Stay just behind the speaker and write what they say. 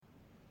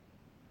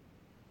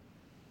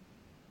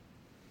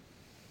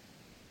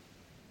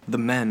The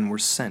men were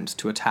sent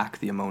to attack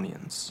the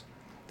Ammonians.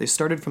 They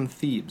started from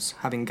Thebes,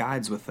 having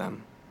guides with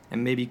them,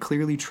 and may be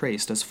clearly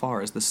traced as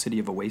far as the city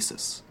of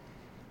Oasis.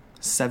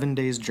 7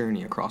 days'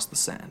 journey across the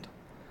sand.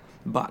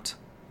 But,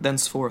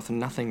 thenceforth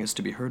nothing is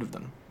to be heard of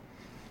them.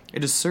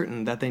 It is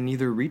certain that they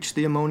neither reached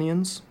the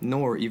Ammonians,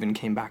 nor even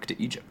came back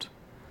to Egypt.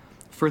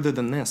 Further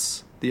than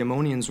this, the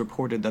Ammonians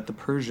reported that the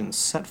Persians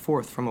set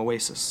forth from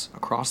Oasis,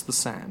 across the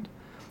sand,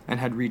 and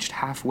had reached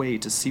halfway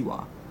to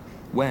Siwa,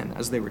 when,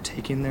 as they were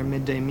taking their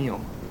midday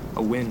meal,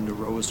 a wind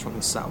arose from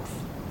the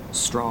south,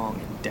 strong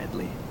and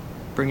deadly,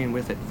 bringing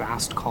with it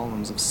vast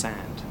columns of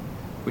sand,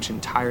 which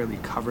entirely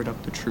covered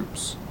up the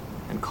troops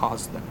and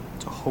caused them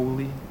to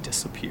wholly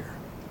disappear.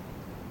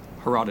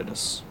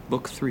 Herodotus,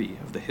 Book 3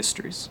 of the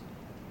Histories.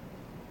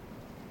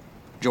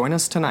 Join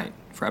us tonight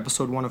for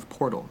Episode 1 of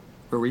Portal,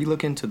 where we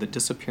look into the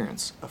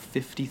disappearance of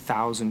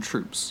 50,000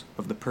 troops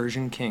of the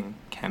Persian king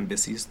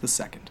Cambyses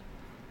II.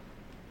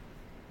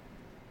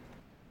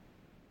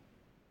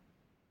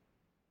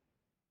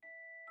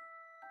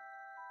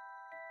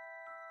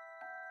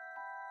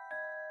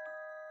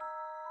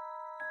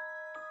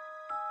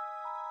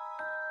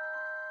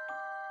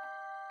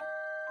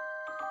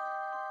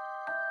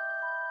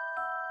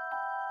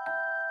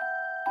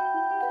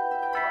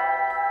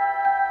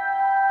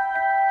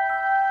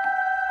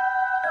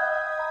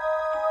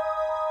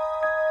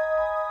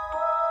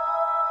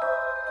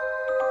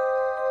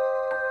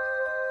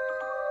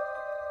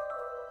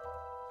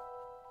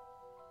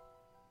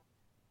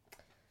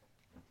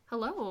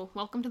 Hello,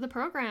 welcome to the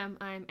program.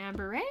 I'm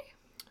Amber Ray.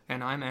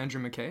 And I'm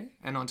Andrew McKay,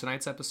 and on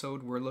tonight's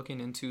episode, we're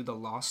looking into the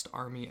lost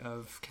army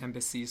of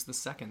Cambyses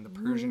II, the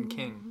Persian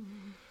king.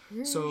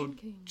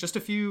 Just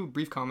a few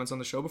brief comments on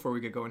the show before we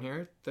get going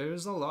here.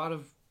 There's a lot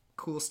of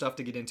cool stuff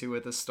to get into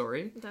with this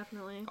story.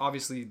 Definitely.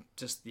 Obviously,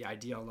 just the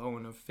idea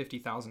alone of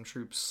 50,000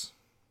 troops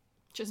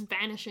just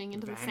vanishing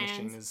into the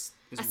sands.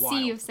 is a wild.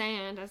 sea of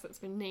sand, as it's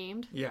been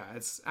named. Yeah,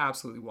 it's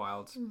absolutely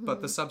wild. Mm-hmm.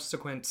 But the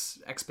subsequent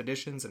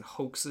expeditions and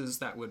hoaxes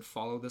that would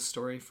follow this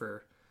story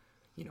for,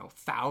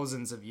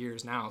 thousands of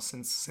years now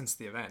since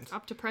the event.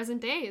 Up to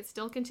present day, it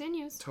still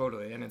continues.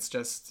 Totally, and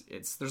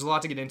there's a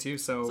lot to get into,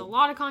 so... There's a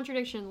lot of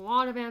contradiction, a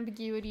lot of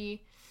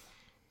ambiguity,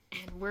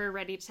 and we're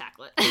ready to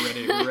tackle it.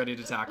 We're ready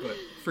to tackle it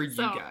for you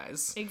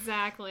guys.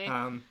 Exactly.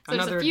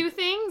 There's a few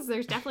things.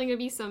 There's definitely going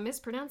to be some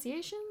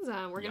mispronunciations.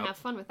 We're going to have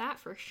fun with that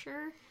for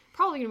sure.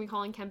 Probably going to be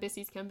calling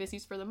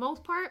Cambyses for the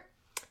most part.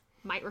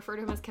 Might refer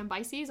to him as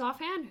Cambyses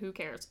offhand. Who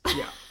cares?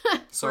 Yeah.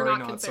 Sorry,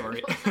 not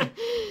sorry.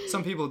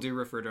 Some people do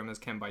refer to him as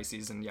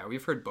Cambyses, and yeah,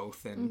 we've heard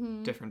both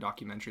in different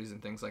documentaries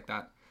and things like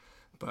that.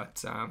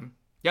 But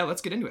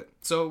let's get into it.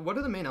 So what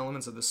are the main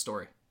elements of this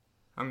story?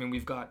 I mean,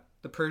 we've got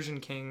the Persian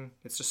king.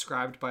 It's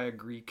described by a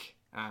Greek.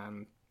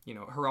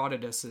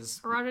 Herodotus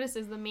is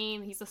the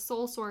main. He's the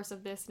sole source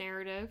of this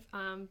narrative.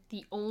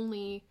 The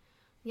only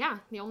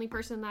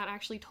person that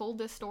actually told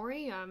this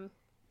story,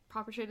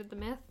 perpetrated the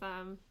myth.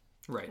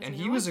 Right, and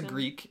he was a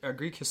Greek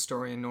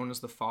historian known as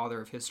the father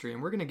of history,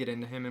 and we're going to get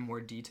into him in more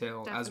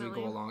detail as we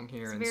go along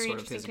here and sort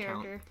of his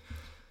account.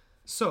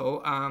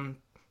 So,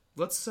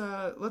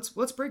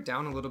 let's break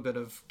down a little bit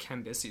of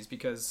Cambyses,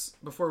 because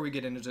before we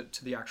get into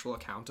the actual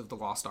account of the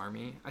lost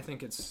army, I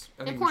think it's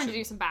important to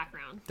do some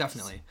background.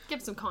 Definitely.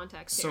 Give some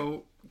context here.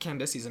 So,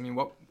 Cambyses, I mean,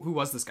 who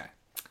was this guy?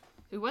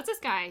 Who was this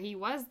guy? He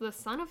was the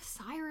son of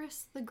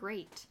Cyrus the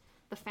Great,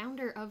 the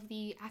founder of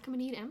the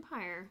Achaemenid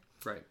Empire.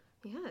 Right.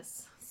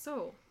 Yes.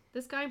 So,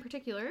 this guy in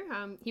particular,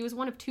 he was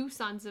one of two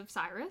sons of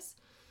Cyrus.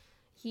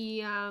 He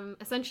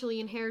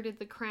essentially inherited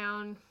the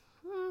crown.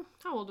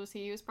 How old was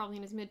he? He was probably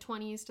in his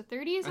mid-20s to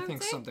 30s, I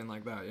think say. Something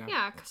like that, yeah.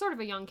 Yeah, sort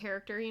of a young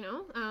character,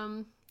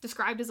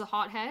 described as a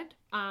hothead,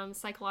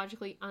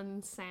 psychologically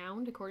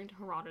unsound, according to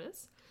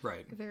Herodotus.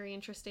 Right. Very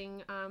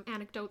interesting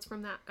anecdotes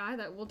from that guy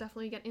that we'll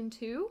definitely get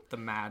into. The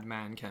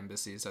madman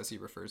Cambyses, as he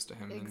refers to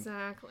him.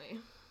 Exactly.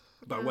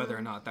 But whether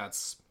or not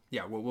that's...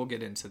 Yeah, we'll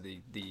get into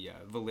the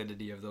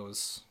validity of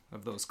those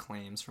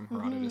claims from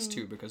Herodotus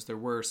too, because there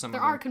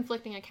are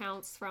conflicting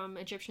accounts from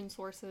Egyptian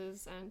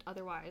sources and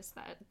otherwise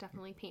that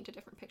definitely paint a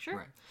different picture.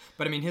 Right,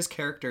 but I mean, his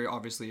character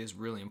obviously is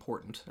really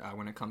important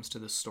when it comes to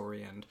this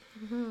story and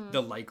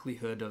the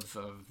likelihood of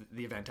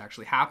the event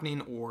actually happening,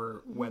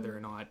 or whether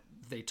or not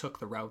they took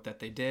the route that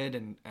they did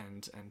and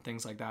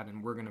things like that,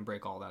 and we're going to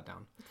break all that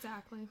down.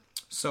 Exactly.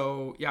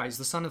 So, yeah, he's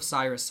the son of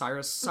Cyrus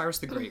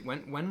the Great.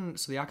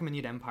 So the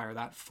Achaemenid Empire,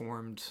 that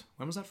formed...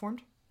 When was that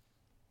formed?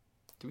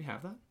 Do we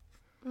have that?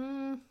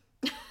 I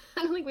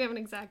don't think we have an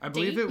exact date. I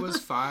believe it was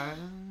 5...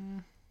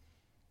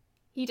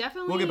 He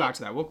definitely... We'll get back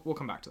to that. We'll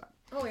come back to that.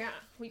 Oh, yeah.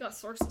 We got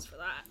sources for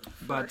that.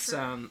 But,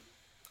 sure.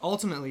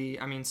 Ultimately,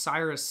 I mean,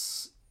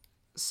 Cyrus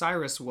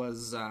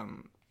was...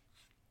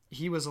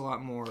 he was a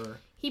lot more...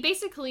 He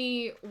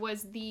basically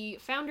was the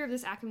founder of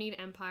this Achaemenid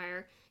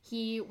Empire.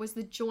 He was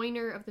the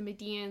joiner of the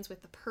Medians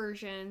with the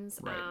Persians.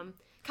 Right.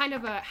 Kind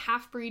of a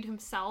half-breed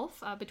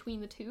himself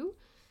between the two.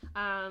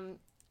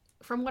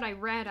 From what I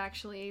read,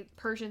 actually,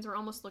 Persians were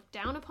almost looked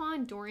down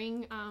upon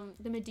during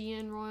the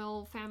Median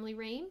royal family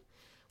reign,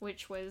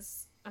 which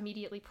was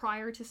immediately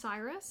prior to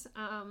Cyrus.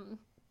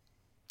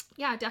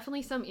 Yeah,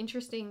 definitely some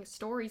interesting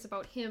stories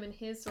about him and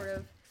his sort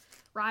of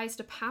rise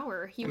to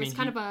power. He was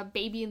kind of a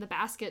baby in the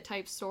basket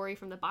type story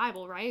from the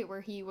Bible, right?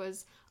 Where he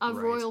was of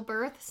royal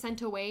birth,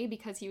 sent away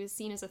because he was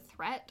seen as a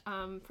threat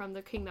from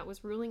the king that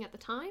was ruling at the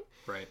time.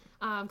 Right.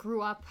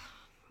 Grew up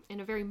in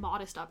a very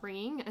modest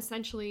upbringing,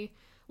 essentially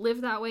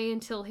lived that way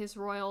until his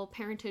royal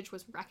parentage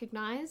was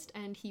recognized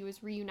and he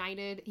was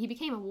reunited. He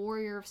became a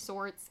warrior of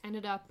sorts,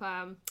 ended up...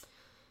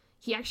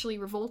 he actually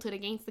revolted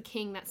against the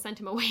king that sent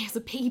him away as a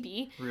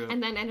baby. Really?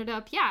 And then ended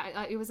up,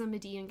 it was a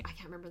Median, I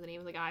can't remember the name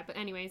of the guy, but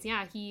anyways,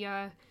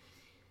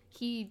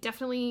 he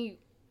definitely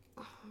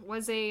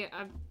was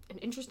an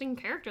interesting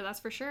character, that's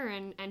for sure,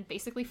 and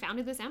basically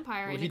founded this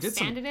empire and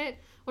expanded it.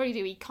 What did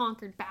he do? He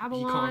conquered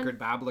Babylon. He conquered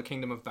Babylon,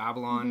 Kingdom of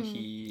Babylon.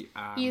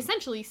 Mm-hmm. He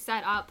essentially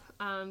set up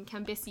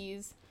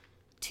Cambyses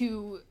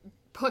to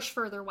push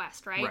further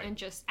west, right? And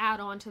just add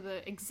on to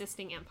the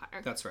existing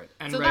empire. That's right.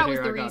 And so that was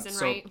the reason,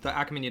 right? So the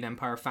Achaemenid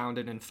Empire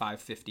founded in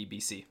 550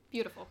 BC.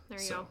 Beautiful.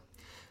 There you go.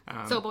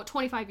 So about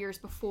 25 years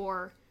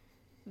before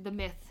the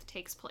myth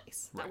takes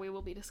place that we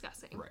will be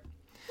discussing. Right.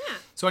 Yeah.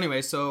 So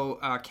anyway,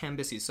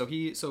 Cambyses.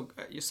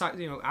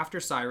 After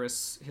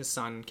Cyrus, his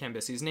son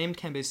Cambyses, named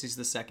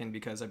Cambyses II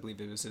because I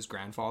believe it was his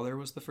grandfather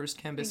was the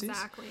first Cambyses.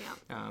 Exactly.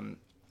 Yeah.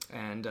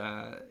 And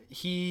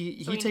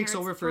he takes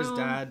over for his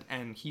dad,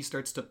 and he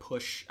starts to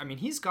push. I mean,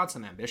 he's got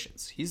some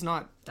ambitions. He's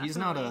not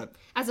a...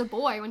 As a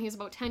boy, when he was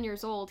about 10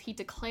 years old, he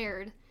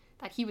declared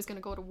that he was going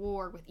to go to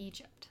war with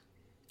Egypt.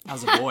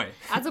 As a boy.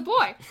 As a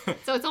boy.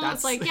 So it's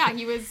almost like,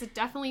 he was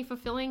definitely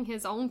fulfilling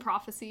his own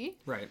prophecy.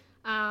 Right.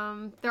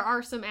 There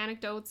are some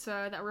anecdotes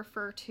that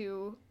refer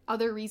to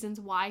other reasons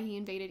why he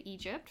invaded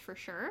Egypt, for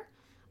sure.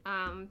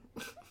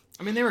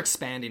 I mean, they were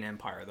expanding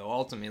empire, though.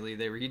 Ultimately,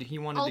 he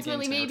wanted to gain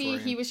territory. Maybe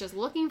he was just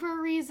looking for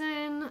a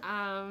reason.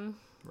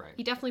 Right.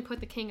 He definitely put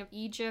the king of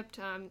Egypt,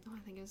 I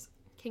think it was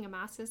King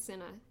Amasis,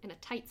 in a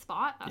tight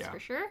spot. That's for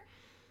sure.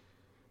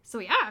 So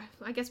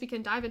I guess we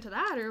can dive into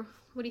that, or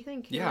what do you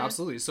think? Yeah,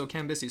 absolutely. So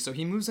Cambyses,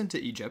 he moves into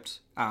Egypt,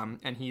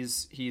 and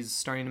he's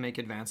starting to make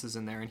advances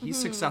in there, and he's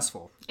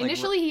successful.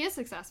 Initially, he is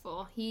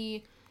successful.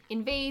 He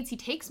invades. He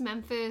takes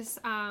Memphis.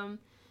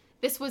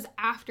 This was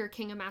after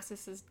King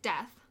Amasis'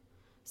 death.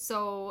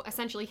 So,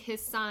 essentially,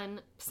 his son,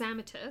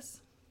 Psamatus,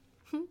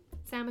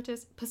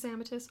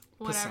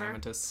 whatever.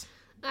 Psamatus.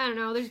 I don't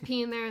know, there's a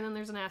P in there, and then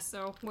there's an S,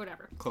 so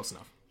whatever. Close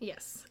enough.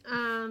 Yes.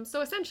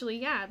 So, essentially,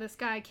 this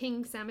guy,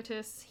 King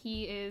Psamatus,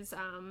 he is,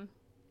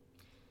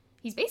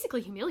 he's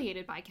basically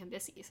humiliated by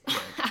Cambyses.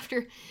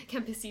 After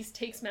Cambyses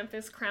takes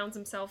Memphis, crowns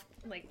himself,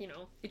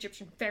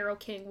 Egyptian pharaoh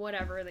king,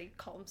 whatever they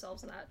call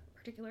themselves in that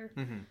particular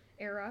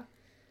era.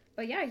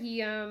 But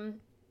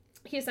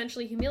he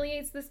essentially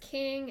humiliates this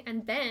king,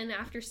 and then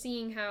after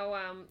seeing how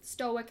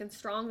stoic and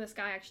strong this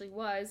guy actually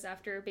was,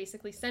 after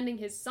basically sending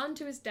his son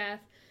to his death,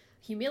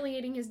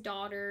 humiliating his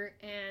daughter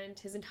and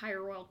his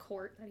entire royal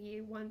court that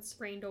he once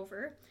reigned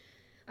over,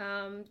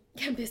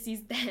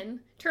 Cambyses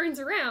then turns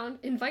around,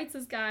 invites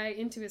this guy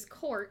into his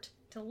court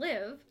to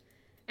live,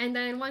 and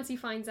then once he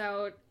finds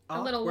out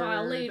a little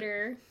while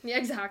later... Yeah,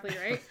 exactly,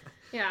 right?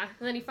 Yeah,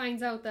 and then he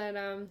finds out that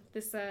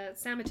this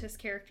Psamatus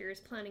character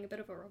is planning a bit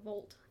of a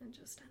revolt and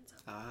just ends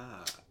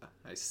up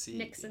I see.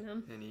 nixing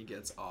him. And he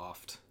gets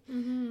offed.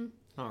 Mm-hmm.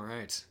 All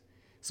right.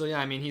 So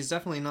he's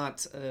definitely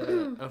not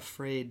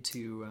afraid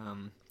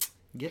to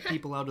get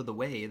people out of the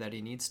way that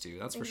he needs to.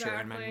 That's for sure.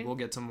 And we'll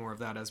get to more of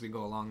that as we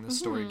go along. This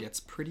story gets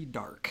pretty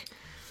dark.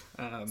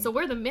 So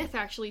where the myth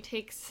actually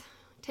takes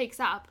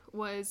up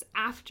was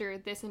after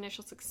this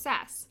initial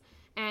success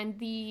and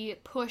the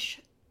push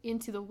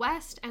into the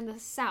west and the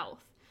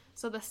south.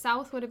 So the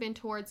south would have been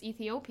towards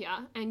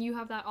Ethiopia, and you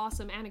have that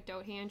awesome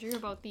anecdote, Andrew,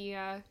 about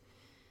the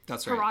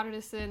that's right.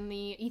 Herodotus and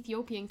the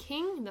Ethiopian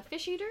king and the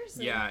fish eaters.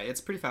 Yeah,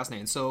 it's pretty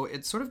fascinating. So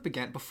it sort of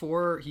began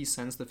before he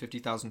sends the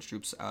 50,000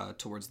 troops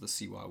towards the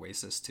Siwa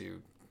Oasis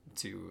to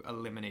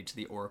eliminate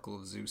the Oracle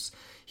of Zeus.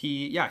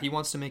 He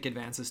wants to make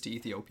advances to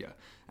Ethiopia,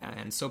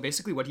 and so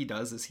basically what he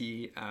does is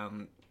he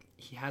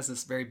has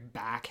this very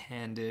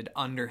backhanded,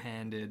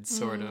 underhanded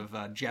sort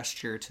of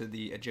gesture to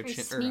the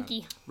Egyptian,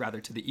 sneaky.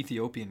 Rather to the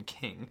Ethiopian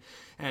king,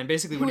 and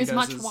basically what he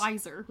does is much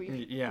wiser.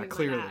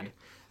 Clearly.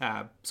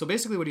 So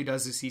basically what he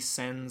does is he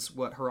sends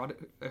what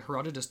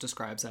Herodotus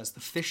describes as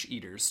the fish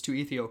eaters to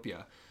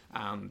Ethiopia,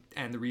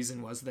 and the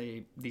reason was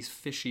these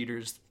fish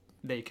eaters,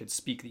 they could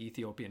speak the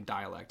Ethiopian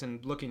dialect.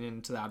 And looking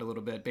into that a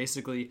little bit,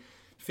 basically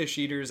fish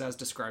eaters as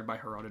described by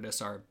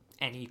Herodotus are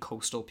any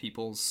coastal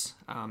peoples,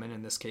 and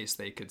in this case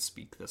they could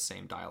speak the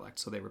same dialect,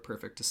 so they were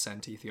perfect to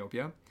send to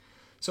Ethiopia.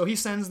 So he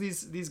sends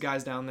these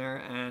guys down there,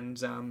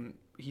 and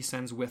he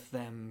sends with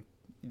them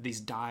these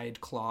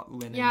dyed cloth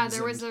linens. Yeah,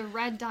 there was a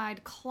red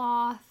dyed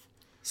cloth.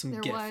 Some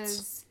there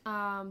gifts.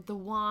 Was the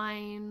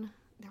wine.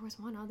 There was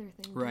one other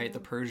thing. Right, the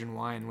Persian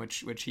wine,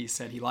 which he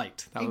said he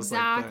liked. That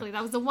exactly.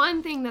 That was the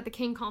one thing that the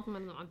king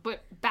complimented on,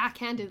 but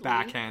backhandedly.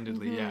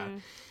 Backhandedly, yeah.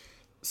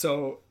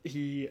 So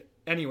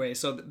Anyway,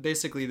 so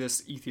basically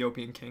this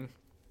Ethiopian king,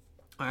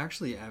 I've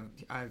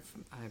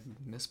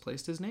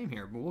misplaced his name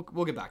here, but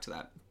we'll get back to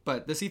that.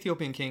 But this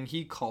Ethiopian king,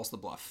 he calls the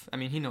bluff. I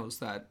mean, he knows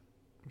that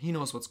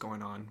knows what's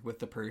going on with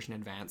the Persian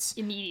advance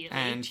immediately,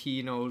 and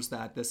he knows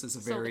that this is a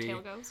very, so the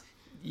tale goes.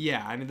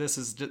 Yeah, I mean, this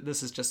is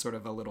just sort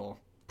of a little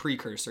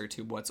precursor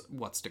to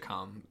what's to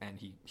come, and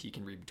he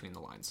can read between the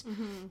lines.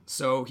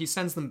 So he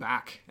sends them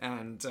back,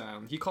 and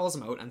he calls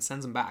them out and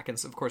sends them back, and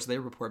so of course they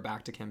report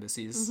back to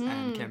Cambyses,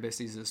 and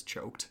Cambyses is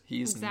choked.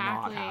 He's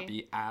not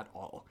happy at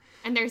all.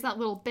 And there's that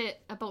little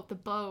bit about the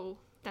bow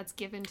that's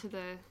given to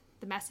the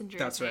messengers.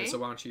 That's right. So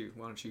why don't you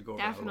go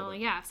over that a little bit?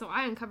 Yeah. So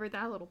I uncovered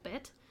that a little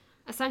bit.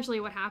 Essentially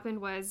what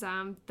happened was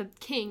the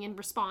king, in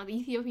response, the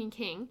Ethiopian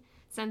king,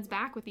 sends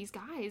back with these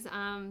guys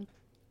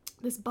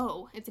this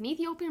bow. It's an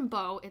Ethiopian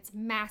bow. It's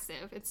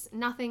massive. It's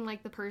nothing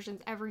like the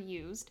Persians ever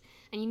used.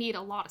 And you need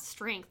a lot of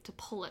strength to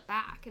pull it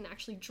back and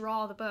actually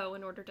draw the bow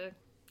in order to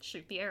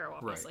shoot the arrow,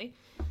 obviously.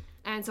 Right.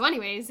 And so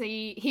anyways,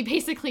 he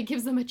basically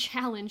gives them a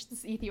challenge,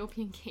 this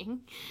Ethiopian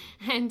king,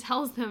 and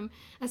tells them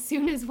as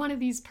soon as one of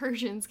these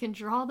Persians can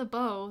draw the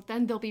bow,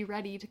 then they'll be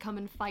ready to come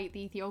and fight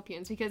the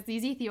Ethiopians. Because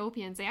these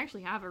Ethiopians, they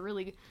actually have a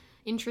really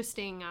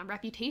interesting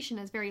reputation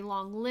as very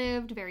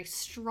long-lived, very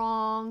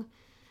strong,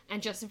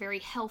 and just a very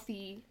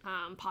healthy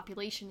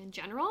population in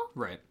general.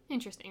 Right.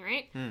 Interesting,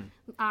 right?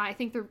 I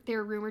think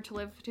they're rumored to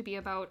live to be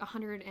about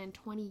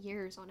 120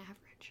 years on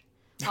average.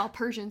 While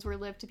Persians were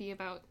lived to be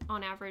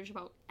on average,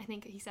 I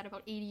think he said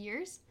about 80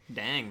 years.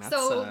 Dang, that's...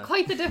 So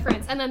quite the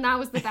difference. And then that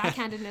was the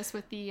backhandedness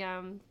with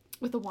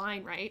the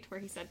wine, right? Where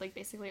he said, like,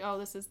 basically, oh,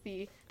 this is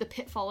the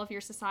pitfall of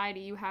your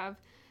society. You have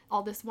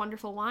all this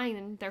wonderful wine,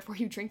 and therefore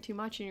you drink too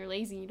much and you're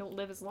lazy and you don't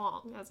live as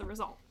long as a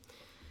result.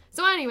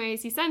 So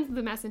anyways, he sends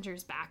the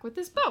messengers back with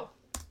this bow.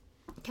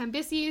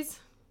 Cambyses,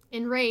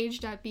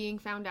 enraged at being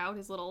found out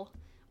his little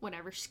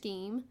whatever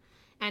scheme,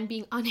 and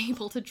being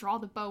unable to draw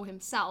the bow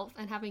himself,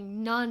 and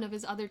having none of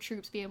his other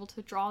troops be able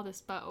to draw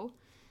this bow,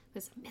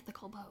 this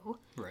mythical bow,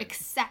 right.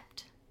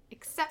 except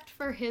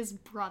for his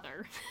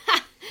brother,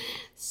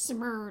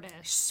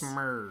 Smerdis.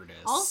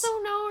 Also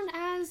known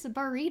as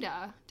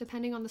Barida,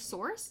 depending on the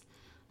source.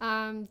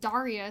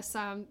 Darius,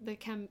 the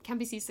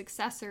Cambyses'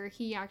 successor,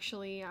 he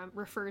actually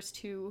refers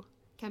to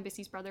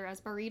Cambyses' brother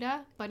as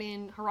Barida, but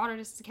in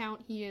Herodotus'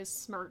 account, he is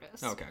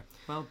Smerdis. Okay,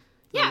 well,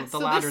 yeah, the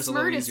ladder's a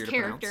little easier to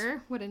pronounce.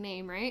 Character, what a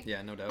name, right?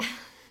 Yeah, no doubt.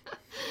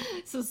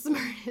 So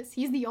Smerdis,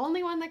 he's the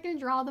only one that can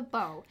draw the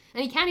bow,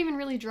 and he can't even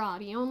really draw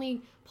it. He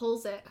only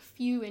pulls it a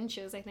few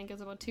inches. I think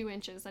it's about 2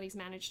 inches that he's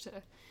managed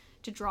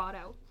to draw it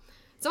out.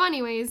 So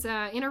anyways,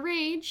 in a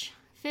rage,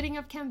 fitting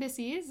of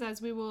Cambyses, as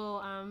we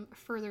will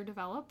further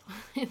develop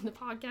in the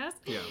podcast,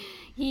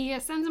 he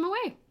sends him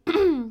away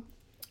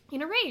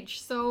in a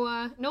rage.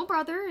 So no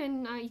brother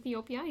in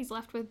Ethiopia. He's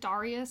left with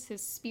Darius,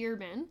 his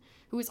spearman,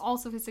 who is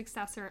also his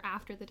successor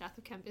after the death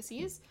of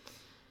Cambyses.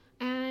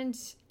 And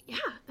yeah,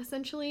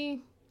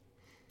 essentially,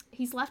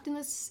 he's left in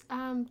this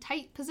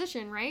tight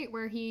position, right?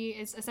 Where he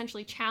is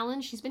essentially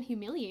challenged. He's been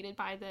humiliated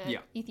by the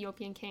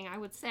Ethiopian king, I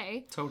would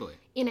say. Totally.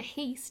 In a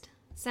haste,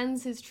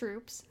 sends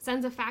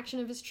a faction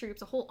of his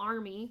troops, a whole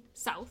army,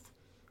 south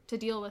to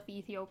deal with the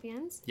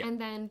Ethiopians. Yep. And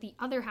then the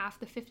other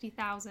half, the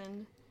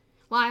 50,000...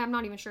 Well, I'm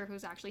not even sure if it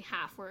was actually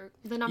half, where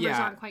the numbers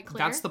aren't quite clear.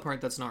 That's the part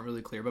that's not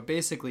really clear. But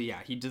basically,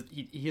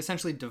 he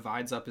essentially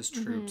divides up his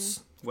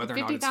troops, whether or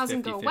not it's 50-50.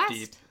 50,000 go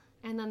west,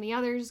 and then the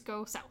others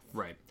go south.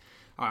 Right.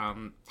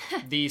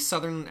 The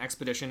southern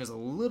expedition is a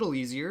little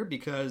easier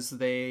because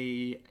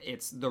the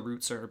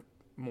routes are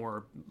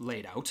more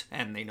laid out,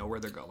 and they know where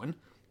they're going.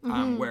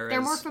 Whereas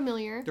they're more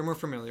familiar. They're more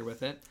familiar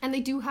with it. And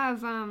they do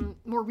have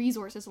more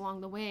resources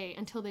along the way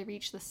until they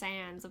reach the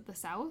sands of the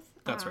south.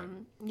 That's right.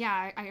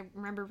 Yeah, I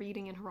remember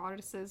reading in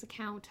Herodotus'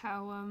 account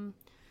how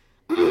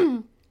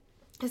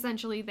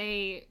essentially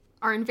they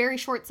are in very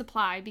short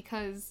supply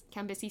because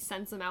Cambyses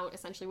sends them out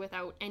essentially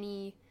without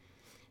any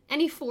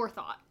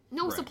forethought.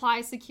 No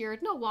supplies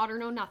secured, no water,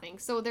 no nothing.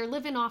 So they're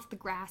living off the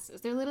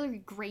grasses. They're literally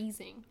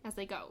grazing as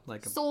they go.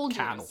 Like soldiers.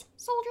 Cattle.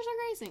 Soldiers are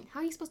grazing. How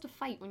are you supposed to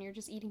fight when you're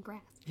just eating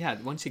grass?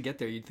 Yeah, once you get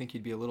there, you'd think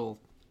you'd be a little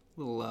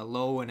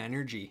low in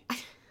energy.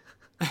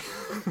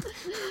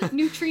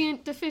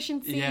 Nutrient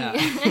deficiency. Yeah.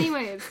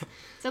 Anyways,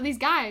 so these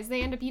guys,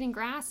 they end up eating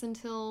grass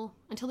until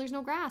there's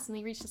no grass, and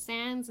they reach the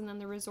sands, and then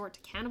they resort to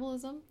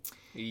cannibalism.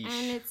 Eesh.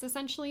 And it's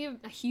essentially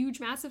a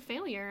huge, massive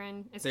failure.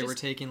 And they were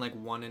taking like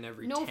 1 in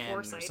every 10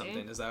 or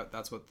something.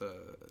 That's what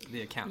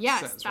the account says?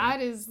 Yes,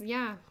 that is.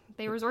 Yeah,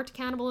 they resort to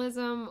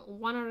cannibalism.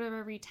 1 out of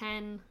every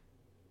 10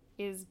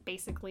 is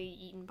basically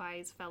eaten by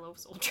his fellow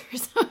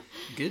soldiers.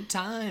 Good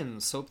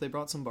times. Hope they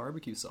brought some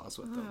barbecue sauce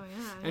with them. Oh,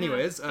 yeah.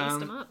 Anyways,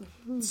 them up.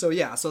 So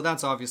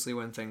that's obviously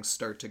when things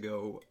start to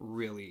go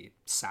really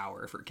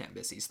sour for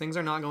Cambyses. Things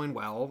are not going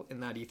well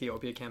in that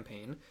Ethiopia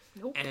campaign.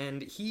 Nope.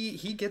 And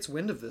he gets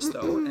wind of this,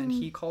 though, and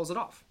he calls it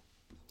off.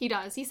 He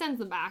does. He sends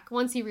them back.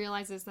 Once he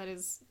realizes that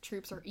his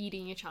troops are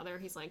eating each other,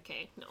 he's like,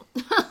 okay, no.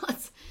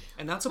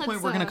 And that's a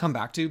point we're going to come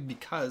back to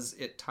because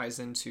it ties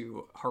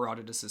into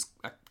Herodotus'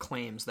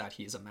 claims that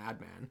he's a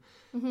madman.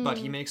 Mm-hmm. But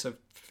he makes a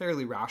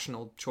fairly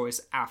rational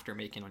choice after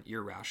making an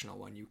irrational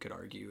one, you could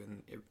argue,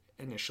 and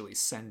initially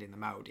sending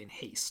them out in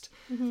haste.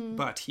 Mm-hmm.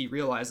 But he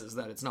realizes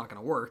that it's not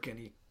going to work, and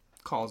he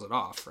calls it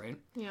off, right?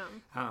 Yeah.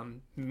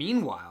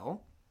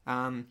 Meanwhile,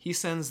 He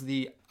sends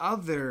the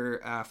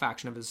other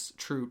faction of his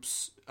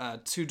troops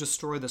to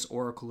destroy this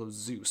Oracle of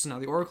Zeus. Now,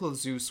 the Oracle of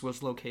Zeus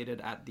was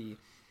located at the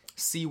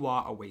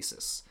Siwa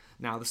Oasis.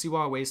 Now, the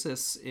Siwa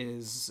Oasis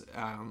is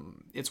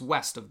it's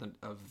west of the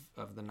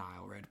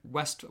Nile, right?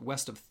 West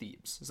of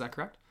Thebes. Is that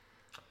correct?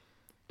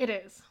 It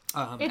is.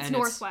 It's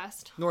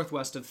northwest.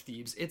 Northwest of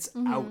Thebes. It's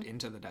out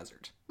into the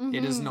desert.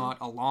 It is not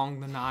along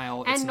the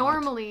Nile. And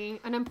normally,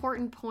 an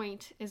important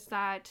point is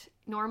that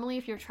normally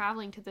if you're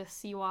traveling to the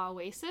Siwa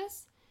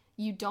Oasis,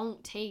 you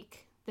don't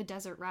take the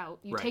desert route.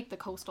 You take the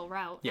coastal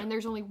route. Yeah. And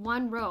there's only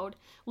one road.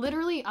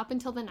 Literally up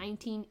until the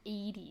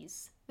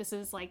 1980s. This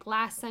is like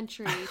last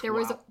century. There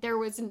was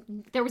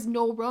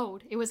no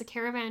road. It was a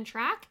caravan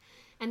track.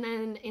 And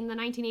then in the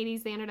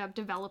 1980s, they ended up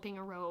developing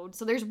a road.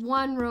 So there's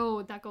one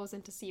road that goes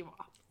into Siwa.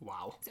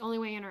 Wow. It's the only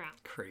way in or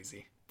out.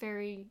 Crazy.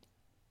 Very,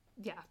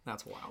 yeah.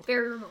 That's wild.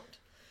 Very remote.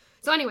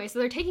 So anyway, so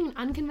they're taking an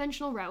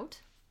unconventional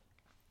route.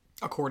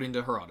 According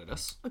to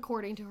Herodotus.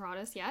 According to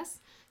Herodotus, yes.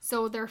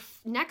 So their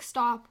next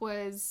stop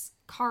was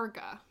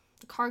Karga,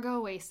 the Karga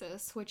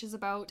Oasis, which is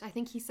about, I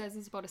think he says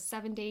is about a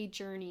 7-day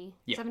journey,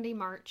 7-day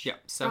march. Yeah,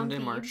 7-day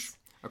march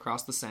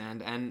across the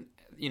sand. And,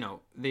 you know,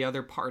 the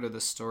other part of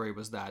the story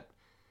was that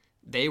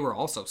they were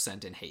also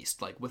sent in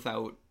haste, like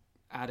without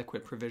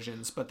adequate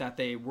provisions, but that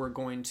they were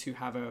going to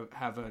have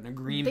an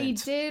agreement. They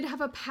did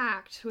have a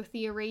pact with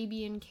the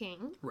Arabian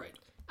king. Right.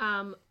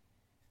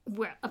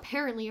 Where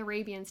apparently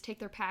Arabians take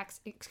their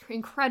pacts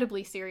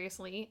incredibly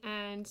seriously,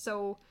 and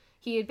so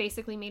he had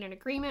basically made an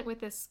agreement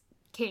with this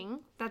king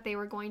that they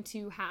were going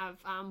to have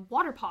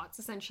water pots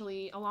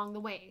essentially along the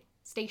way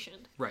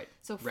stationed. Right.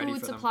 So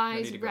food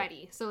supplies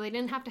ready. So they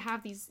didn't have to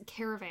have these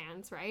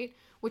caravans, right?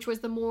 Which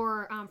was the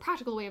more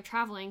practical way of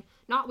traveling,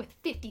 not with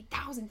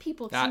 50,000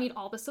 people because you need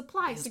all the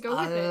supplies to go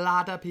with it. A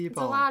lot of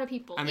people. It's a lot of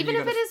people. I mean, even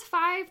if it is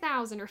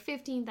 5,000 or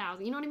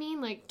 15,000, you know what I mean?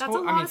 Like, that's a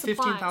lot of supplies.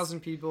 15,000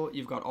 people,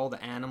 you've got all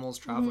the animals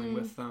traveling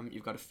with them,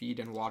 you've got to feed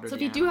and water the animals. So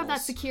if you do have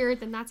that secured,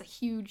 then that's a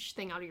huge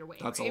thing out of your way,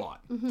 That's right? a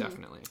lot,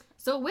 definitely.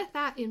 So with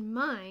that in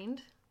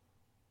mind,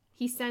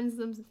 he sends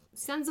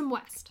them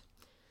west.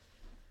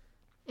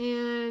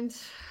 And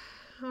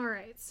all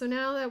right, so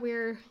now that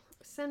we're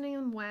sending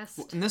them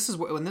west, and this is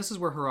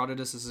where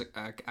Herodotus'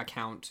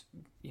 account,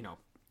 you know,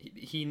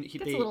 he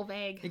gets a little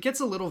vague. It gets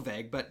a little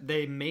vague, but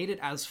they made it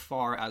as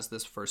far as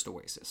this first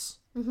oasis.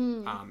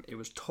 It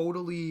was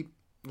totally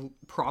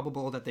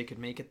probable that they could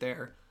make it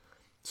there.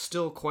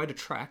 Still quite a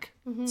trek,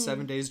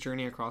 7 days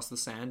journey across the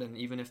sand, and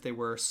even if they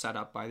were set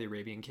up by the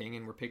Arabian king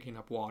and were picking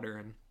up water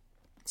and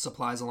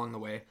supplies along the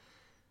way,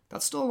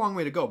 that's still a long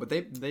way to go, but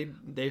they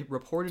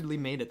reportedly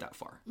made it that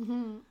far.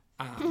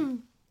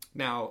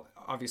 Now,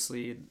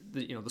 obviously,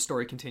 the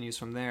story continues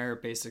from there,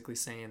 basically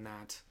saying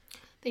that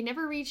they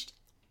never reached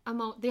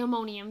the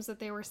Ammonians that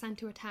they were sent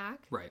to attack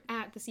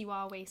at the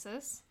Siwa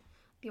Oasis.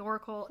 The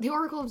Oracle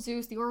of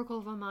Zeus, the Oracle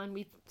of Ammon.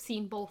 We've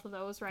seen both of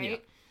those, right? Yeah.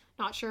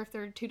 Not sure if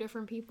they're two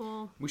different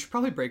people. We should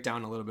probably break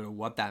down a little bit of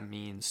what that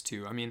means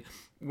too. I mean,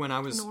 when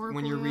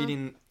you're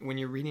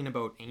reading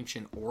about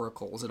ancient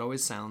oracles, it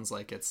always sounds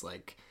like it's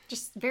like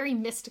just very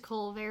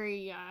mystical,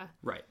 very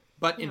right.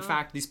 But in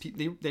fact,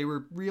 they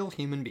were real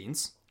human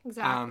beings.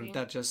 Exactly.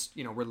 That just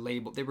were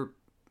labeled. They were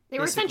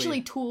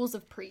essentially tools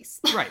of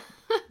priests. Right.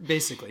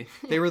 Basically,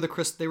 they were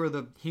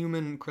the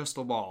human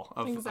crystal ball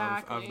of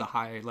the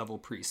high level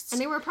priests,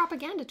 and they were a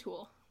propaganda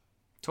tool.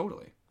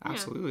 Totally.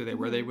 Absolutely. They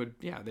were.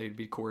 They'd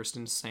be coerced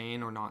into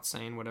saying or not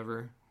saying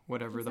whatever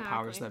the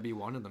powers that be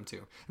wanted them to.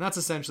 And that's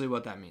essentially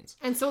what that means.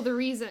 And so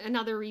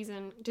another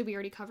reason, did we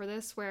already cover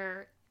this,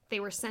 where they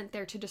were sent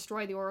there to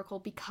destroy the oracle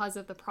because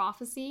of the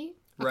prophecy,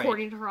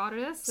 according to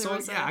Herodotus?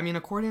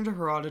 According to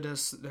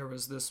Herodotus, there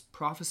was this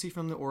prophecy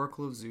from the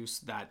Oracle of Zeus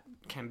that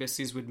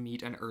Cambyses would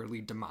meet an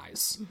early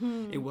demise.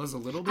 It was a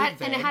little bit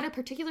vague. And it had a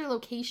particular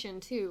location,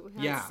 too.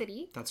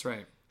 City. That's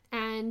right.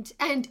 And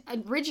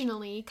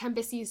originally,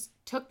 Cambyses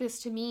took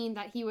this to mean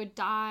that he would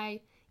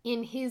die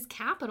in his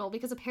capital,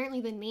 because apparently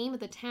the name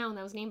of the town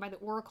that was named by the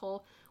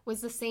oracle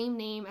was the same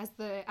name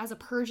as a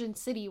Persian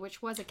city,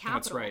 which was a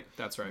capital.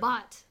 That's right.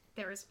 But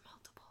there's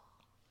multiple.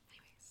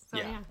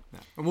 Anyways, yeah.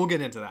 And we'll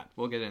get into that.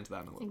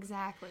 in a little.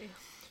 Exactly.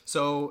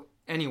 So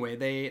anyway,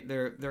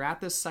 they're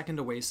at this second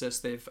oasis.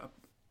 They've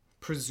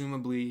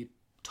presumably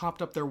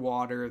topped up their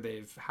water.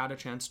 They've had a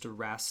chance to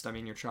rest. I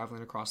mean, you're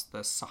traveling across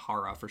the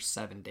Sahara for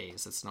 7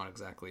 days. It's not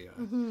exactly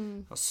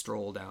a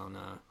stroll down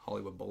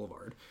Hollywood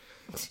Boulevard.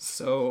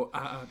 So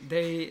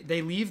they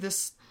leave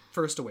this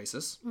first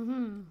oasis.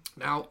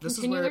 Now this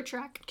continue is where their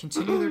trek.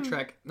 Continue their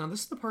trek. Now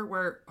this is the part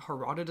where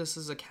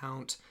Herodotus's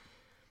account,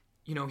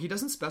 he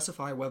doesn't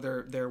specify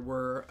whether there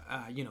were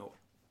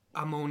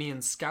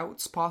Ammonian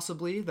scouts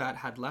possibly that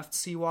had left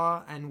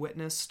Siwa and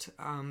witnessed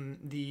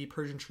the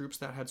Persian troops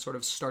that had sort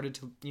of started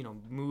to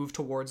move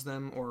towards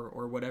them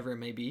or whatever it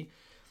may be,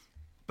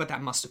 but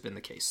that must have been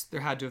the case. There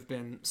had to have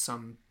been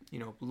some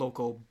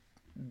local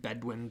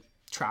Bedouin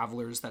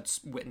travelers that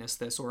witnessed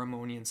this, or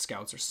Ammonian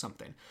scouts or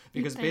something,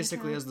 because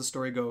basically as the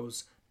story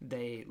goes,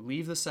 they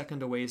leave the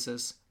second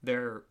oasis,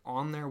 they're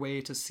on their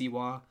way to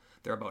Siwa,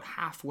 they're about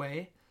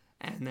halfway,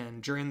 And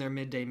then during their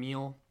midday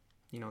meal,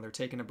 they're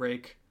taking a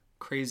break,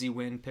 crazy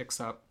wind picks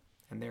up,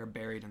 and they're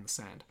buried in the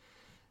sand.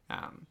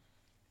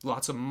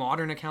 Lots of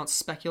modern accounts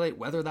speculate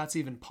whether that's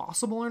even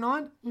possible or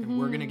not. And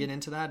we're going to get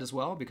into that as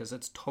well, because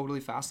it's totally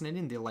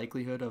fascinating. The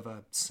likelihood of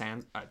a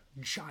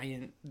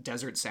giant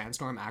desert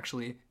sandstorm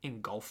actually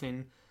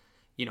engulfing,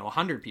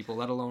 100 people,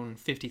 let alone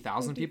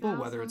 50,000 people,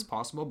 whether it's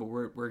possible. But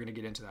we're going to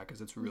get into that because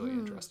it's really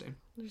interesting.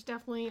 There's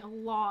definitely a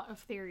lot of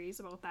theories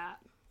about that.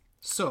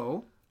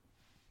 So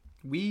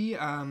we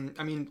should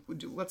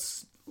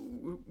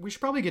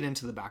probably get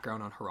into the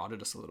background on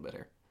Herodotus a little bit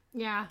here.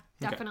 Yeah,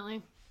 definitely.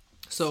 Okay.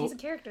 So, he's a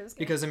character.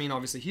 Because,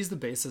 obviously he's the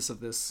basis of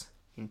this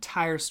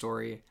entire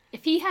story.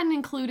 If he hadn't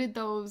included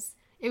those,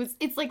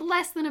 it's like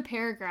less than a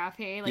paragraph,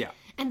 hey? Like, yeah.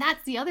 And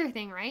that's the other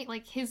thing, right?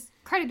 Like, his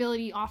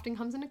credibility often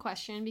comes into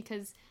question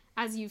because,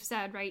 as you've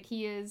said, right,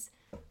 he is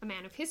a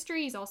man of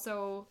history. He's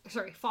also,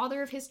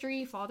 father of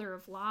history, father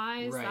of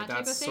lies, right, that type of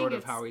thing. That's sort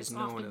of how he's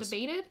known as.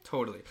 Debated.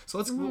 Totally. So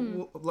let's,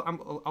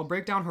 I'll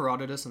break down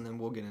Herodotus and then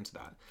we'll get into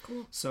that.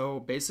 Cool.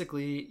 So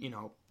basically,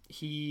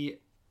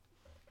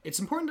 it's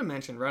important to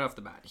mention right off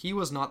the bat, he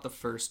was not the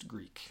first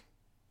Greek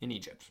in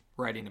Egypt,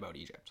 writing about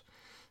Egypt.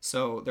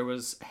 So there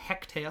was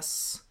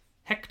Hectaeus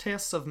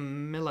of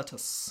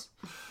Miletus.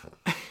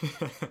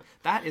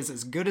 That is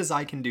as good as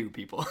I can do,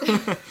 people.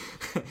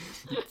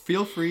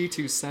 Feel free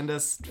to send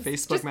us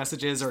Facebook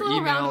messages or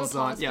emails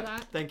on. Yeah,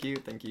 thank you.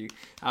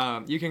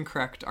 You can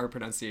correct our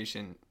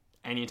pronunciation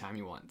anytime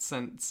you want.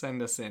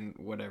 Send us in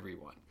whatever you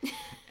want.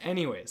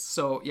 Anyways,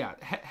 so yeah,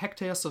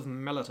 Hectaeus of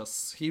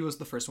Miletus, he was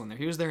the first one there.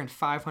 He was there in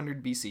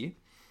 500 BC,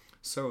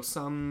 so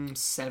some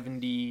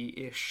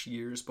 70-ish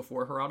years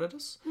before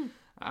Herodotus.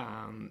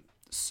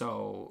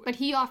 But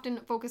he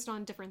often focused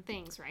on different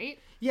things, right?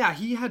 Yeah,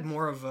 he had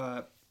more of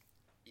a...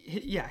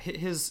 Yeah,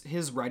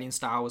 his writing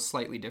style was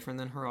slightly different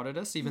than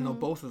Herodotus, even though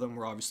both of them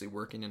were obviously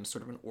working in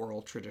sort of an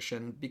oral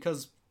tradition,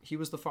 because he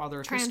was the father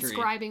of history.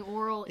 Transcribing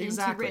oral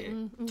into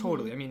written. Mm-hmm.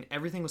 Totally.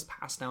 Everything was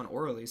passed down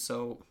orally,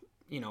 so,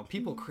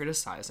 people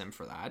criticize him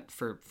for that,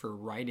 for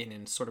writing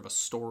in sort of a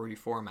story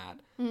format.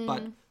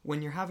 But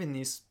when you're having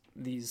these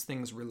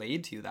things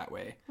relayed to you that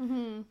way,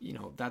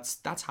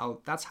 that's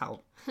how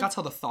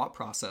the thought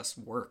process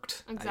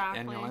worked.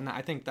 Exactly. And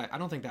I think that, I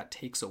don't think that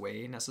takes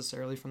away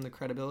necessarily from the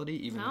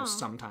credibility, even though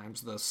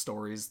sometimes the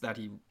stories that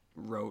he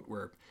wrote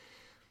were...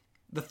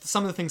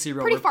 some of the things he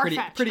wrote were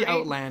pretty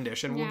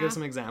outlandish, and we'll give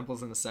some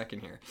examples in a second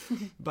here.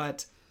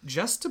 But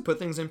just to put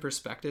things in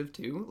perspective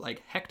too,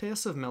 like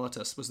Hectaeus of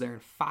Miletus was there in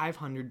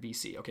 500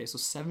 BC. Okay, so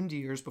 70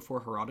 years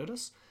before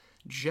Herodotus.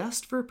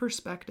 Just for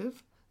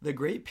perspective, the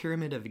Great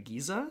Pyramid of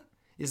Giza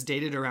is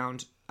dated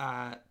around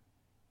around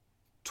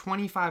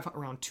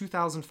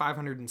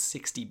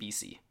 2560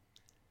 BC.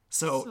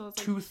 So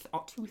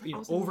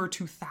like over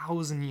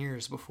 2,000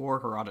 years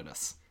before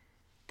Herodotus.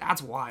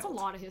 That's wild. That's a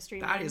lot of history.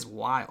 That is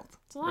wild.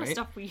 It's a lot of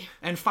stuff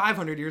And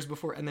 500 years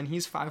before, and then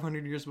he's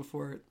 500 years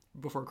before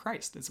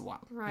Christ. It's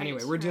wild. Right.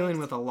 Anyway, we're dealing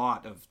with a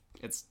lot of,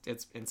 it's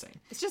insane.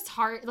 It's just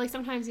hard. Like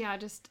sometimes,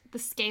 just the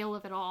scale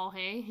of it all,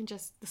 hey? And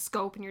just the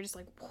scope, and you're just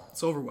like, whoa.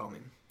 It's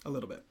overwhelming a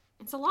little bit.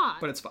 It's a lot.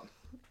 But it's fun.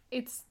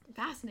 It's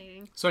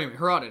fascinating. So anyway,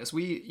 Herodotus,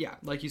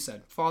 like you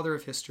said, father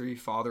of history,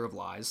 father of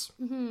lies.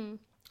 Mm-hmm.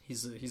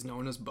 He's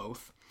known as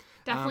both.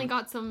 Definitely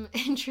got some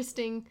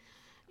interesting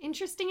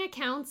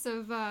accounts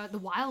of the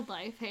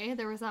wildlife. Hey,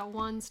 there was that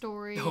one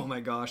story. Oh my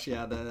gosh,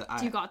 yeah.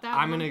 You got that?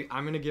 I'm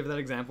gonna give that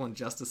example in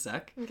just a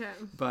sec. Okay.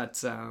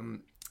 But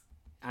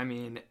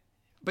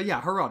but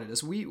yeah,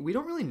 Herodotus. We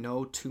don't really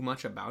know too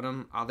much about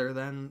him other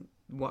than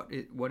what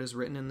is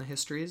written in the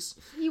histories.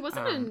 He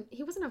wasn't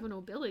of a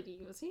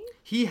nobility, was he?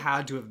 He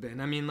had to have been.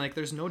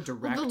 There's no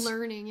direct... the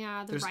learning,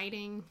 the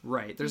writing.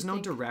 Right. There's no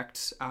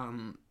direct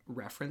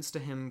reference to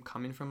him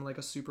coming from like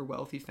a super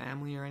wealthy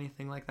family or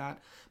anything like that.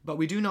 But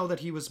we do know that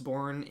he was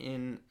born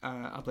in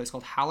a place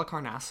called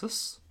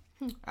Halicarnassus,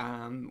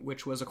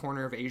 which was a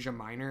corner of Asia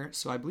Minor.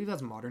 So I believe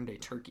that's modern day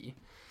Turkey.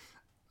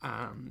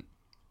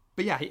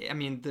 But yeah,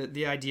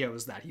 the idea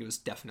was that he was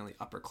definitely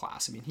upper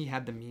class. He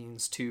had the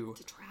means to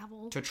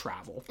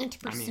travel and to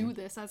pursue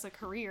this as a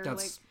career.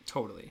 That's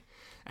totally.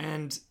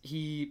 And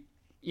he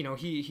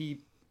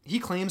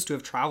claims to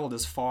have traveled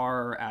as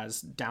far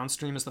as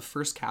downstream as the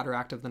first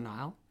cataract of the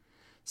Nile.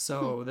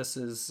 So this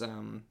is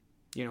in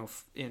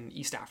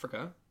East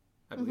Africa,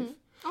 I believe.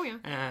 Oh yeah.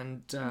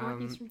 And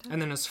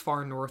then as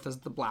far north as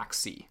the Black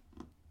Sea.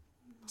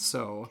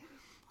 So.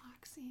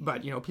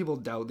 But, people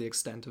doubt the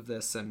extent of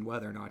this and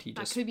whether or not he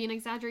just... That could be an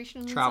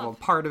exaggeration. Traveled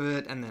part of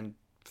it and then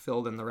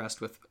filled in the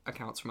rest with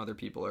accounts from other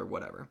people or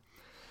whatever.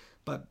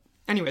 But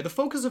anyway, the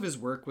focus of his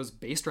work was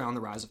based around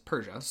the rise of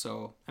Persia.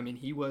 So,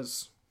 he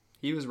was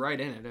right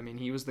in it.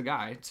 He was the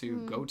guy to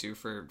go to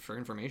for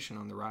information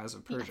on the rise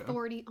of Persia. The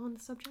authority on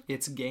the subject.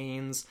 Its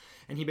gains.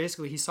 And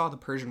he saw the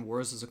Persian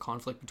Wars as a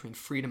conflict between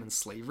freedom and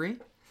slavery.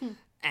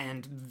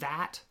 And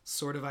that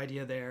sort of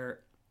idea there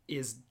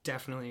is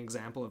definitely an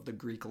example of the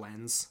Greek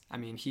lens.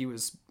 He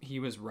was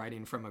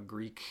writing from a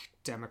Greek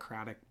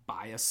democratic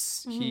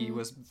bias. He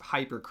was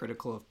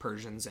hypercritical of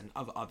Persians and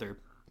of other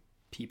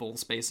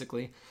peoples,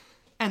 basically.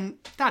 And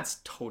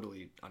that's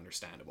totally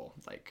understandable.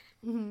 Like,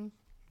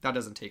 that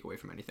doesn't take away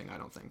from anything, I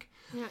don't think.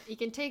 Yeah, you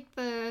can take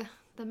the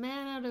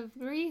man out of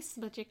Greece,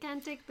 but you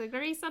can't take the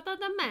Greece out of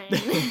the man.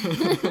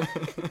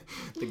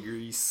 The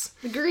Greece.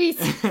 The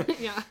Greece.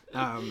 Yeah.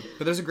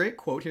 But there's a great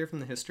quote here from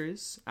the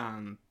histories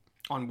on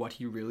what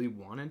he really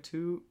wanted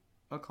to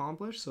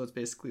accomplish. So it's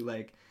basically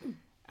like,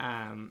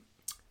 how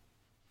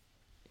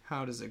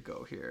does it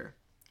go here?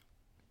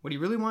 What he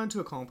really wanted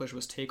to accomplish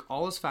was take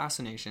all his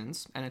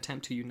fascinations and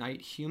attempt to unite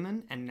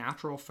human and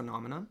natural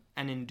phenomena,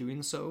 and in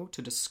doing so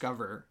to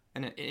discover,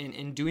 and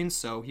in doing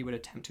so he would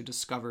attempt to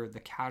discover the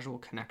causal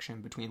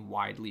connection between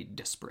widely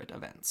disparate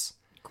events.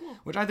 Cool.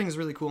 Which I think is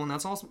really cool, and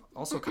that's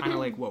also kind of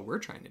like what we're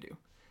trying to do.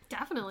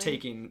 Definitely.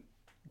 Taking,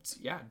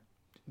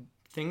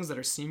 things that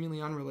are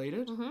seemingly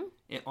unrelated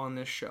on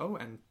this show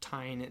and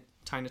tying it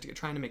together,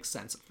 trying to make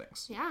sense of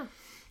things. Yeah.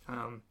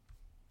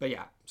 But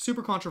yeah,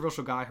 super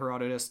controversial guy,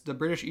 Herodotus. The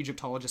British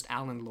Egyptologist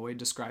Alan Lloyd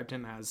described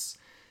him as,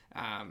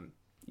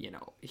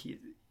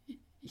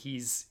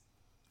 he's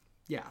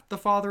the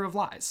father of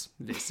lies,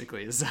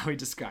 basically, is how he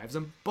describes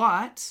him.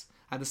 But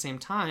at the same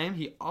time,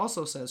 he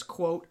also says,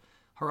 quote,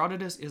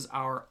 Herodotus is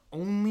our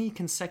only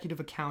consecutive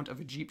account of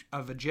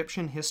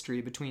Egyptian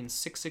history between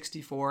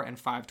 664 and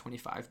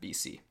 525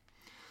 BC.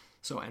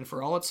 So, and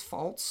for all its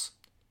faults,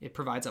 it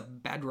provides a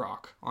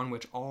bedrock on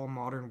which all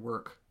modern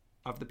work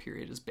of the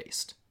period is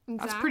based.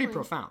 Exactly. That's pretty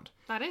profound.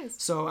 That is.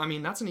 So, I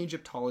mean, that's an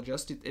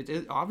Egyptologist.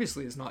 It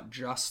obviously is not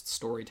just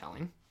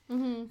storytelling.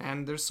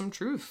 And there's some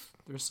truth.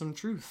 There's some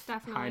truth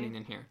Definitely. hiding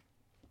in here.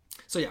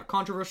 So, yeah,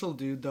 controversial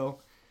dude, though.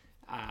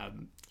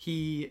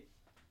 He,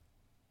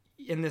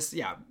 in this,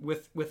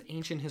 with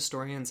ancient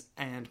historians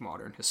and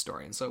modern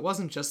historians. So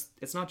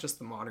it's not just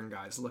the modern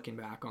guys looking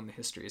back on the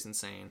histories and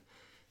saying,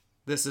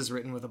 this is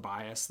written with a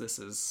bias, this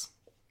is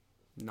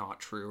not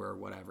true, or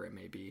whatever it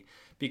may be.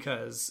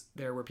 Because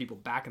there were people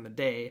back in the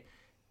day.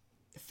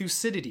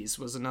 Thucydides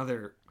was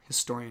another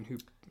historian who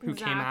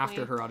came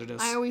after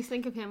Herodotus. I always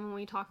think of him when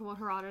we talk about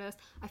Herodotus.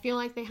 I feel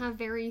like they have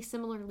very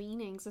similar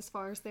leanings as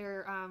far as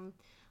their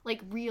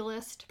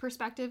realist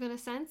perspective, in a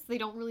sense. They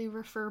don't really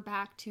refer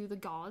back to the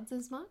gods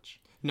as much.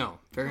 No,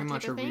 very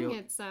much a real,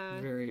 it's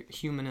very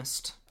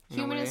humanist.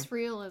 Humanist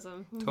realism.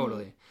 Mm-hmm.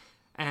 Totally.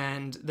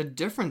 And the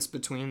difference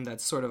between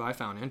that sort of I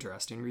found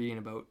interesting reading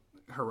about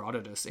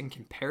Herodotus in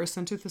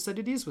comparison to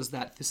Thucydides was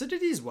that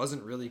Thucydides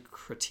wasn't really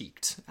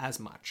critiqued as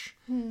much.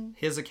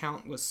 His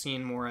account was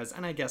seen more as,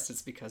 and I guess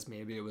it's because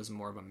maybe it was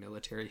more of a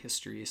military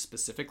history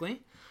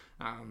specifically,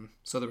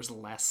 so there was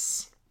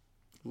less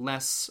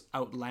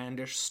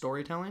outlandish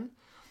storytelling,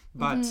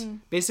 but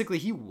basically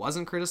he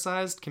wasn't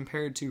criticized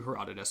compared to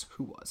Herodotus,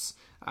 who was.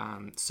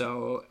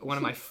 So one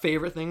of my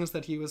favorite things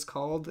that he was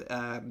called,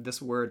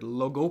 this word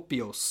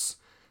logopios.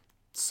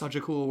 Such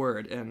a cool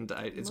word, and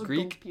it's Logopios.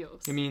 Greek.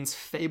 It means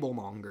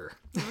fablemonger.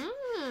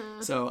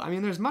 So, I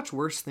mean, there's much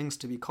worse things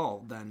to be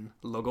called than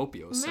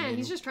logopios. Man,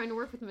 he's just trying to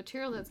work with the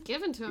material that's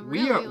given to him.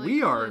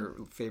 We are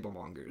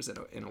fablemongers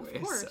in a way.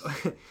 Of course.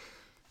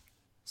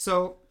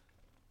 So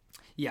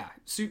yeah.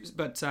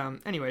 But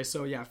anyway,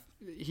 so yeah,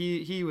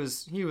 he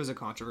was a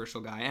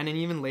controversial guy, and then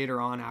even later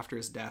on after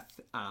his death,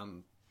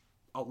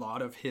 a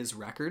lot of his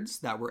records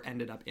that were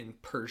ended up in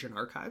Persian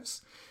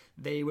archives.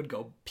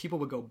 People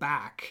would go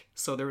back.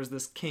 So there was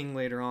this king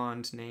later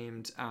on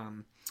named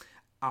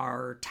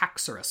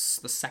Artaxerxes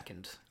II,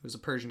 who was a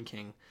Persian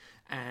king,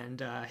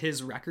 and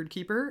his record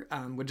keeper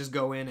would just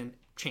go in and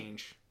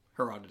change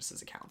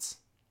Herodotus' accounts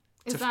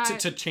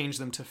to change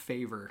them to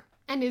favor.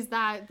 And is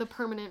that the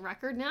permanent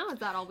record now? Is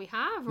that all we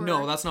have? Or?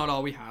 No, that's not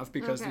all we have,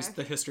 because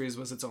the histories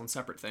was its own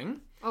separate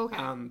thing. Okay.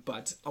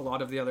 But a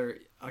lot of the other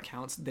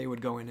accounts, they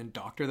would go in and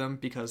doctor them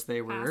because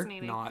they were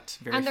not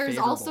very And there's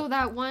favorable. also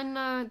that one,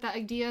 the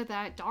idea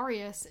that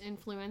Darius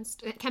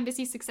influenced,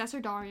 Cambyses' successor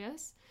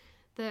Darius,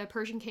 the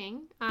Persian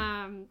king.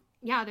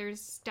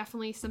 There's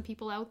definitely some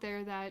people out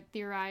there that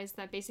theorize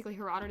that basically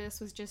Herodotus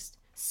was just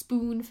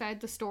spoon-fed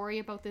the story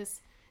about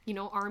this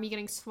army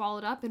getting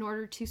swallowed up in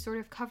order to sort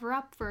of cover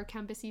up for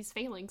Cambyses'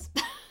 failings.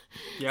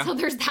 Yeah. So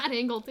there's that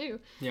angle too.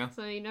 Yeah.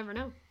 So you never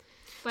know.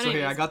 But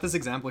anyways, I got this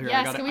example here.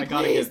 Yes, can we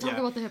please talk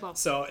about the hippo?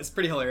 So it's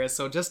pretty hilarious.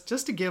 So just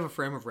to give a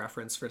frame of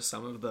reference for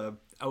some of the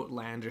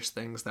outlandish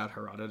things that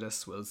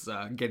Herodotus was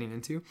getting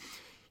into,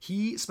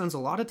 he spends a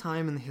lot of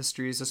time in the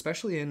histories,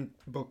 especially in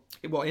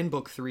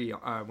book 3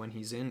 when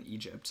he's in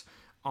Egypt,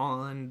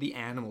 on the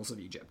animals of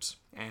Egypt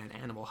and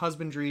animal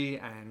husbandry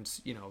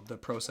and, the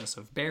process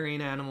of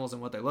burying animals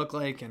and what they look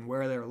like and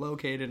where they're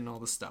located and all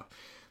this stuff.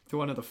 So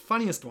one of the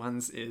funniest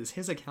ones is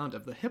his account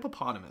of the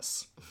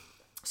hippopotamus.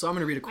 So I'm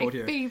going to read a quote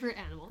here. My favorite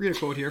animal. Read a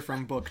quote here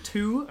from book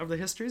 2 of the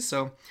histories.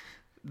 So,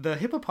 the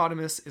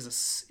hippopotamus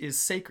is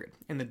sacred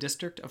in the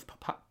district of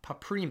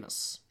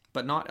Paprimus,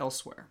 but not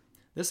elsewhere.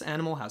 This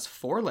animal has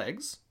 4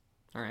 legs.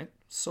 All right.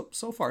 So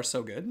far,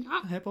 so good.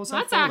 Hippos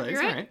have 4 accurate. legs.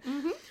 All right.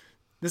 Mm-hmm.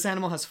 This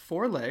animal has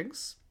 4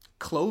 legs,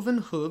 cloven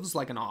hooves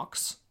like an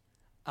ox,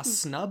 a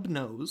snub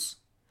nose,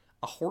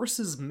 a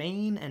horse's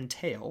mane and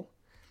tail,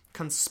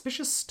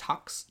 conspicuous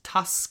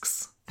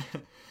tusks,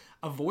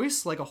 a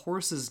voice like a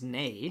horse's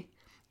neigh,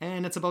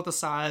 and it's about the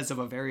size of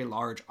a very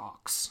large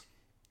ox.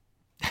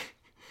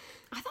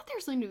 I thought there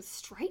was something to do with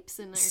stripes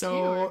in there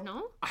So, too,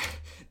 no?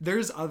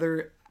 There's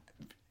other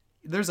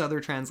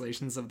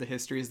translations of the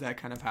histories that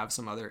kind of have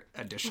some other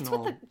additional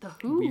What's with the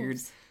hooves? weird...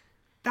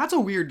 That's a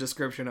weird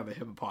description of a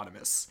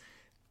hippopotamus.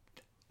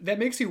 That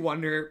makes you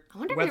wonder I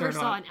wonder if you ever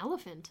saw an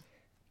elephant.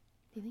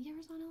 Do you think you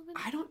ever saw an elephant?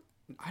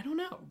 I don't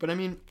know. But I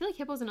mean... I feel like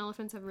hippos and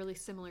elephants have really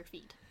similar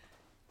feet.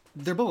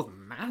 They're both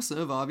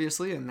massive,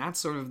 obviously, and that's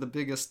sort of the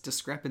biggest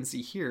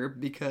discrepancy here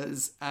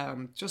because,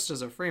 just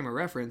as a frame of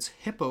reference,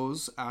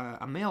 hippos,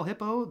 a male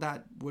hippo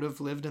that would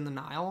have lived in the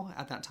Nile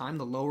at that time,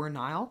 the lower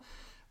Nile,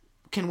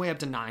 can weigh up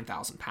to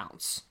 9,000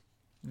 pounds.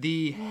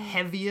 The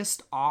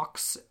heaviest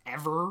ox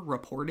ever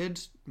reported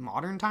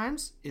modern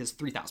times is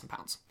 3,000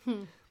 pounds.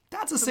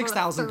 That's a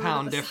 6,000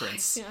 pound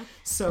difference. Size, yeah.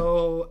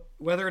 So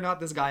whether or not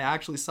this guy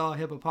actually saw a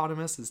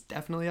hippopotamus is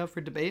definitely up for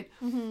debate.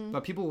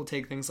 But people will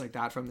take things like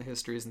that from the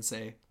histories and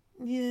say,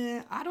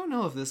 yeah, I don't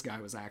know if this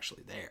guy was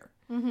actually there.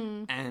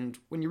 And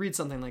when you read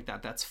something like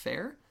that, that's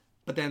fair.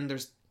 But then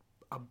there's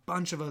a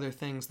bunch of other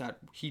things that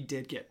he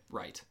did get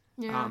right.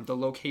 Yeah. The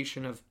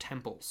location of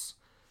temples,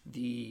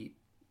 the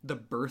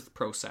birth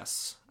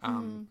process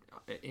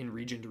in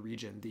region to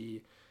region,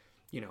 the,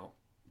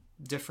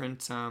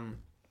 different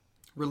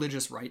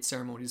religious rite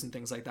ceremonies and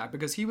things like that,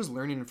 because he was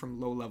learning from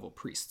low-level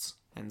priests.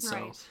 And so...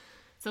 Right.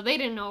 So they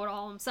didn't know it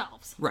all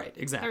themselves. Right,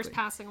 exactly. They're just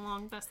passing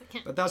along best they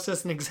can. But that's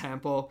just an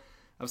example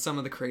of some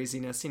of the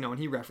craziness, and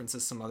he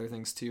references some other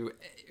things too.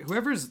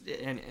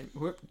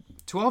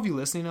 To all of you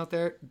listening out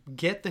there,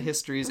 get the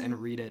histories and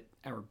read it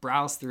or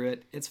browse through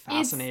it. It's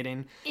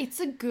fascinating. It's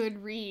a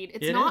good read.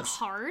 It's not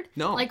hard.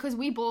 No. Because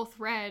we both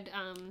read...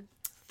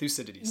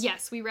 Thucydides.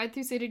 Yes, we read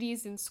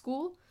Thucydides in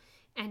school,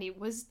 and it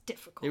was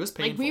difficult. It was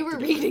painful. We were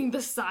reading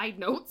the side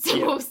notes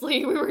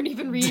mostly. We weren't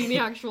even reading the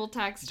actual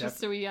text just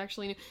so we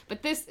actually knew.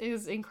 But this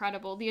is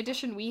incredible. The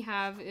edition we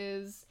have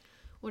is...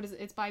 What is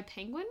it? It's by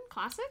Penguin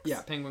Classics?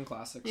 Yeah, Penguin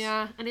Classics.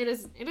 Yeah, and it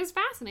is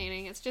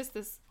fascinating. It's just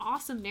this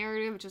awesome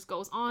narrative. It just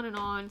goes on and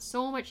on.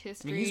 So much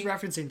history. I mean, he's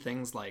referencing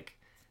things like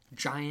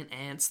giant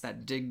ants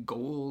that dig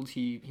gold.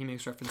 He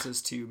makes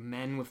references to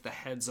men with the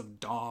heads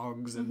of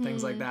dogs and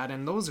things like that.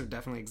 And those are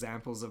definitely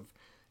examples of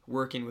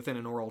working within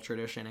an oral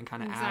tradition and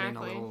kind of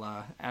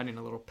adding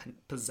a little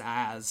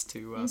pizzazz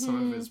to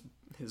some of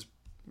his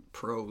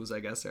prose, I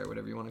guess, or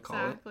whatever you want to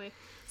call it.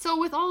 So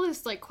with all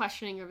this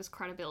questioning of his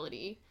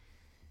credibility,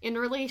 in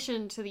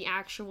relation to the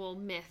actual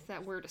myth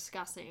that we're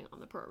discussing on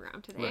the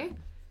program today, right.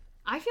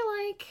 I feel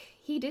like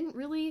he didn't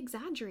really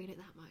exaggerate it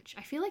that much.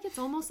 I feel like it's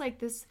almost like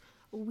this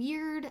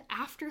weird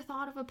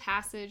afterthought of a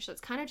passage that's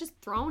kind of just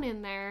thrown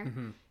in there.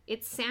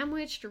 It's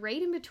sandwiched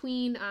right in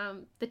between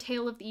the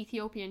tale of the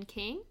Ethiopian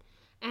king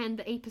and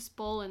the Apis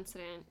bull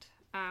incident,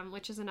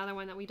 which is another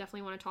one that we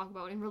definitely want to talk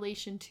about in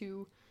relation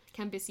to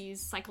Cambyses'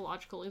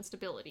 psychological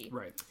instability.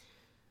 Right.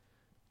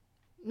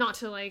 Not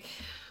to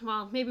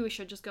maybe we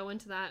should just go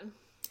into that.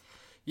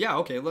 Yeah,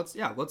 okay. Let's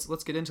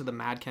get into the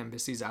Mad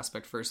Cambyses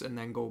aspect first, and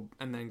then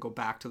go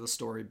back to the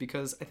story,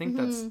 because I think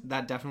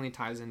that definitely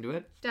ties into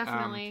it.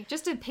 Definitely,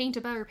 just to paint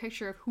a better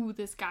picture of who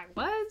this guy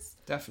was.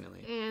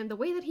 Definitely, and the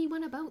way that he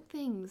went about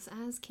things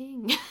as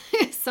king.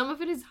 Some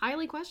of it is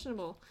highly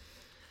questionable.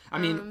 I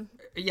mean,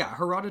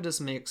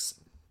 Herodotus makes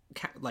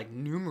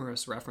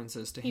numerous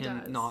references to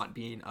him not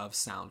being of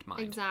sound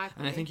mind. Exactly,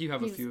 and I think you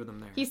have a few of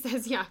them there. He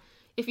says, "Yeah,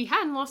 if he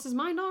hadn't lost his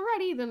mind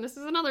already, then this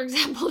is another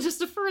example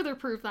just to further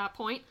prove that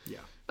point." Yeah.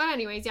 But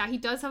anyways, he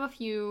does have a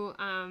few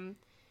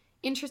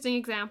interesting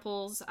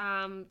examples.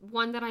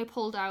 One that I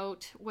pulled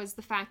out was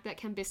the fact that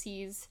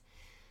Cambyses...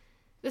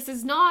 This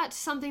is not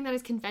something that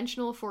is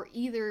conventional for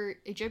either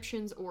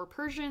Egyptians or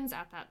Persians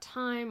at that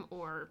time,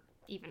 or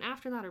even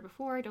after that or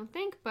before, I don't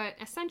think. But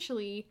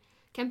essentially,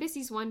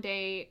 Cambyses one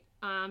day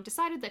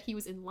decided that he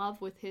was in love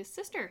with his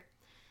sister.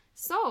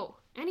 So,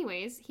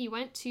 anyways, he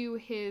went to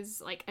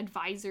his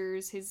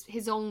advisors,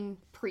 his own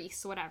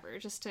priests, whatever,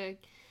 just to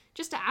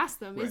ask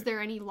them, is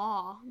there any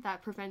law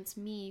that prevents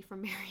me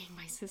from marrying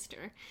my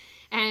sister?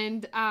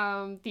 And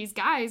these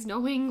guys,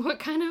 knowing what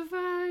kind of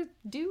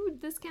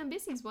dude this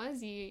Cambyses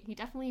was, he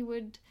definitely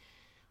would,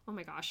 oh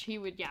my gosh, he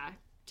would,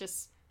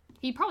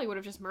 he probably would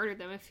have just murdered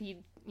them if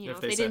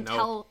if they didn't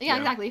tell,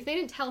 exactly, if they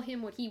didn't tell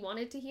him what he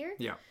wanted to hear.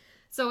 Yeah.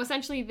 So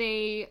essentially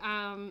they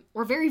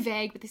were very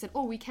vague, but they said,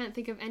 we can't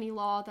think of any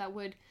law that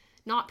would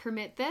not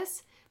permit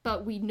this,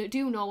 but we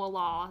do know a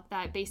law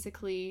that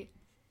basically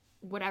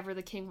whatever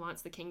the king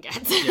wants, the king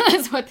gets. Yeah.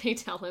 That's what they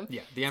tell him.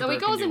 Yeah, the emperor so he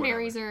goes and whatever.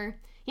 Marries her.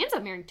 He ends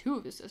up marrying two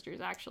of his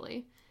sisters,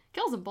 actually.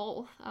 Kills them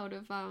both out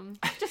of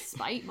just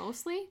spite,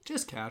 mostly.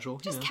 Just casual.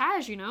 Just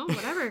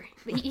whatever.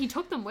 He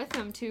took them with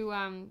him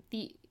to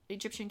the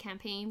Egyptian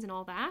campaigns and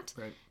all that.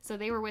 Right. So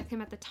they were with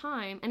him at the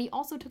time. And he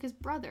also took his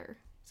brother.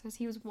 So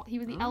he was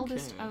the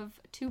eldest of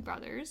two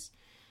brothers.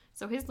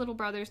 So his little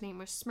brother's name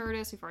was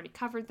Smerdis. We've already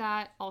covered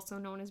that. Also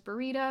known as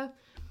Berida.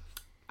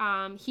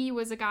 He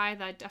was a guy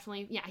that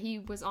definitely, he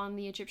was on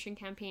the Egyptian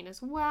campaign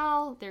as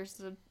well. There's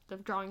the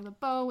drawing the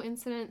bow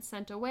incident,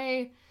 sent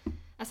away.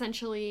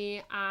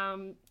 essentially,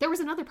 there was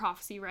another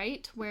prophecy,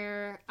 right,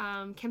 where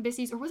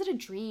Cambyses, or was it a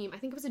dream? I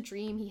think it was a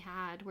dream he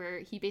had where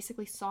he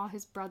basically saw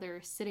his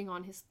brother sitting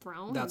on his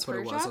throne. That's in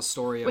what Persia, it was, a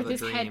story of with a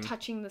his dream. head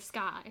touching the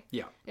sky.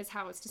 Yeah. Is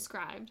how it's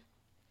described.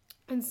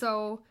 And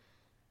so,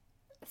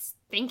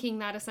 thinking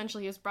that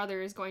essentially his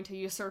brother is going to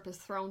usurp his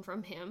throne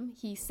from him,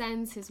 he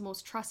sends his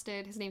most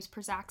trusted, his name's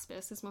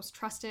Praxaspis, his most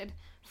trusted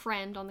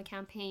friend on the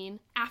campaign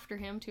after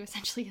him to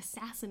essentially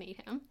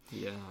assassinate him.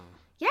 Yeah.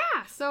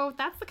 Yeah, so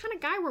that's the kind of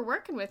guy we're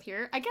working with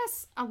here. I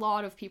guess a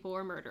lot of people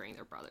were murdering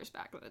their brothers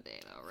back in the day,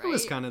 though, right? It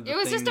was kind of the It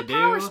was thing just to a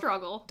power do.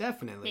 struggle.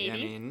 Definitely.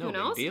 Maybe. I mean, no Who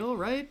knows? big deal,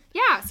 right?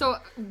 Yeah, so,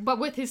 but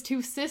with his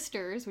two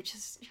sisters, which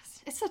is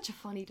just, it's such a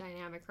funny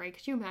dynamic, right?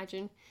 Could you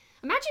imagine?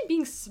 Imagine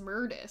being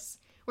Smerdis,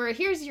 where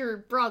here's your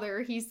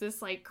brother, he's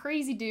this, like,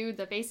 crazy dude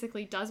that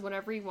basically does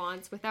whatever he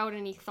wants without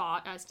any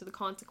thought as to the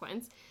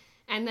consequence.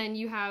 And then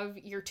you have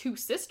your two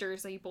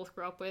sisters that you both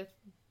grew up with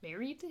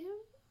married to him?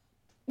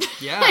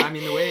 Yeah, I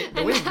mean, the way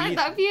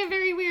that'd be a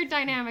very weird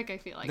dynamic, I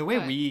feel like. the way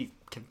we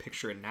can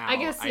picture it now. I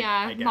guess,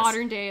 I guess,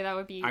 modern day, that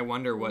would be I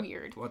wonder what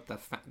weird. what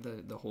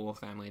the whole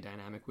family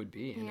dynamic would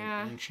be in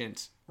Yeah. an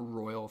ancient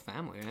royal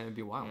family. It'd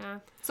be wild. Yeah.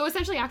 So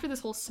essentially, after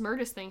this whole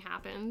Smerdis thing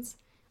happens,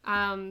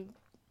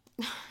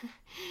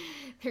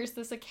 there's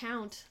this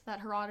account that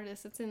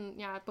Herodotus, it's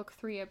in, book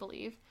 3, I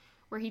believe,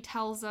 where he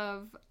tells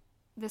of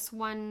this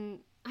one,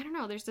 I don't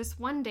know, there's this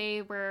one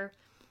day where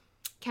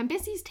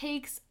Cambyses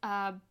takes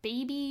a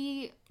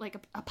baby, like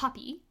a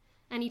puppy,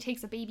 and he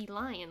takes a baby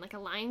lion, like a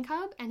lion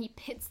cub, and he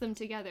pits them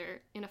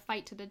together in a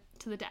fight to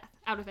the death,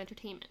 out of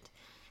entertainment.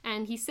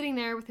 And he's sitting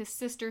there with his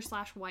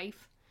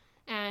sister/wife,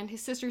 and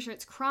his sister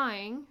starts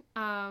crying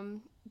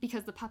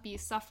because the puppy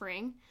is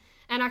suffering.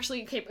 And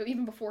actually, okay, but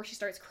even before she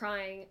starts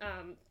crying,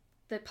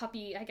 the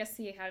puppy, I guess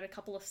he had a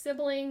couple of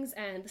siblings,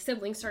 and the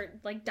siblings start,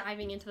 like,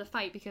 diving into the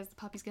fight because the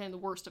puppy's getting the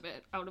worst of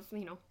it out of,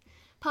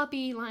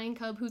 puppy, lion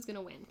cub, who's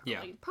gonna win?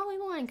 Probably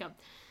the lion cub.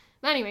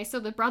 But anyway, so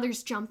the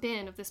brothers jump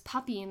in of this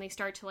puppy, and they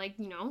start to, like,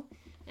 and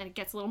it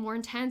gets a little more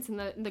intense, and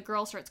the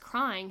girl starts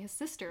crying, his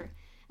sister.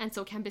 And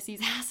so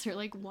Cambyses asks her,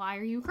 like, why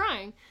are you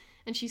crying?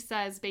 And she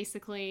says,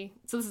 basically,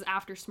 so this is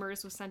after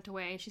Smerdis was sent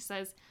away, and she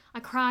says, I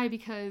cry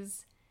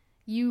because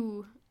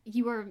you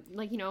are,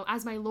 like,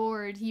 as my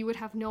lord, you would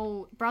have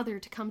no brother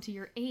to come to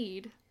your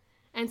aid.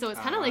 And so it's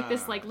kind of like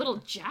this, like, little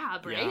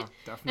jab, right? Yeah,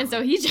 definitely. And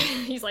so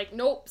he's like,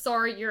 nope,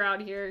 sorry, you're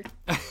out here.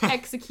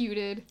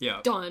 Executed. Yeah.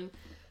 Done.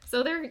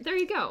 So there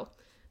you go.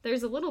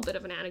 There's a little bit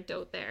of an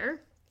anecdote there.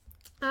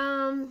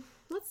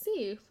 Let's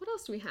see. What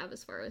else do we have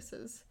as far as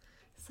his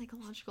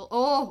psychological...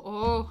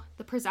 Oh,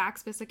 the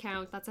Praxaspis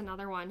account. That's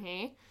another one,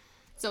 hey?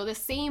 So the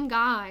same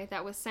guy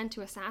that was sent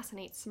to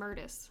assassinate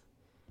Smerdis,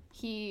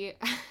 he...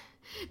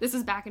 This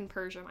is back in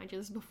Persia, mind you.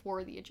 This is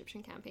before the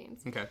Egyptian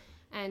campaigns. Okay.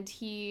 And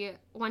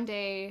one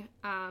day,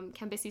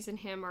 Cambyses and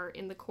him are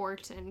in the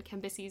court, and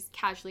Cambyses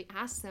casually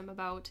asks him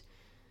about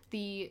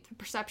the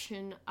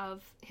perception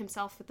of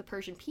himself with the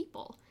Persian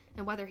people,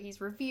 and whether he's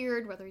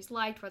revered, whether he's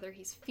liked, whether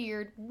he's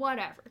feared,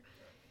 whatever.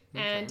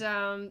 Okay.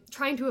 And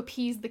trying to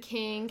appease the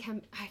king,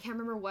 I can't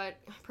remember what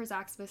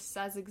Praxaspis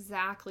says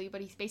exactly,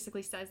 but he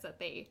basically says that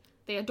they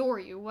adore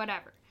you,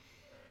 whatever.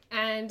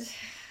 And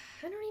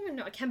I don't even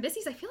know.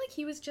 Cambyses, I feel like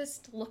he was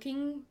just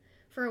looking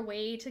for a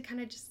way to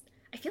kind of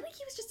I feel like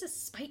he was just a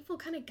spiteful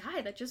kind of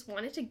guy that just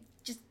wanted to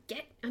just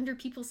get under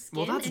people's skin.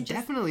 Well, that's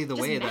definitely the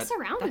way that... mess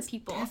around with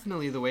people.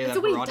 Definitely the way that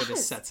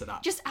Herodotus sets it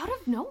up. Just out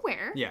of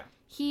nowhere. Yeah.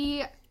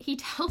 He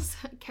tells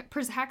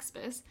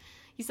Praxaspis,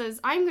 he says,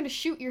 I'm going to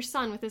shoot your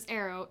son with this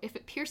arrow. If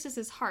it pierces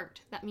his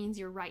heart, that means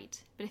you're right.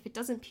 But if it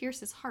doesn't pierce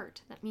his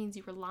heart, that means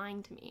you were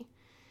lying to me.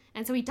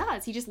 And so he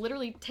does. He just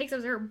literally takes out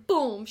his arrow,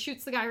 boom,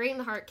 shoots the guy right in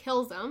the heart,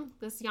 kills him,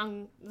 the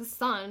son of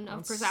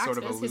Praxaspis, sort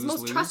of his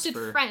most trusted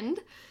friend.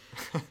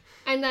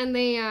 And then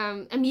they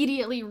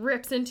immediately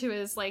rips into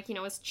his,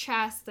 his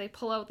chest. They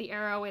pull out the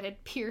arrow. It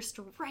had pierced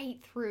right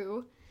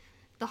through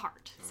the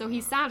heart. So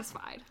he's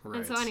satisfied. Right.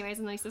 And so anyways,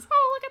 and then he says,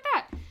 oh, look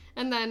at that.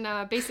 And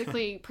then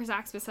basically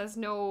Praxaspis has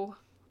no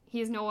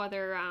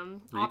other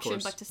option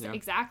but to say,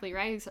 exactly,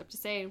 right? Except to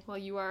say, well,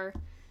 you are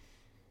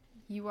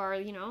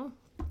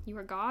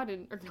God,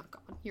 or not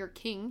God, you're a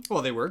king.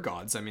 Well, they were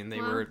gods. I mean, they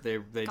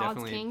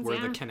definitely kings, were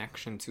the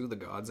connection to the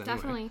gods anyway.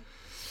 Definitely.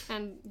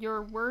 And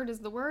your word is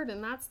the word,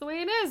 and that's the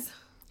way it is.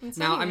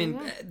 Now, I mean,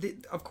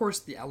 of course,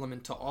 the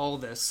element to all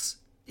this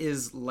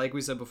is, like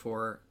we said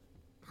before,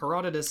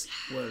 Herodotus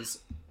was,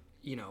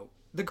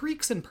 the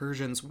Greeks and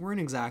Persians weren't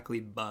exactly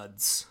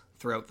buds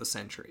throughout the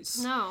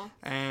centuries. No.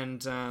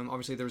 And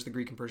obviously there was the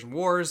Greek and Persian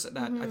Wars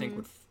that I think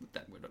would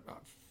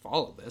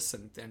follow this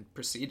and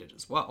precede it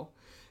as well.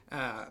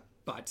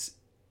 But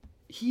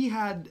he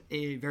had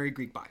a very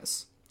Greek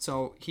bias.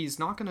 So he's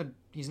not gonna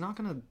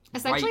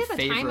essentially write at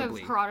the time of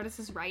favorably.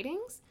 Herodotus'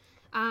 writings,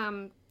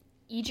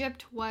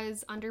 Egypt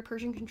was under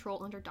Persian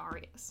control under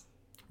Darius.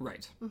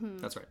 Right. Mm-hmm.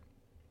 That's right.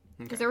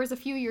 Because there was a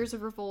few years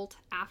of revolt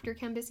after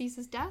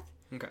Cambyses' death.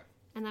 Okay.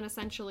 And then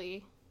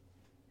essentially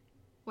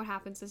what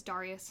happens is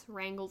Darius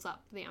wrangles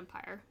up the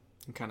empire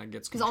It kind of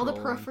gets because all the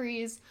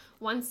peripheries,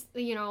 once,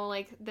 you know,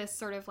 like this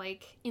sort of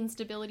like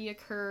instability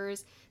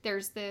occurs,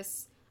 there's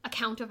this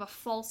account of a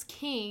false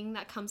king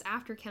that comes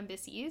after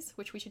Cambyses,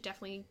 which we should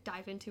definitely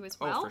dive into as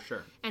well. Oh, for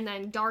sure. And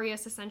then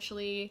Darius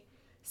essentially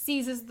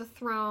seizes the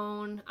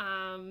throne.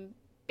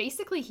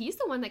 Basically, he's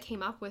the one that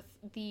came up with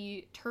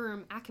the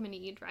term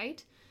Achaemenid,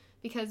 right?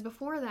 Because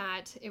before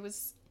that, it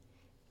was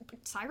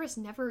Cyrus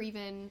never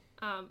even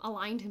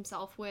aligned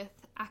himself with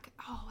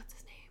what's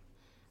his name?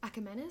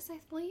 Achaemenes, I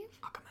believe.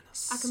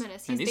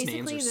 Achaemenes. And these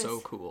names are so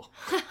cool.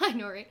 I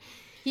know, right?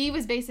 He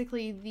was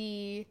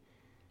basically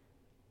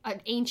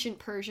an ancient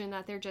Persian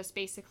that they're just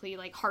basically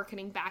like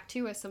hearkening back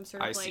to as some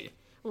sort of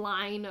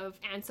line of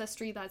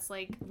ancestry that's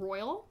like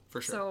royal.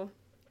 For sure. So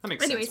that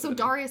makes sense. Anyway, so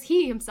Darius,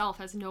 he himself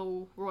has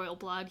no royal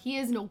blood. He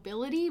is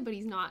nobility, but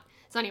he's not.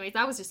 So anyways,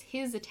 that was just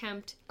his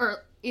attempt,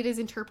 or it is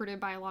interpreted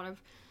by a lot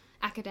of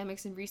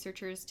academics and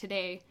researchers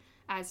today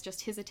as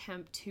just his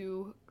attempt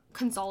to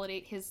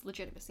consolidate his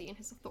legitimacy and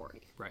his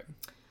authority. Right.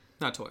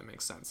 That totally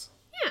makes sense.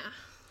 Yeah.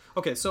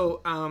 Okay,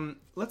 so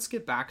let's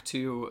get back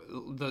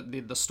to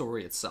the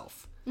story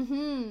itself.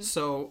 Mm-hmm.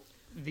 So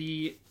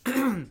the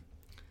because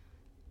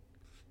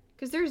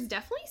there's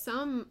definitely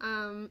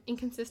some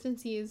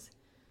inconsistencies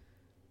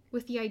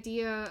with the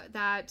idea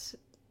that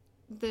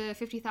the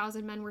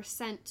 50,000 men were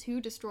sent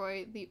to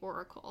destroy the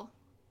oracle.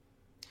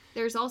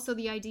 There's also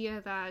the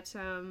idea that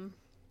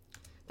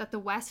that the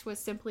West was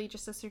simply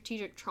just a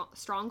strategic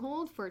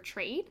stronghold for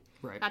trade,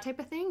 right? That type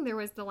of thing. There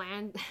was the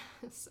land,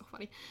 it's so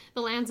funny,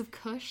 the lands of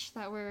Kush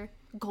that were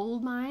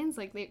gold mines,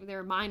 like they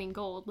were mining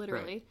gold,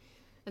 literally. Right.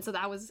 And so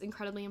that was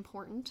incredibly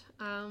important,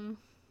 along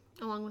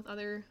with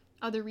other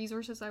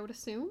resources, I would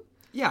assume.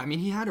 Yeah, I mean,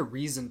 he had a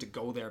reason to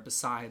go there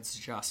besides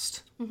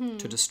just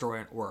to destroy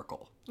an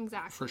oracle.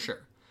 Exactly. For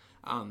sure.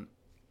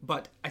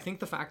 But I think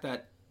the fact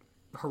that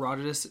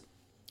Herodotus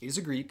is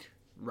a Greek,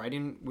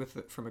 writing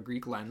from a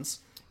Greek lens,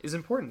 is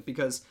important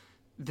because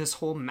this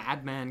whole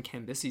madman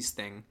Cambyses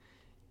thing,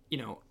 you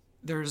know,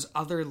 there's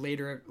other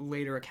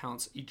later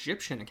accounts,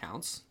 Egyptian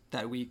accounts,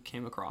 that we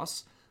came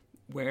across,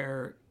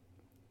 where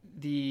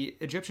the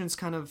Egyptians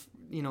kind of,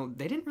 you know,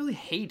 they didn't really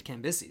hate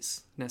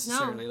Cambyses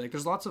necessarily. No. Like,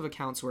 there's lots of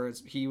accounts where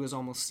he was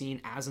almost seen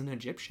as an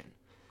Egyptian.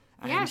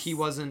 And yes. he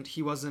wasn't.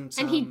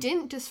 And he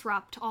didn't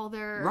disrupt all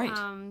their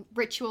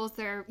rituals,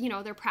 their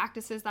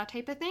practices, that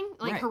type of thing.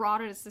 Like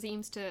Herodotus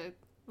seems to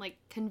like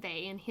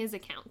convey in his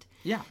account.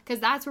 Yeah. Because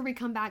that's where we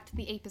come back to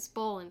the Apis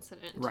bull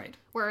incident. Right.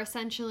 Where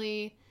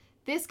essentially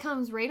this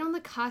comes right on the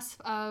cusp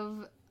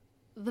of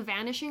the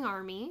vanishing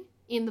army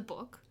in the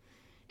book.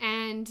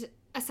 And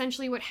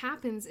essentially what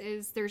happens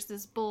is there's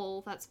this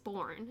bull that's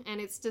born, and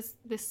it's just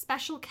this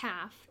special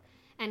calf,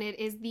 and it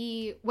is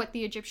what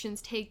the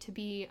Egyptians take to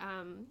be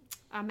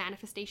a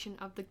manifestation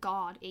of the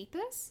god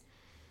Apis.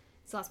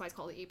 So that's why it's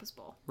called the Apis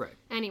bull. Right.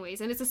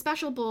 Anyways, and it's a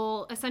special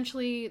bull.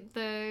 Essentially,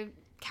 the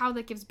cow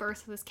that gives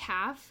birth to this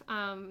calf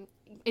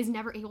is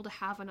never able to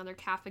have another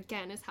calf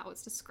again, is how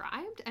it's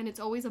described. And it's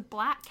always a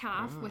black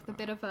calf with a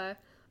bit of a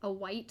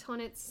white on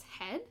its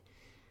head.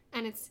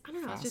 And it's, I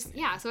don't know, it's just,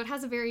 yeah, so it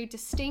has a very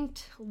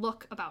distinct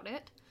look about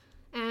it.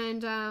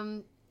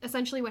 And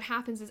essentially what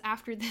happens is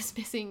after this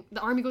the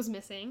army goes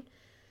missing,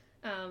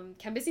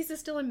 Cambyses is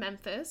still in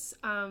Memphis.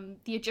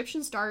 The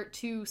Egyptians start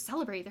to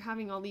celebrate. They're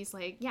having all these,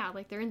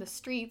 they're in the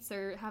streets,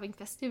 they're having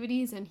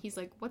festivities, and he's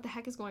like, what the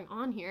heck is going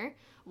on here?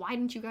 Why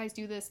didn't you guys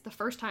do this the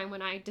first time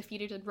when I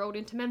defeated and rode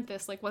into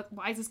Memphis? Like,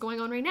 why is this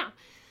going on right now?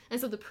 And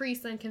so the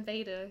priests then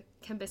convey to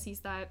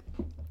Cambyses that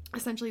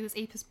essentially this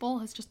Apis bull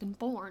has just been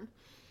born.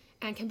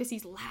 And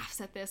Cambyses laughs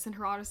at this in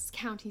Herodotus'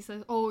 account. He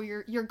says, "Oh,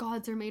 your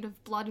gods are made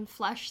of blood and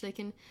flesh. They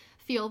can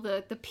feel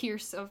the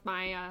pierce of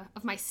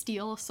my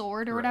steel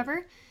sword or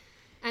whatever."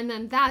 And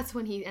then that's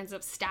when he ends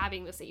up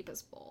stabbing this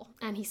Apis bull.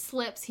 And he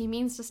slips. He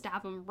means to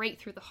stab him right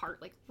through the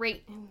heart, like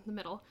right in the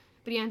middle.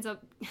 But he ends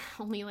up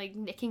only like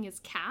nicking his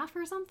calf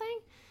or something,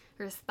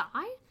 or his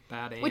thigh.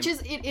 Bad aim. Which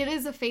is it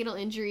is a fatal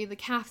injury. The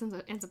calf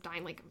ends up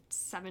dying like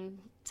 7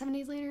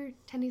 days later,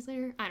 10 days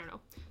later. I don't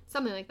know,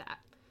 something like that.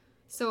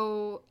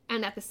 So,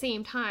 and at the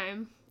same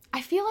time,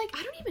 I feel like,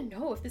 I don't even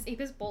know if this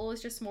Apis bull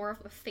is just more of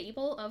a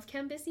fable of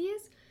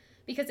Cambyses,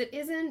 because it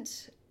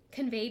isn't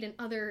conveyed in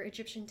other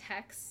Egyptian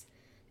texts,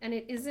 and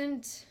it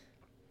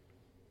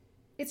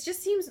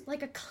just seems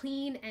like a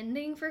clean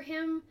ending for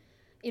him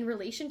in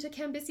relation to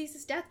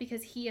Cambyses' death,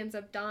 because he ends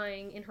up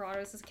dying in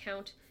Herodotus'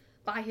 account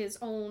by his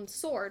own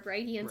sword,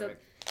 right? He ends up,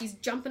 he's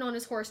jumping on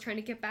his horse trying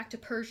to get back to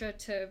Persia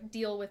to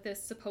deal with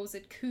this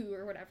supposed coup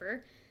or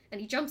whatever. And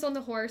he jumps on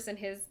the horse, and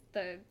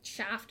the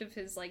shaft of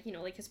his,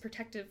 his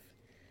protective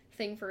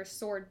thing for his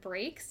sword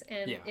breaks,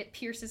 and it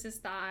pierces his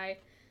thigh.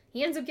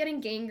 He ends up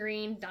getting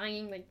gangrene,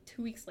 dying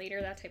 2 weeks later,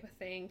 that type of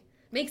thing.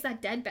 Makes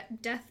that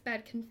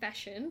deathbed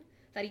confession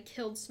that he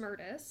killed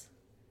Smerdis.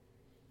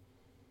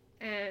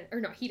 Or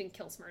no, he didn't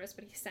kill Smerdis,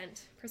 but he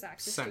sent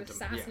Chrysaxus to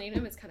assassinate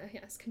him. It's kind of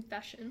his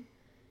confession.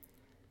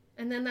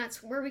 And then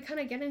that's where we kind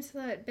of get into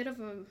that bit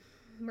of a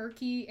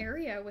murky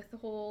area with the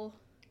whole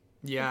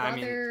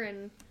brother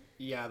and...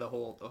 Yeah, the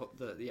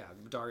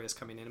Darius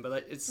coming in,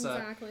 but it's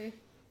exactly.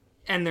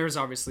 And there's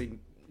obviously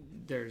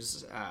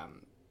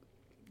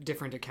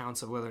different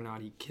accounts of whether or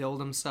not he killed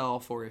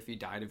himself or if he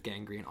died of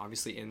gangrene.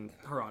 Obviously, in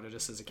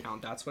Herodotus'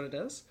 account, that's what it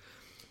is.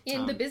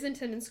 In the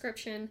Byzantine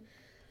inscription,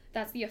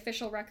 that's the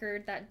official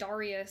record that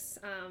Darius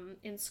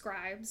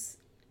inscribes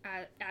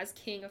as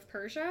king of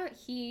Persia.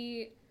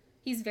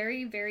 He's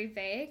very, very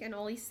vague, and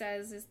all he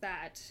says is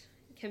that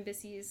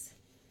Cambyses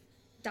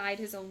died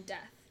his own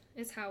death,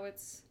 is how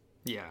it's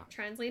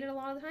translated a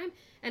lot of the time.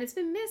 And it's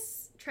been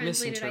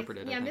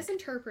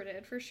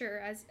misinterpreted for sure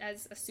as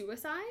a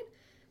suicide,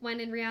 when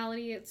in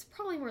reality it's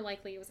probably more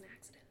likely it was an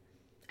accident.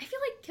 I feel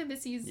like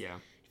Cambyses,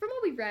 from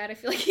what we read, I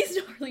feel like he's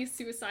not really a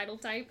suicidal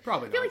type.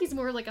 Probably I feel like he's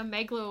more like a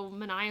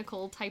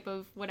megalomaniacal type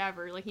of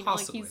whatever. Like,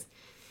 possibly. Like he's...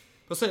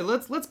 Well, so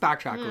let's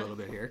backtrack a little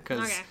bit here,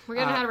 because we're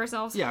getting ahead of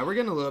ourselves. Yeah, we're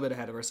getting a little bit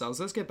ahead of ourselves.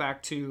 Let's get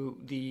back to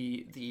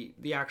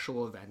the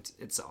actual event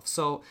itself.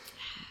 So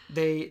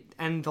the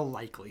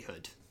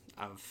likelihood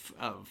of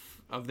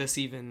this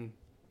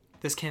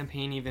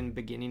campaign even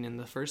beginning in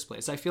the first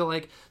place. I feel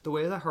like the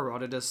way that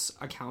Herodotus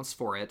accounts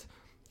for it,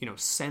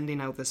 sending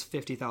out this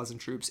 50,000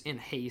 troops in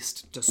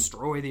haste,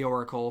 destroy the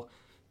oracle,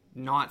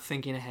 not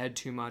thinking ahead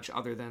too much,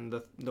 other than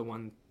the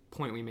one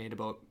point we made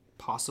about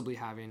possibly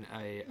having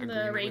a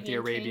agreement with the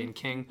Arabian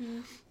king.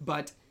 Mm-hmm.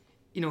 But,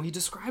 he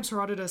describes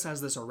Herodotus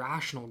as this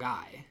irrational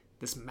guy,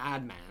 this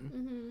madman.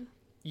 Mm-hmm.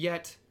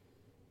 Yet,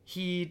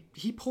 he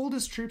pulled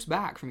his troops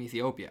back from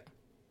Ethiopia.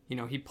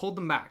 He pulled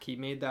them back. He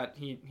made that,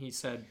 he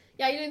said...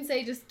 Yeah, he didn't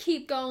say just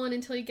keep going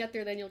until you get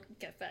there, then you'll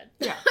get fed.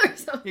 Yeah,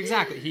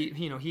 exactly.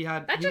 He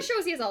had... That just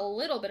shows he has a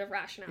little bit of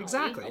rationality.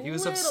 Exactly. He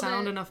was of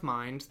sound enough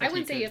mind. I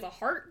wouldn't say he has a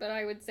heart, but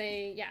I would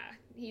say,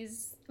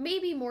 he's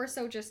maybe more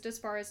so just as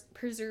far as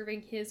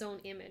preserving his own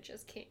image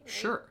as king, right?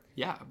 Sure,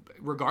 yeah.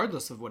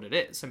 Regardless of what it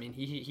is. I mean,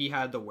 he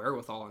had the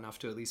wherewithal enough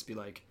to at least be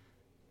like,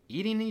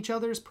 eating each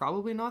other is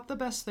probably not the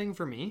best thing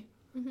for me.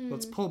 Mm-hmm.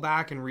 Let's pull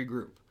back and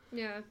regroup.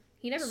 Yeah.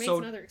 He never makes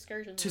another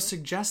excursion, though. To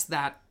suggest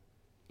that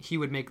he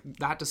would make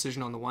that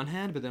decision on the one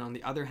hand, but then on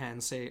the other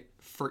hand say,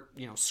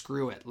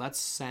 screw it. Let's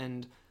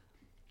send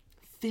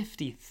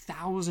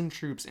 50,000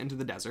 troops into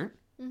the desert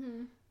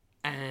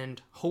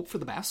and hope for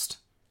the best,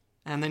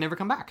 and they never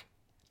come back.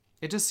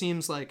 It just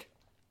seems like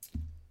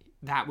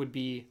that would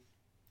be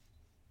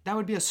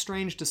a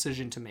strange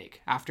decision to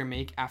make after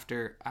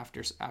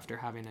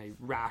having a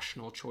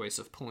rational choice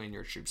of pulling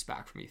your troops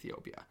back from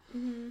Ethiopia.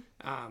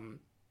 Mm-hmm.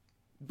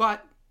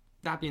 But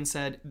that being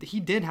said, he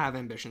did have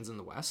ambitions in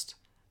the West,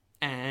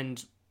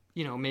 and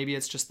maybe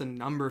it's just the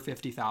number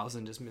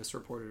 50,000 is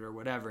misreported or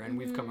whatever, and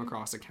we've come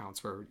across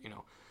accounts where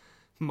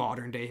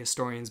modern day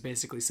historians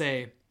basically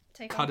say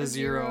cut a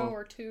zero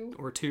or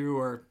two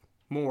or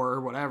more,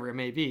 or whatever it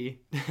may be,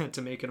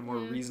 to make it a more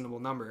reasonable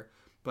number.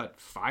 But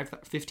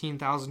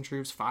 15,000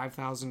 troops,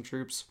 5,000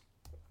 troops,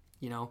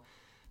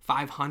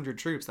 500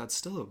 troops, that's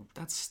still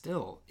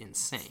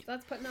insane.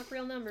 That's putting up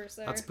real numbers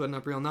there.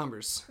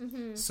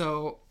 Mm-hmm.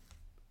 So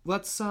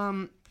let's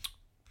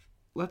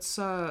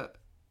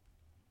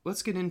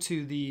get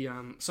into the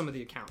some of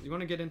the accounts. You want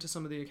to get into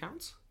some of the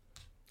accounts?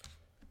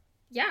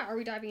 Yeah, are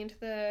we diving into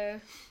the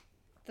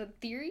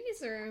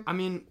theories, or? I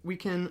mean,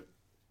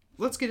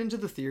 let's get into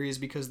the theories,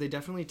 because they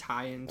definitely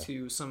tie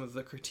into some of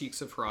the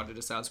critiques of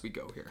Herodotus as we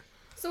go here.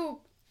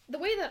 So the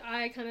way that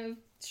I kind of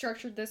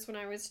structured this when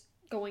I was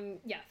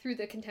going through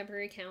the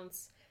contemporary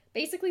accounts,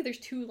 basically there's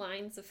two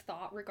lines of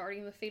thought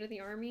regarding the fate of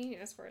the army,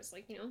 as far as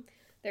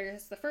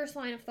there's the first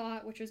line of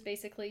thought, which was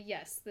basically,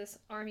 yes, this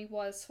army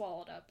was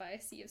swallowed up by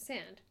a sea of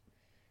sand.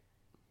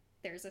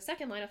 There's a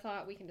second line of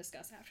thought we can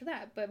discuss after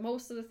that, but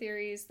most of the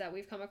theories that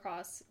we've come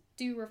across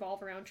do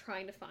revolve around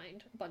trying to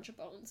find a bunch of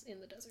bones in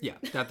the desert. Yeah,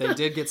 that they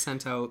did get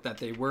sent out, that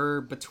they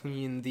were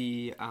between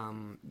the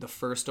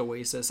first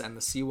oasis and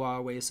the Siwa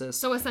oasis.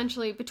 So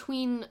essentially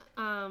between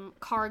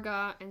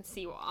Karga and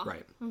Siwa.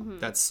 Right. Mm-hmm.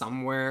 That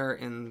somewhere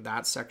in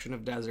that section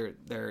of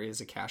desert there is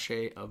a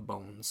cache of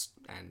bones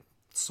and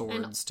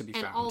swords to be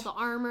found. And all the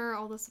armor,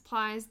 all the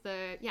supplies,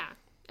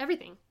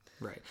 everything.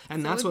 Right.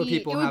 And so that's what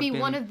people have been... It would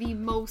be one of the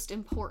most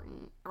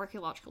important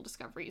archaeological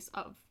discoveries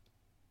of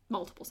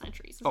multiple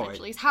centuries,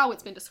 essentially, is how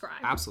it's been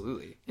described.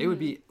 Absolutely. It would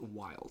be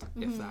wild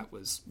if that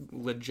was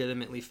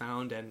legitimately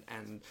found,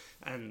 and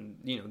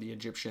the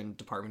Egyptian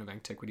Department of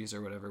Antiquities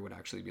or whatever would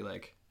actually be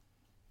like,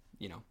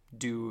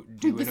 do an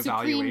evaluation. The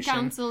Supreme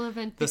Council of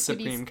Antiquities. The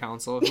Supreme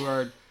Council,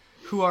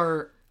 who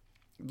are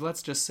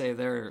let's just say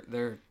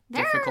they're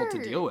difficult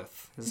to deal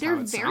with. They're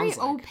very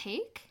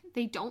opaque.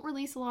 They don't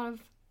release a lot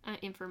of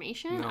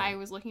information. No. I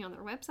was looking on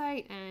their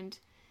website, and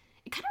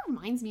it kind of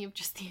reminds me of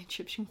just the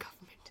Egyptian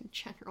government in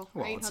general,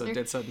 right? Well,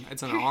 it's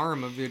an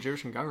arm of the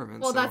Egyptian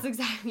government. Well, that's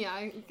exactly,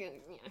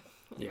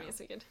 Anyways,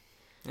 we could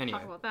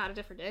talk about that a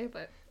different day,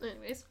 but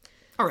anyways.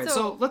 All right,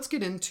 so let's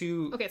get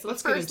into... Okay, so the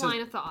first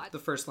line of thought.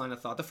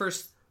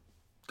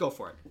 Go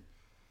for it.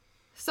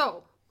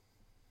 So,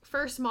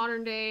 first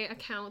modern day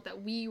account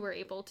that we were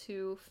able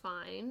to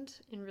find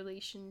in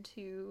relation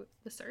to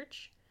the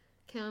search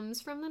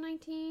comes from the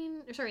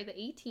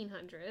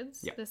 1800s.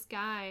 Yeah. This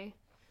guy,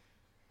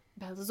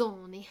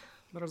 Belzoni.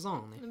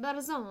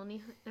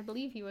 I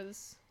believe he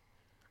was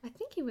I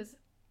think he was.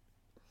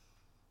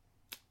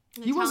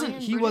 He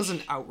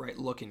wasn't outright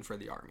looking for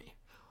the army.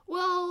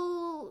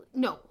 Well,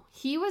 no,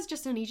 he was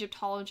just an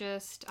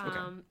Egyptologist. Okay.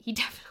 He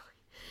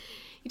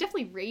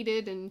definitely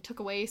raided and took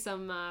away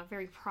some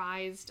very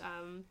prized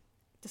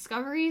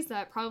discoveries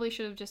that probably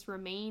should have just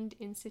remained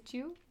in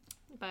situ.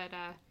 But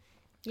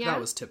yeah, that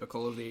was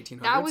typical of the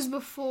 1800s. That was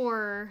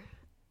before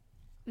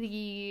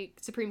the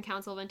Supreme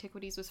Council of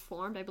Antiquities was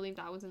formed. I believe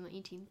that was in the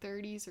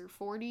 1830s or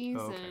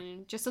 40s,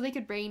 and just so they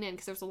could rein in,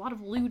 because there was a lot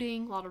of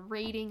looting, a lot of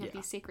raiding of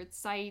these sacred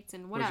sites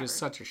and whatever. Which is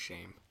such a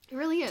shame. It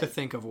really is. To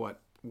think of what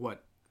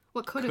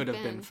could have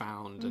been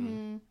found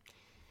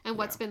and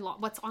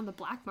what's on the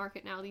black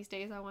market now these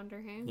days, I wonder.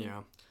 Hey?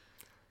 Yeah.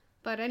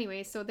 But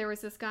anyway, so there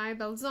was this guy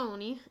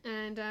Belzoni,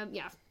 and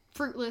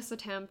fruitless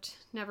attempt,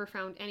 never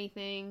found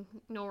anything,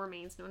 no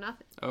remains, no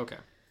nothing. Okay.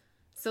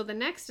 So the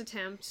next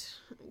attempt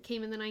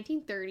came in the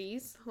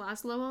 1930s.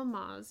 Laszlo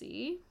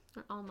Almazi,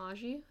 or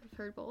Almazi, I've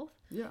heard both.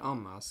 Yeah,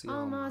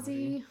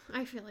 Almazi.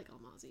 I feel like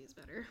Almazi is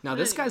better. Now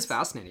this guy's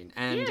fascinating,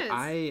 and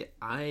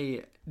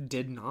I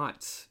did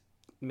not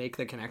make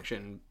the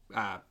connection.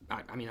 I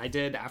mean, I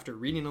did after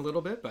reading a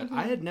little bit, but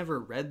I had never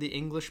read The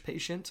English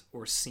Patient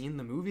or seen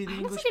the movie The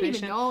English Patient. I didn't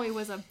even know it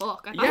was a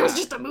book. I thought it was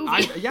just a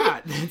movie.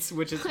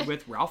 Which is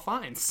with Ralph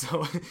Fiennes.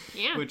 So, watch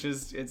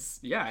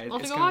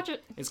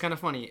it. It's kind of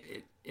funny.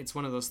 It's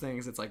one of those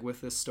things. It's like with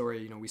this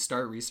story, we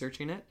start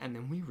researching it, and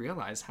then we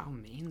realize how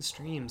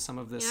mainstream some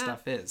of this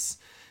stuff is.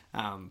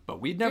 But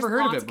we'd never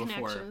heard of it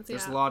before.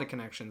 There's a lot of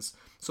connections.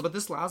 So, but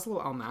this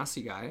Laszlo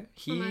Almazi guy,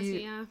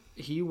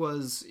 he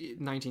was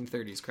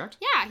 1930s, correct?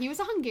 Yeah, he was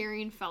a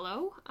Hungarian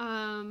fellow.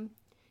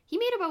 He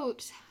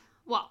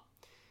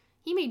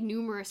made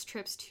numerous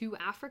trips to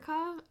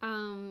Africa.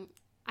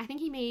 I think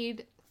he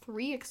made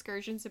 3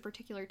 excursions in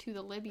particular to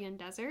the Libyan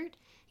desert.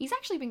 He's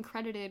actually been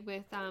credited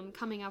with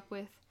coming up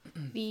with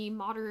the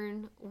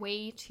modern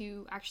way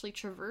to actually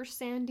traverse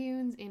sand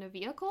dunes in a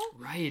vehicle.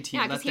 Right, he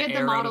let the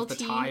air out of the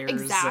tires.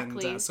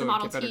 Exactly, and so the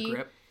Model it get better T.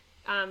 grip.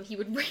 He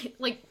would,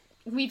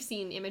 we've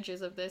seen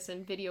images of this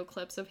and video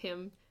clips of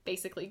him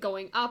basically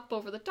going up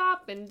over the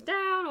top and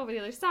down over the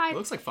other side. It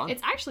looks like fun.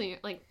 It's actually,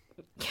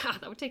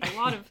 that would take a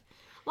lot of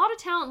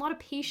talent, a lot of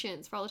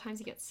patience for all the times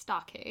he gets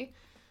stuck, hey?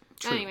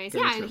 True, anyways,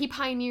 true. He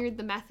pioneered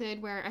the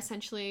method where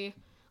essentially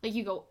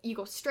you go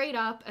straight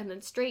up and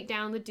then straight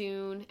down the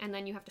dune, and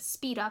then you have to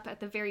speed up at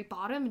the very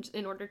bottom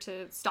in order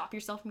to stop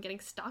yourself from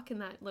getting stuck in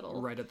that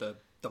little right at the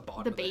bottom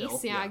of the base.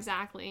 hill. Yeah,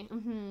 exactly.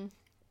 Mm-hmm.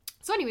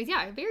 So anyways,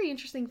 a very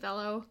interesting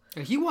fellow.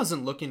 And he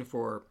wasn't looking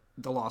for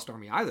the Lost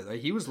Army either, though.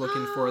 He was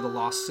looking for the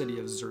lost city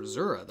of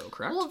Zerzura, though,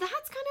 correct? Well,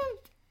 that's kind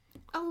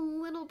of a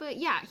little bit,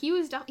 he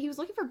was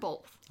looking for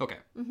both. Okay.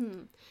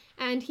 Mm-hmm.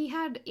 And he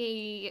had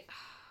a...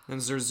 And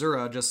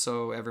Zerzura, just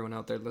so everyone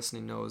out there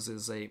listening knows,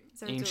 is a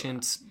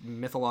ancient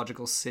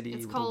mythological city,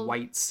 the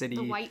White City.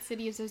 The White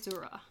City of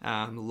Zerzura.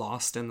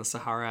 Lost in the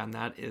Sahara, and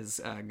that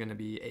is going to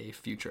be a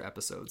future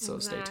episode, so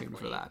Stay tuned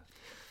for that.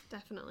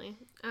 Definitely.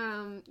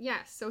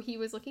 So he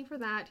was looking for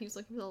that. He was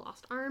looking for the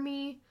Lost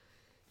Army.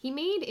 He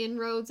made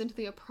inroads into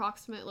the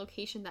approximate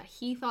location that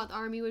he thought the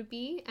army would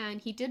be, and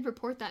he did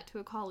report that to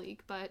a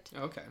colleague, but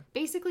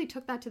basically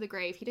took that to the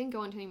grave. He didn't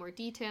go into any more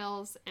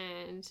details,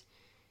 and...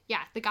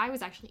 Yeah, the guy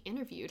was actually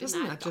interviewed.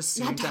 Doesn't that just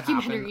seem to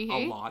happen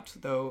a lot,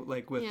 though?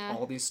 With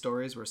all these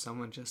stories where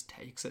someone just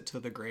takes it to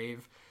the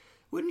grave.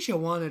 Wouldn't you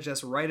want to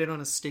just write it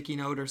on a sticky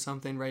note or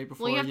something right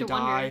before you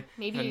die?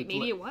 Wonder.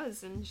 Maybe it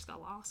was and just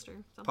got lost or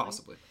something.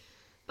 Possibly.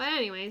 But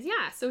anyways,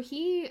 so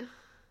he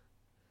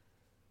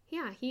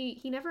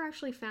never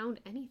actually found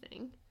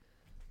anything.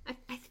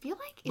 I feel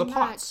like the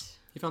pots.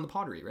 He found the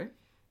pottery, right?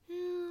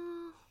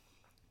 Yeah.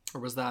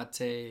 Or was that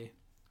a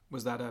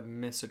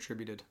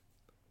misattributed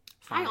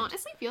find? I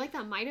honestly feel like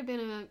that might have been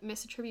a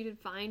misattributed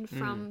find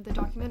from the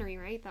documentary,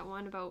 right? That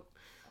one about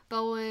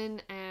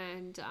Bowen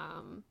and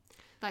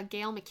that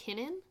Gail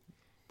McKinnon,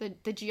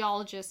 the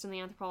geologist and the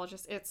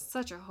anthropologist. It's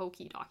such a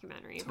hokey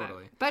documentary.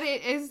 Totally. But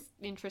it is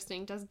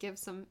interesting, does give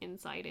some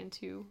insight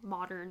into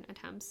modern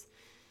attempts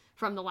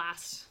from the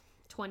last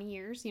 20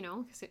 years,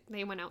 because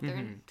they went out there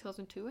in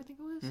 2002, I think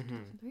it was,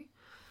 2003.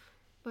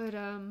 But,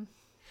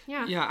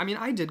 yeah. Yeah, I mean,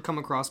 I did come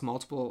across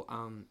multiple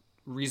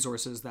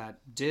resources that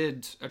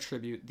did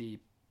attribute the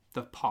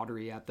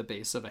pottery at the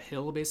base of a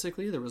hill.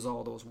 Basically, there was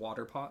all those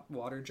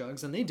water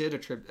jugs, and they did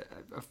attribute,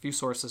 a few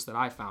sources that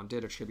I found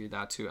did attribute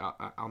that to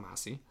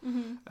Almazi.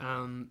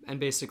 And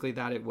basically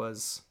that it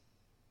was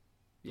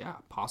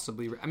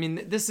possibly, I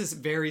mean, this is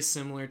very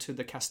similar to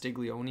the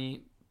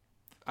Castiglione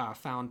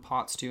found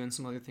pots too, and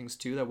some other things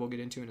too that we'll get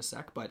into in a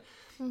sec, but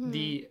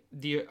the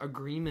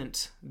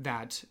agreement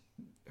that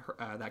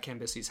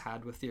Cambyses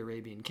had with the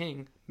Arabian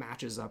king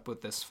matches up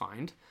with this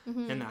find,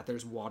 and that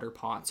there's water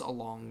pots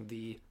along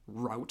the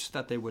route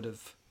that they would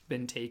have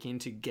been taking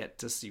to get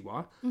to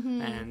Siwa,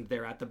 and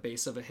they're at the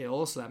base of a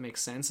hill, so that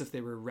makes sense. If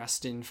they were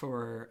resting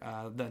for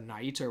the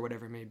night or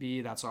whatever it may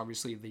be, that's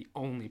obviously the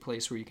only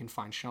place where you can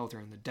find shelter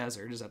in the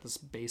desert, is at this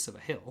base of a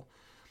hill,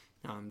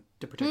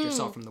 to protect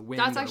yourself from the wind.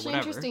 That's actually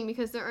interesting,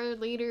 because there are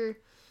later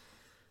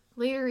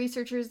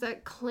researchers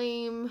that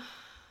claim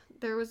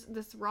there was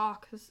this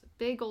rock, this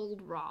big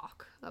old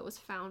rock that was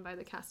found by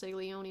the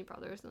Castiglione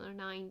brothers in the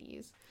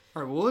 90s.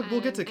 All right,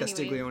 we'll get to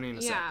Castiglione in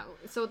a sec.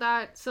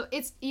 Yeah, so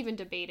it's even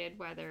debated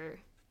whether,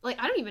 like,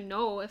 I don't even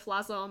know if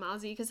Laszlo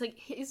Almazzi, because, like,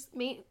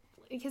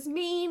 his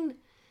main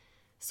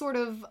sort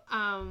of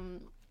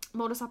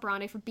modus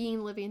operandi for being in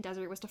the Libyan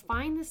desert was to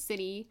find the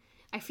city.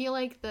 I feel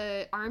like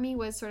the army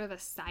was sort of a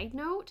side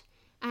note,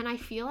 and I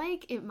feel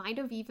like it might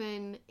have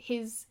even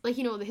his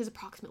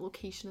approximate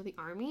location of the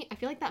army. I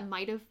feel like that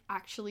might have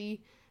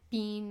actually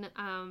been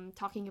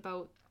talking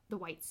about the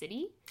White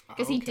City,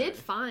 because he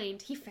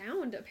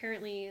found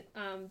apparently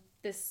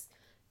this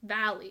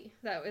valley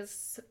that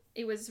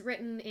was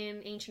written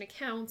in ancient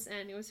accounts,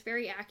 and it was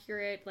very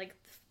accurate. Like,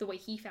 the way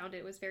he found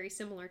it was very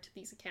similar to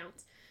these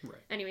accounts. Right.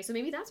 Anyway, so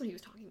maybe that's what he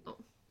was talking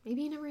about.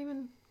 Maybe he never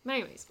even. But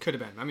anyways, could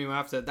have been. I mean, we'll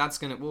have to. That's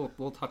gonna.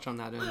 We'll touch on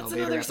that in a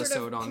later episode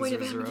sort of on point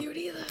 00. Of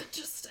ambiguity that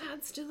just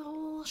adds to the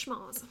whole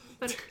schmoz.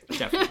 But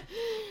definitely.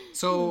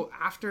 So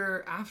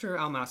after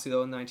Almasi,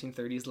 though, in the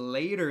 1930s,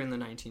 later in the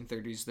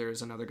 1930s,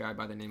 there's another guy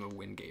by the name of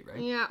Wingate, right?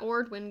 Yeah,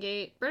 Ord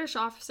Wingate, British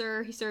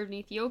officer. He served in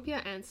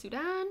Ethiopia and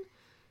Sudan,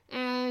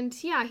 and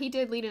yeah, he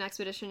did lead an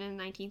expedition in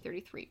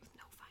 1933 with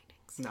no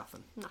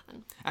findings.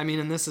 Nothing. I mean,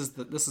 and this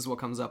is what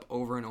comes up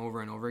over and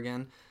over and over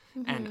again.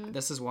 Mm-hmm. And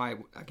this is why,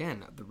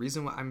 again, the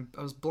reason why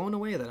I was blown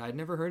away that I'd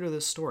never heard of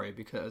this story,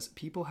 because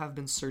people have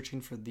been searching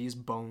for these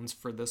bones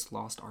for this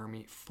lost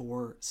army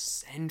for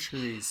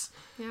centuries.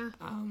 Yeah.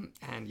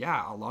 And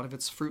yeah, a lot of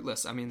it's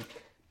fruitless. I mean,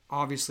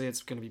 obviously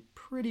it's going to be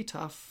pretty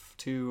tough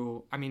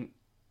to, I mean,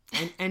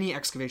 any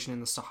excavation in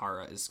the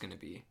Sahara is going to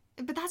be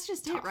But that's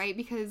just tough. It, right?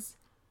 Because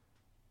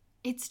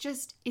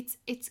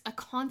it's a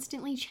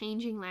constantly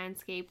changing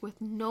landscape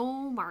with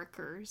no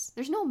markers.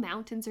 There's no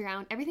mountains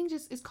around. Everything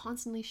just is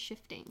constantly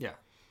shifting. Yeah.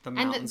 The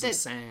mountains of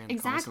sand.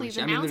 Exactly.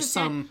 The mountains of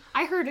sand.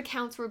 I heard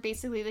accounts where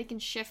basically they can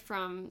shift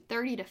from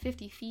 30 to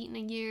 50 feet in a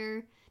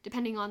year,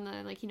 depending on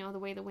the, like, you know, the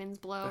way the winds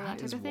blow, that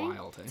type of thing.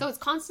 Wild, eh? So it's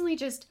constantly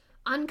just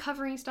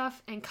uncovering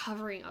stuff and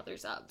covering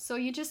others up. So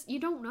you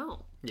don't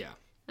know. Yeah.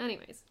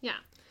 Anyways, yeah.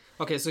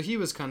 Okay, so he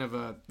was kind of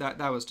that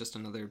was just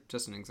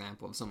an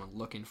example of someone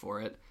looking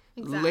for it.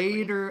 Exactly.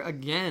 Later,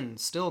 again,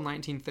 still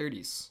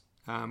 1930s,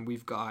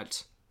 we've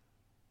got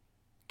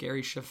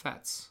Gary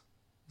Chaffetz.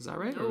 Is that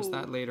right? No. Or is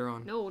that later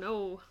on?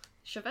 No.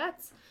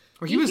 Chaffetz.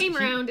 He came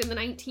around in the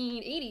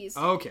 1980s.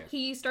 Oh, okay.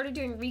 He started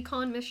doing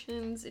recon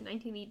missions in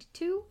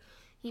 1982.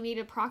 He made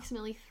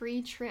approximately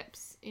 3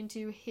 trips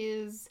into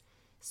his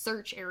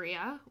search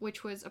area,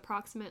 which was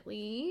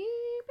approximately,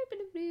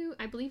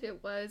 I believe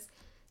it was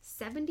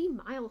 70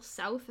 miles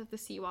south of the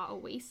Siwa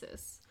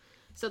Oasis.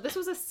 So this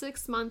was a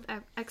 6-month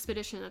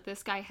expedition that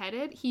this guy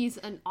headed. He's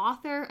an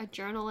author, a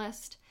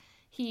journalist.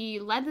 He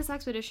led this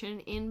expedition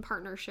in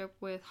partnership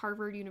with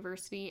Harvard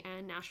University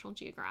and National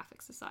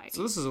Geographic Society.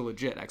 So this is a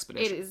legit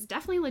expedition. It is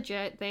definitely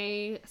legit.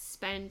 They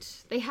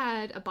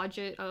had a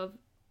budget of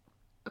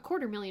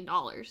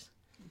 $250,000.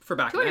 For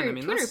back then, I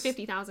mean, $250,000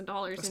 in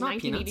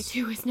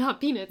 1982 is not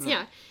peanuts. No.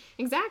 Yeah,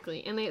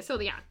 exactly. And they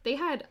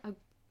had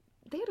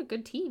a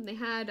good team. They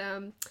had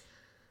a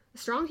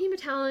strong team of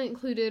talent,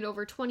 included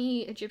over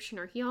 20 Egyptian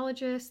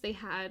archaeologists. They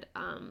had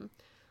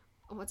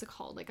what's it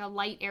called, like a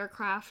light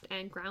aircraft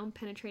and ground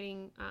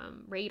penetrating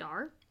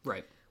radar,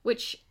 right?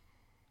 Which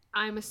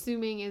I'm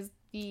assuming is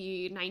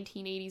the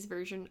 1980s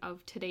version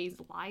of today's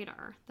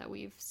LiDAR that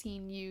we've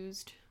seen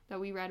used, that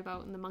we read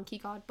about in the Monkey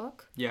God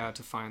book. Yeah,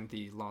 to find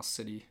the lost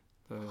city,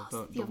 the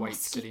white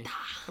city.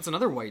 That's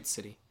another white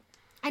city.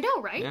 I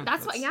know, right? Yeah,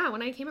 that's what. Yeah,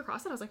 when I came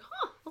across it, I was like,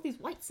 huh, all these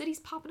white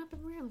cities popping up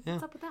everywhere. Like,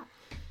 what's up with that?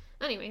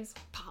 Anyways,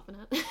 popping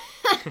up.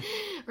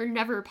 Or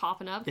never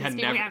popping up. Yeah,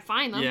 never. We can't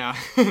find them. Yeah.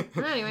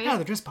 Anyways. Yeah,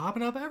 they're just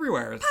popping up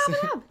everywhere.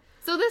 Popping up.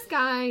 So this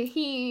guy,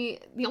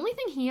 the only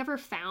thing he ever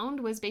found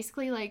was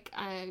basically like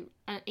an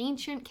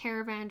ancient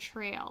caravan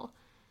trail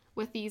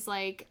with these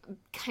like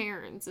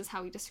cairns, is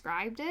how he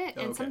described it.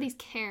 And some of these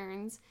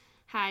cairns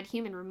had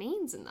human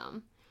remains in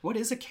them. What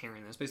is a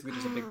cairn? It's basically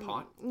just a big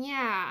pot.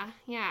 Yeah.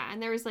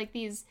 And there was like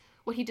these,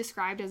 what he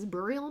described as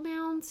burial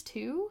mounds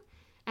too.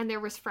 And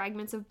there was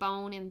fragments of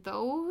bone in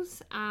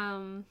those.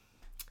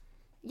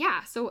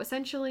 So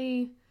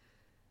essentially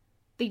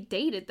they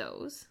dated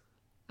those.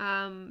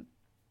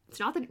 It's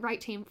not the right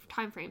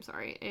time frame,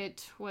 sorry.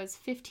 It was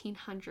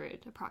 1500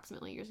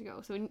 approximately years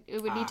ago. So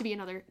it would need to be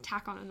another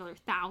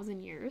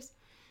 1,000 years.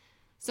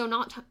 So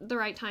not the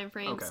right time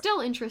frame. Okay. Still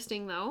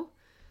interesting though.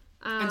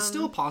 And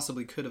still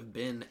possibly could have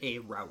been a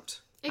route.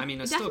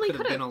 It still could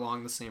have been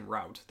along the same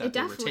route that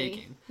they were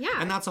taking. Yeah.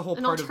 And that's a whole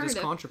part of this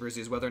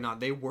controversy, is whether or not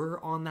they were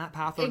on that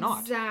path or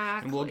not.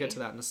 Exactly. And we'll get to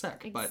that in a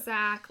sec.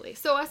 Exactly.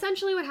 So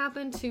essentially what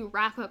happened, to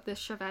wrap up this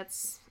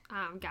Chaffetz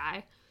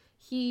guy,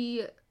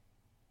 he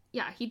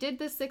did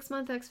this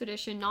 6-month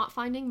expedition, not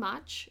finding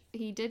much.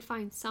 He did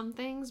find some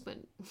things, but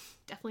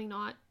definitely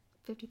not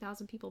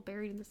 50,000 people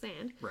buried in the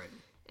sand. Right.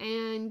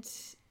 And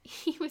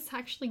he was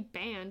actually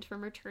banned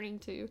from returning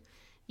to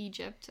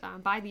Egypt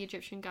by the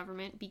Egyptian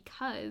government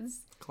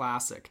because...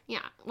 Classic.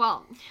 Yeah,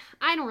 well,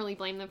 I don't really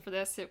blame them for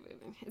this.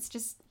 It's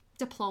just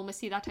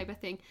diplomacy, that type of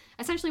thing.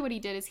 Essentially what he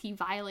did is he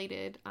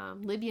violated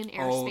Libyan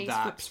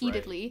airspace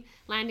repeatedly,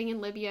 landing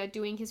in Libya,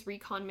 doing his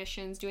recon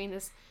missions, doing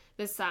this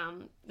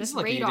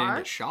like radar.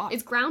 Get shot.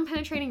 It's ground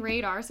penetrating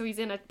radar, so he's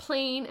in a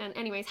plane, and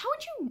anyways, how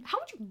would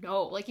you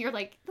know? Like, you're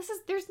like,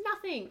 there's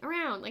nothing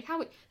around. Like,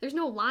 there's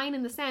no line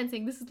in the sand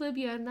saying this is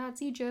Libya and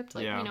that's Egypt,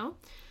 like, you know?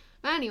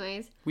 But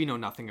anyways, we know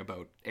nothing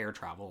about air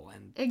travel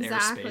and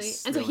exactly.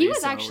 airspace. And so he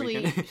was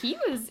he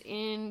was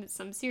in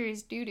some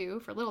serious doo-doo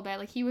for a little bit.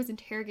 Like, he was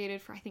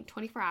interrogated for, I think,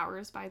 24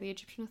 hours by the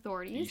Egyptian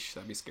authorities. Yeesh,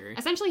 that'd be scary.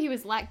 Essentially, he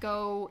was let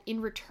go in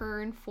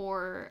return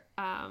for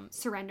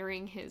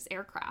surrendering his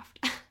aircraft.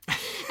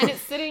 And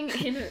it's sitting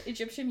in an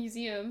Egyptian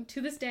museum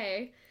to this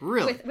day.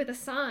 Really? With a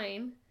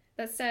sign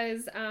that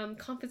says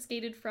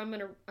confiscated from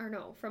an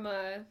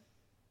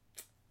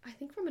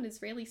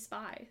Israeli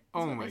spy.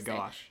 Oh my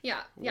gosh.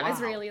 Yeah, wow.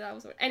 Israeli, that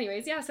was what.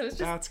 Anyways, yeah, so it's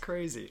just... That's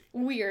crazy.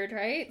 Weird,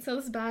 right? So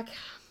this is back,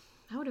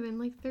 that would have been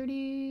like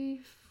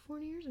 30,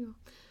 40 years ago.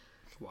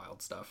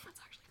 Wild stuff. That's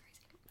actually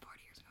crazy. 40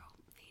 years ago.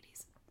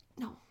 80s.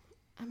 No.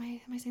 Am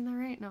I saying that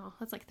right? No,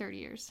 that's like 30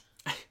 years.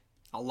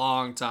 A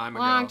long time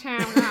ago. Long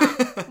time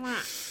ago.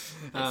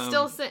 It's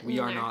still sitting We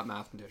are there. Not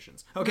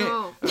mathematicians. Okay.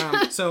 No.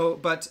 So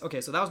that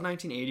was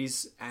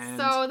 1980s, and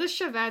so the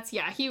Chevettes,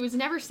 he was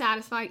never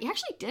satisfied. He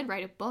actually did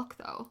write a book,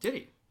 though. Did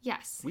he?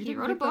 Yes, We he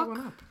didn't wrote a pick that book.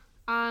 one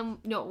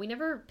up. No, we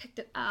never picked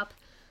it up.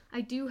 I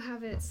do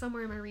have it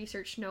somewhere in my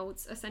research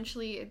notes.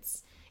 Essentially,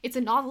 it's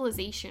a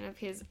novelization of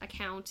his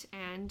account,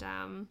 and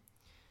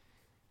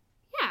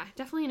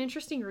definitely an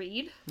interesting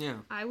read. Yeah,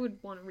 I would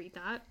want to read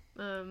that.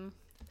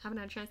 Haven't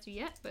had a chance to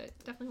yet, but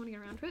definitely want to get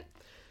around to it.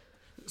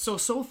 So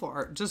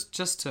far, just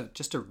to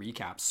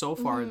recap, so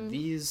far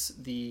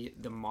the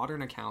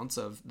modern accounts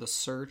of the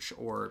search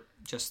or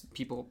just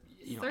people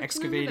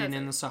excavating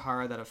in the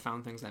Sahara that have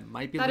found things that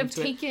might be linked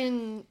to it. That have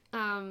taken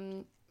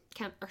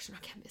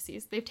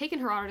they've taken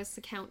Herodotus'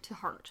 account to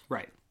heart.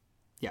 Right.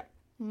 Yeah.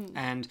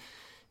 And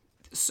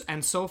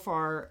so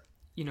far,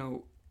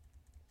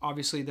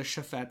 obviously the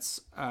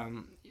Chafet's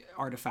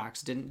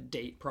artifacts didn't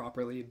date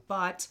properly,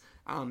 but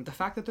the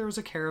fact that there was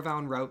a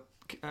caravan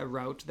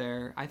route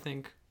there, I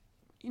think,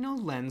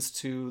 lends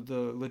to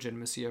the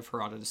legitimacy of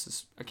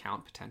Herodotus'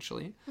 account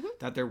potentially.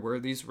 That there were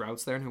these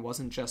routes there, and it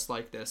wasn't just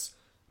like this,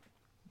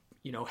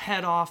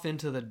 head off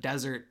into the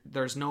desert.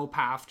 There's no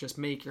path. Just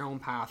make your own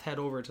path. Head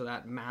over to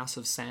that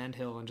massive sand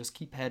hill and just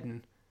keep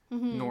heading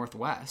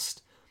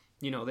northwest.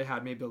 They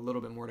had maybe a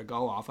little bit more to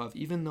go off of,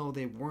 even though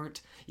they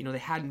weren't, they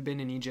hadn't been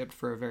in Egypt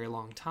for a very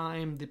long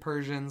time, the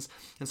Persians,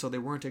 and so they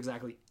weren't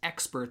exactly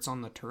experts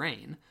on the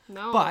terrain.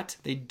 No. But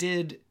they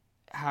did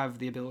have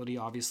the ability,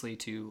 obviously,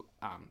 to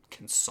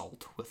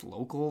consult with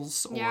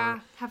locals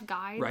or have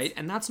guides. Right?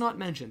 And that's not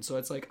mentioned. So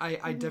it's like,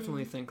 I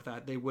definitely think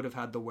that they would have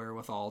had the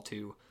wherewithal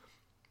to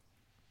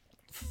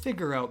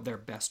figure out their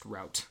best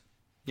route.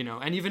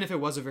 And even if it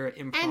was a very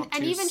impromptu,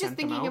 and even just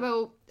thinking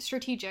about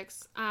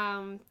strategics,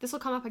 this will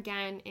come up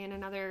again in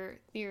another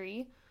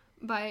theory,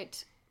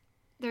 but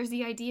there's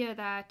the idea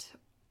that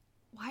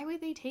why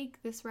would they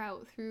take this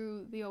route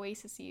through the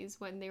oases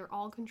when they were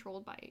all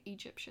controlled by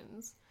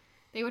Egyptians?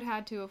 They would have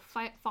had to have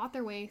fought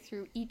their way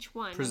through each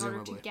one in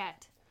order to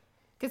get,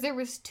 because there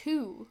was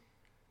two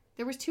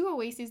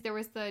oases. There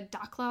was the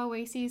Dakhla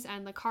oases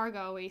and the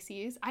Karga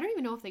oases. I don't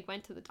even know if they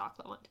went to the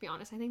Dakhla one, to be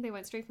honest. I think they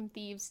went straight from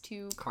Thebes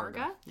to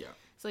Karga. Yeah.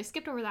 So they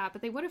skipped over that,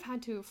 but they would have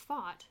had to have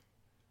fought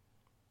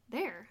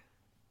there.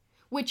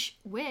 Which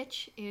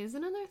is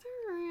another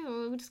theory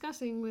I'm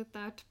discussing with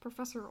that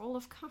Professor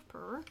Olaf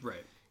Kapper.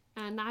 Right.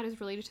 And that is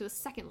related to the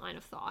second line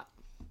of thought.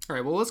 All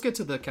right, well, let's get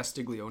to the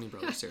Castiglione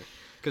brothers here,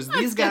 because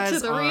these guys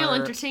get to the real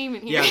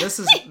entertainment here. Yeah, this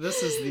is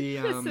the.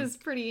 This is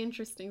pretty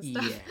interesting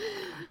stuff.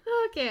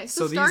 Yeah. Okay,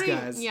 so starting,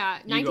 these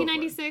guys,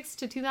 1996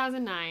 to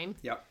 2009.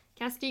 Yep.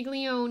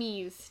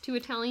 Castigliones, two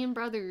Italian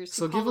brothers.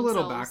 So give a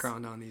little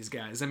background on these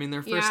guys. I mean,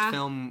 their first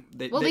film.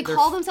 They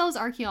call themselves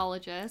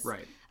archaeologists.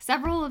 Right.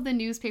 Several of the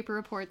newspaper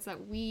reports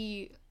that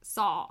we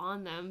saw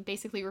on them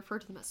basically refer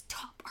to them as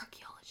top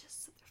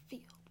archaeologists of their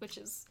field, which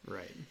is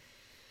right.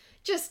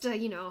 Just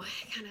kind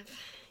of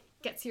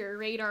gets your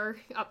radar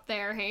up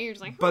there. Hey, you're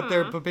just like,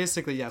 but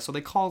basically, so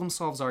they call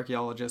themselves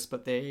archaeologists,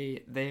 but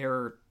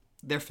they're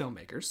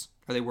filmmakers,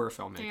 or they were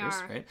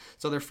filmmakers, right?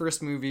 So their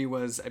first movie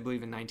was, I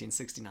believe, in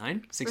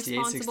 1969,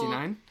 68,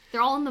 69.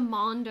 They're all in the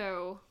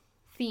Mondo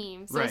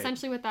theme. So right.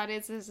 Essentially what that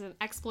is an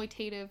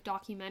exploitative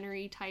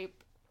documentary type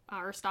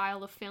or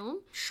style of film.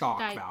 Shock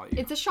value.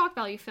 It's a shock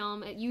value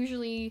film. It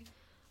usually,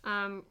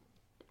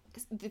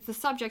 the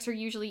subjects are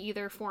usually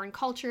either foreign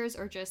cultures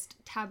or just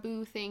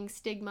taboo things,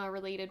 stigma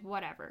related,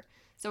 whatever.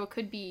 So it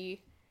could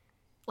be,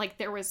 like,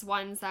 there was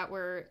ones that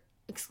were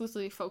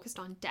exclusively focused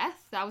on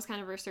death. That was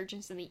kind of a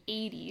resurgence in the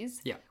 80s.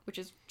 Yeah. Which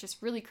is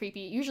just really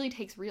creepy. It usually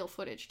takes real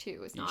footage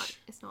too. It's not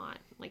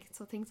like,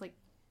 so things like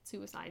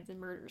suicides and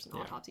murders and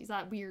autopsies.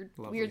 That weird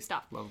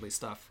stuff. Lovely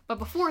stuff. But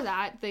before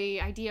that, the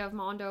idea of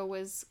Mondo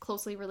was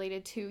closely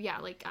related to,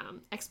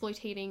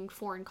 exploitating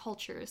foreign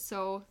cultures.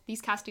 So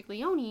these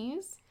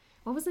Castigliones,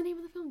 what was the name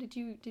of the film?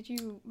 Did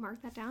you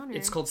mark that down? Or?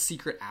 It's called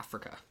Secret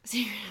Africa.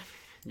 Secret Africa.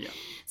 Yeah.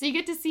 So you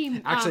get to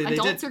see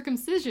adult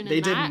circumcision in that.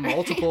 They did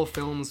multiple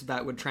films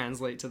that would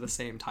translate to the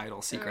same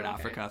title, Secret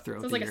Africa,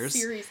 throughout the years. A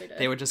series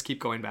they would just keep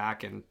going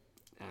back and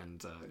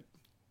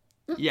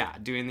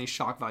doing these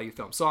shock value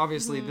films. So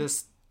obviously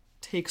this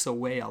takes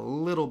away a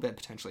little bit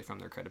potentially from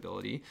their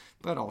credibility,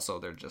 but also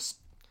they're just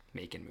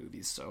making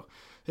movies, so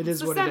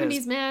it's what it is.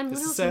 It's the 70s, man.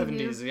 It's the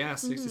 70s, yeah,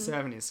 60s,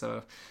 70s.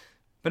 So,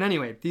 but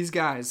anyway, these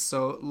guys.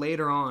 So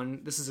later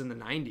on, this is in the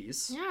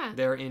 90s. Yeah,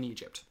 they're in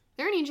Egypt.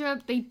 They're in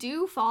Egypt. They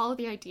do follow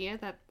the idea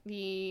that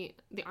the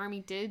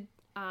army did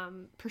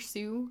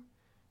pursue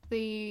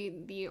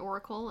the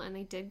oracle, and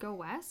they did go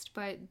west,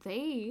 but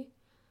they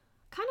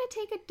kind of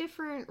take a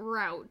different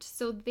route.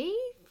 So they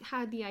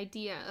had the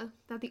idea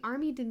that the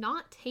army did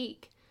not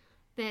take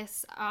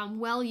this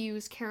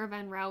well-used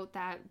caravan route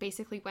that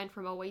basically went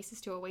from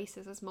oasis to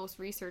oasis, as most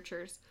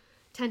researchers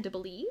tend to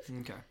believe.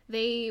 Okay.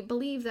 They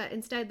believe that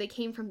instead they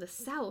came from the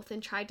south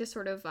and tried to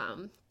sort of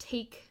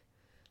take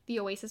the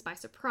oasis by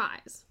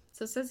surprise.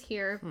 So it says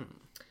here,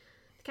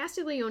 the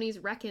Castigliones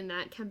reckon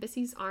that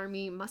Cambyses'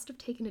 army must have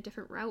taken a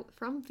different route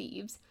from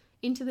Thebes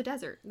into the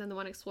desert than the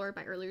one explored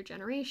by earlier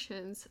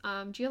generations.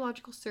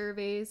 Geological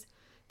surveys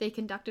they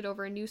conducted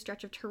over a new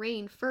stretch of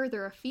terrain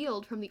further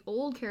afield from the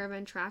old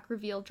caravan track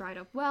revealed dried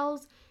up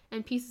wells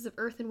and pieces of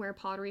earthenware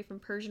pottery from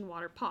Persian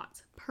water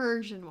pots.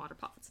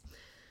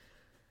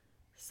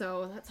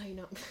 So that's how you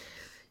know.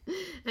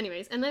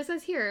 Anyways, and it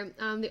says here,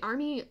 the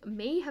army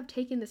may have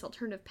taken this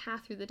alternative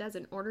path through the desert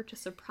in order to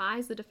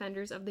surprise the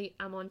defenders of the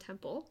Ammon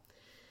temple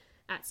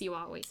at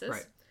Siwa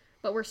Oasis,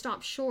 but were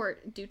stopped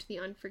short due to the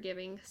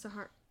unforgiving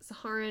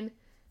Saharan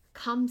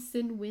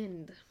Khamsin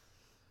wind.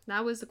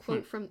 That was a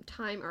quote from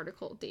Time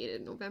article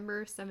dated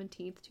November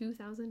 17th,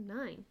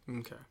 2009.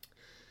 Okay.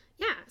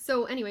 Yeah,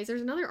 so anyways,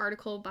 there's another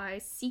article by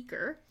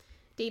Seeker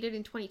dated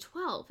in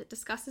 2012. It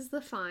discusses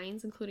the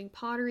finds, including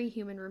pottery,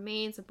 human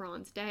remains, a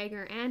bronze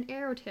dagger, and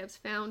arrow tips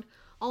found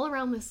all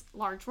around this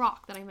large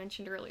rock that I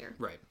mentioned earlier.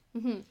 Right.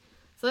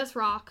 So this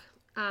rock,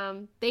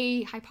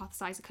 they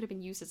hypothesized it could have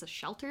been used as a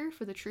shelter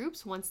for the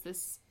troops once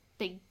this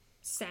big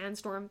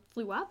sandstorm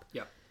flew up.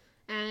 Yep.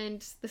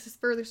 And this is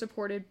further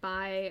supported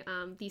by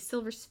these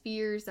silver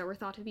spheres that were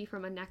thought to be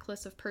from a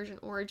necklace of Persian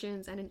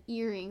origins and an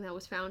earring that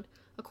was found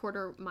a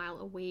quarter mile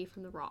away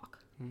from the rock.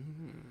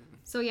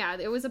 So yeah,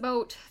 it was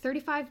about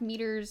 35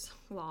 meters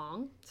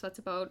long, so that's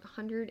about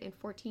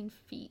 114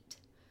 feet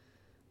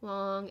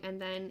long, and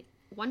then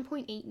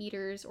 1.8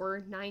 meters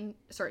or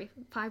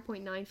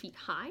 5.9 feet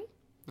high.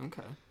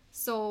 Okay.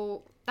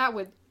 So that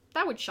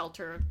would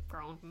shelter a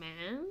grown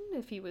man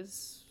if he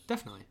was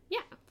definitely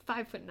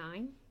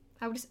 5'9".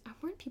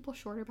 Weren't people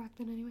shorter back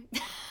then anyway?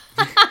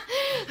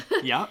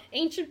 Yeah.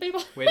 Ancient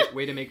people.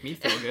 way to make me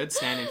feel good,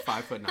 standing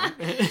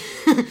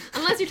 5'9".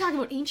 Unless you're talking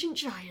about ancient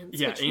giants,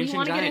 yeah, which ancient we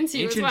want to get into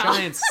ancient as well.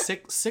 giants,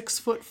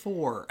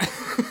 6'4",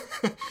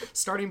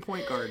 starting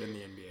point guard in the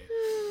NBA.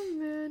 Oh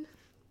man.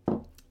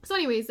 So,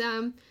 anyways,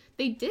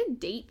 they did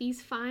date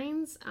these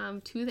finds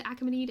to the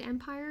Achaemenid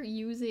Empire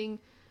using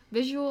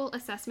visual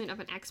assessment of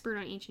an expert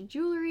on ancient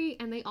jewelry,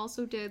 and they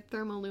also did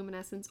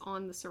thermoluminescence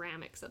on the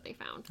ceramics that they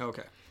found.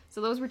 Okay. So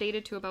those were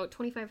dated to about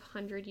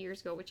 2,500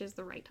 years ago, which is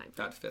the right time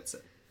frame. That fits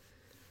it.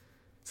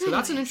 So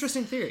that's an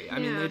interesting theory. I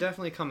mean, they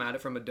definitely come at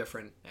it from a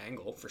different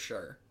angle, for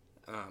sure.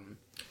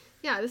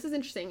 Yeah, this is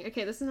interesting.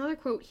 Okay, this is another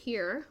quote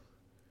here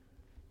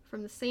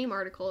from the same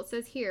article. It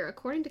says here,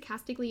 according to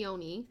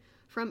Castiglione,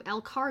 from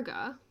El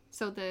Kharga,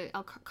 so the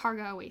El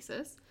Kharga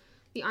Oasis,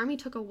 the army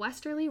took a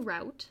westerly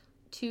route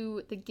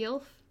to the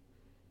Gilf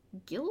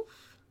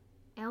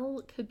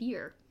El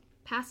Kabir,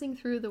 passing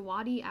through the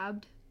Wadi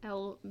Abd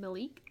El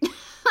Malik,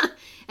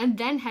 and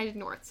then headed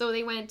north. So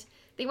they went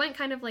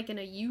kind of like in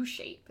a U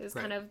shape is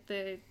kind of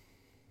the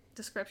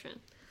description.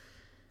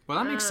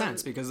 Well, that makes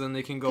sense, because then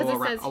they can go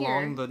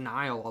along the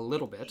Nile a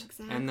little bit,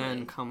 and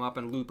then come up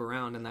and loop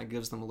around, and that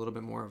gives them a little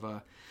bit more of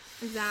a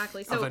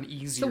of an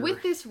easier. So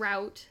with this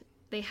route,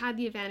 they had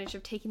the advantage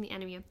of taking the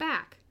enemy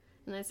aback.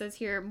 And it says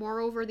here,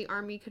 moreover, the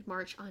army could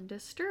march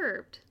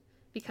undisturbed.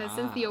 Because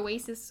since the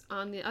oasis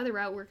on the other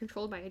route were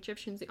controlled by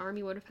Egyptians, the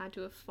army would have had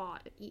to have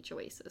fought at each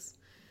oasis.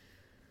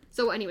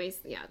 So anyways,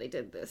 yeah, they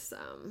did this.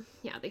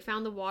 They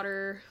found the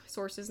water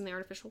sources in the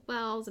artificial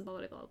wells and blah,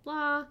 blah,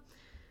 blah,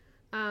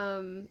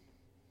 blah.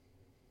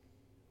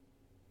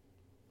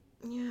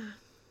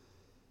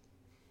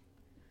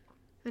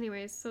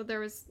 Anyways, so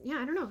there was,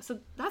 I don't know. So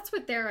that's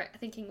what their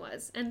thinking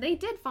was. And they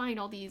did find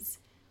all these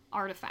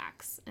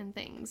artifacts and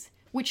things,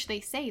 which they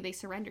say they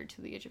surrendered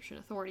to the Egyptian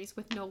authorities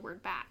with no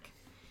word back.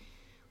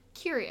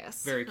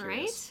 Curious. Very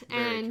curious. Right?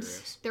 Very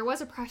curious. There was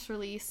a press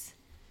release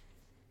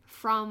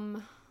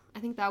from, I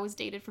think that was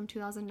dated from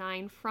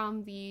 2009,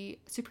 from the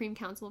Supreme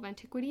Council of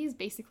Antiquities,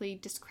 basically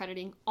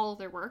discrediting all of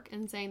their work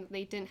and saying that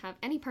they didn't have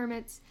any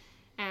permits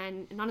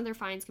and none of their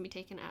finds can be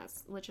taken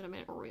as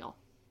legitimate or real.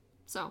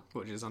 So,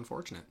 which is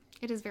unfortunate.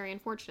 It is very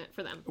unfortunate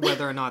for them.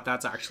 Whether or not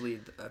that's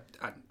actually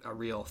a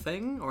real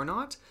thing or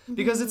not.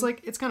 Because it's like,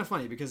 it's kind of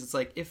funny because it's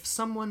like if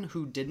someone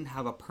who didn't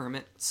have a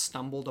permit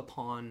stumbled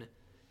upon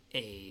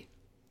a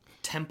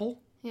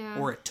temple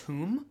or a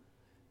tomb,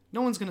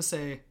 no one's going to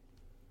say,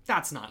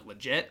 that's not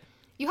legit.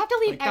 You have to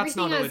leave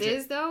everything as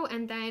is, though,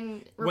 and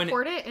then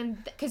report it,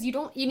 and because you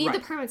need the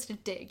permits to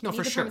dig. No,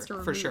 for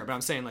sure. But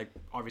I'm saying, like,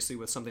 obviously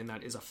with something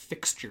that is a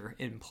fixture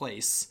in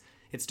place,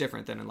 it's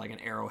different than in, like, an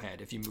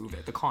arrowhead. If you move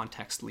it, the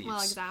context leaves. Well,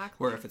 exactly.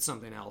 Where if it's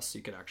something else,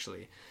 you could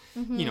actually,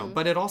 you know,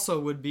 but it also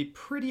would be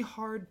pretty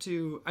hard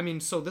to, I mean,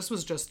 so this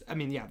was just, I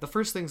mean, yeah, the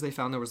first things they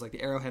found, there was, like,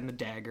 the arrowhead and the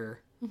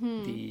dagger,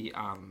 there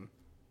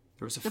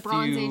was the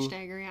Bronze Age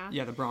dagger, yeah.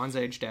 Yeah, the Bronze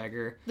Age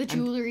dagger. The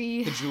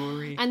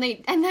jewelry. And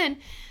then,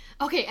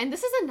 okay, and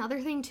this is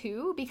another thing,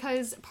 too,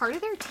 because part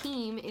of their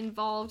team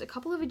involved a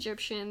couple of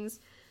Egyptians.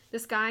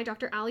 This guy,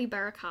 Dr. Ali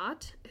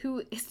Barakat,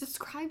 who is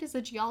described as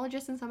a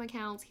geologist in some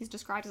accounts. He's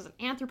described as an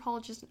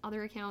anthropologist in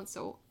other accounts.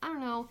 So, I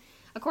don't know.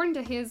 According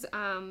to his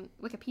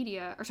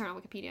Wikipedia, or sorry,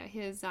 not Wikipedia,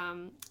 his,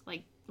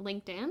 like,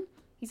 LinkedIn,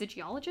 he's a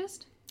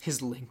geologist. His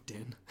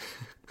LinkedIn.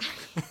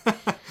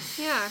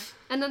 Yeah.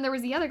 And then there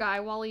was the other guy,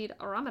 Walid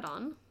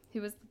Ramadan,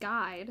 who was the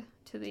guide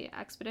to the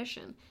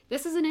expedition.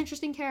 This is an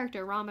interesting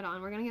character,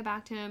 Ramadan. We're going to get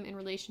back to him in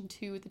relation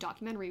to the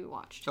documentary we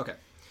watched. Okay.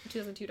 The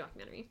 2002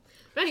 documentary.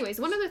 But anyways,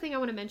 one other thing I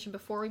want to mention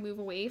before we move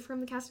away from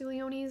the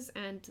Castigliones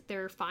and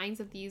their finds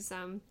of these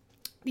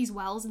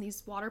wells and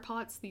these water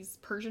pots, these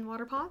Persian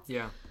water pots.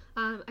 Yeah.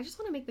 I just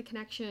want to make the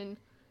connection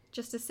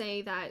just to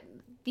say that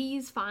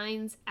these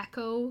finds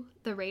echo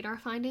the radar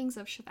findings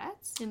of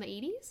Chauvet's in the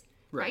 80s.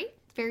 Right?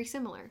 Very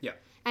similar. Yeah.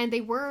 And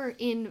they were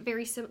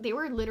they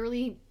were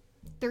literally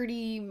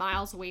 30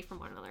 miles away from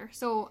one another.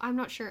 So I'm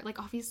not sure, like,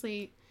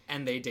 obviously.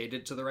 And they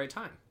dated to the right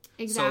time.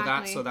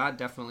 Exactly. So that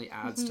definitely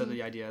adds to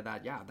the idea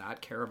that, yeah,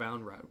 that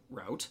caravan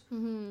route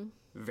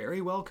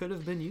very well could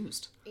have been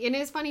used. It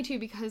is funny, too,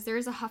 because there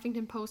is a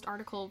Huffington Post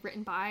article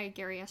written by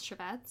Gary S.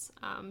 Chauvet,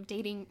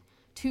 dating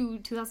to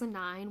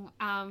 2009,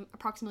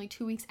 approximately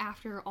 2 weeks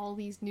after all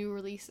these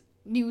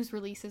news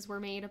releases were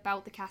made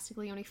about the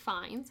Castiglione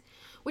finds,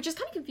 which is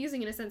kind of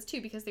confusing in a sense,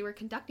 too, because they were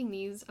conducting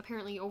these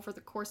apparently over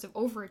the course of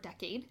over a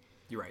decade.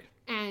 You're right.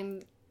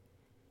 And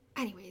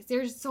anyways,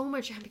 there's so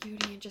much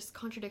ambiguity and just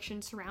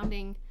contradiction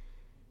surrounding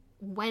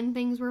when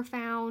things were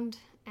found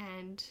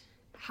and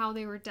how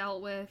they were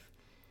dealt with,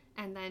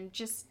 and then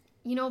just,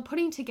 you know,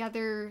 putting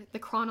together the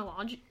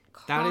chronological.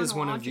 That is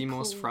one of the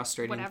most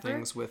frustrating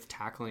things with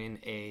tackling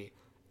a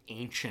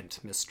ancient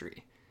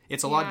mystery.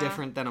 It's a lot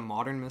different than a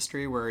modern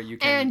mystery where you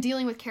can... And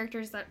dealing with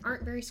characters that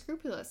aren't very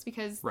scrupulous,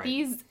 because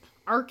these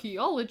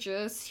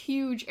archaeologists,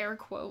 huge air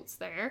quotes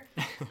there,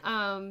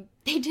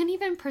 they didn't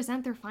even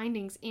present their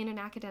findings in an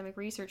academic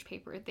research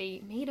paper.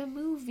 They made a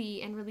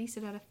movie and released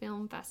it at a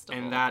film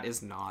festival. And that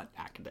is not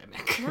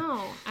academic.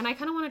 No, and I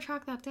kind of want to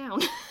track that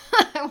down.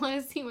 I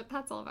want to see what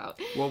that's all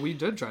about. Well, we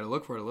did try to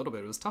look for it a little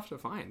bit. It was tough to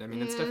find. I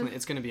mean, it's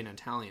going to be in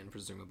Italian,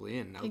 presumably,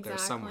 and out there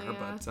somewhere,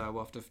 but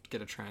we'll have to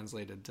get it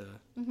translated to...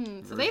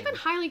 So they've been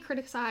highly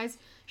criticized.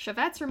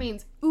 Chauvet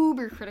remains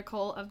uber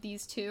critical of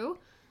these two.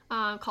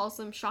 Calls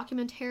them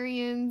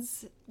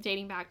shockumentarians,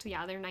 dating back to,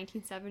 their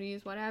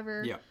 1970s,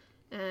 whatever. Yeah.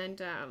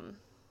 And,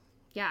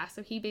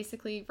 so he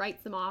basically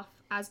writes them off,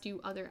 as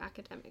do other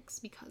academics,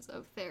 because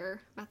of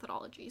their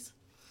methodologies.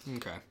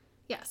 Okay.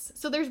 Yes.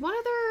 So there's one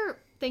other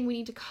thing we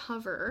need to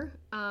cover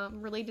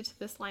related to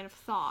this line of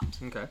thought.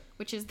 Okay.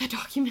 Which is the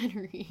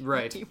documentary.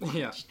 Right.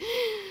 Yeah.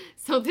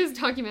 So this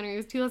documentary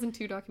was a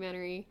 2002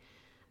 documentary.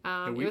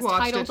 It was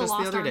titled The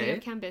Lost Army of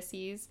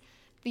Cambyses.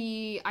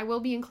 I will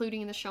be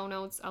including in the show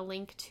notes a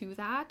link to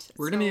that.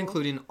 We're going to be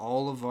including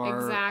all of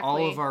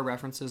our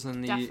references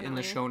in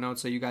the show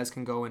notes, so you guys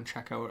can go and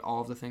check out all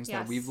of the things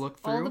that we've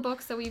looked through. All the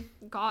books that we've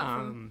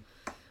got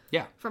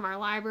from our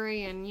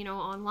library and, you know,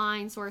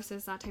 online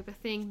sources, that type of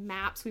thing.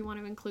 Maps we want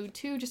to include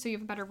too, just so you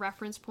have a better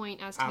reference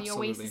point as to the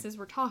oases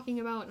we're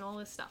talking about and all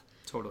this stuff.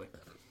 Totally.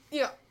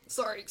 Yeah.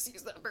 Sorry,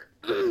 excuse that burp.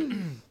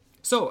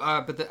 So,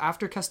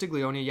 after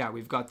Castiglione,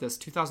 we've got this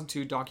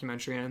 2002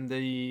 documentary, and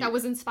that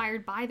was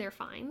inspired by their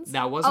finds.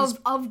 That was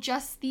of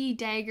just the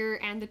dagger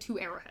and the two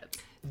arrowheads.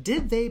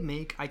 Did they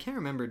make? I can't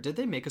remember. Did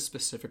they make a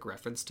specific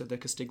reference to the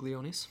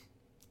Castigliones?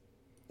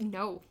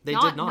 No, they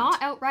did not.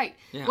 Not outright.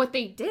 Yeah. What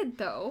they did,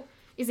 though,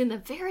 is in the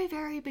very,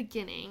 very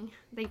beginning,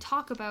 they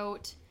talk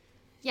about,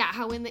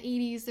 how in the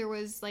 80s there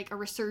was like a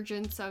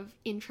resurgence of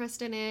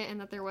interest in it, and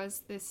that there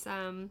was this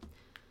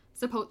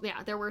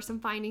there were some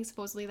findings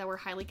supposedly that were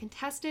highly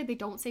contested. They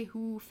don't say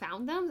who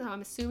found them, so I'm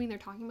assuming they're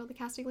talking about the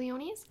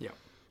Castigliones. Yeah.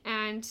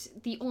 And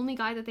the only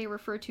guy that they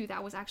refer to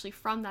that was actually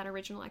from that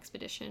original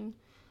expedition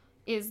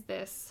is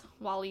this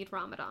Walid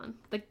Ramadan,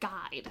 the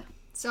guide.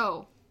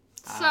 So,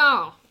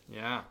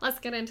 let's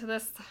get into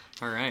this.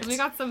 All right. We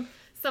got some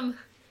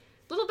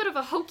little bit of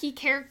a hokey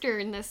character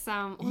in this.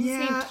 What's his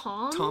name?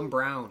 Tom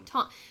Brown.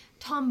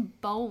 Tom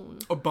Bone.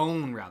 Oh,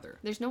 Bone rather.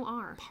 There's no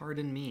R.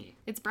 Pardon me.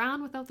 It's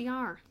Brown without the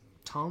R.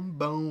 Tom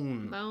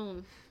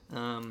Bone.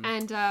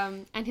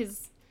 And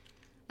his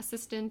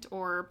assistant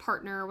or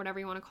partner, or whatever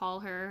you want to call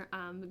her,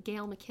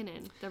 Gail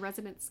McKinnon, the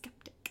resident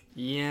skeptic.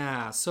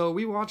 Yeah, so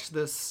we watched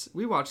this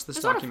documentary. It's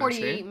about a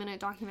 48-minute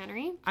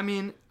documentary. I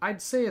mean,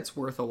 I'd say it's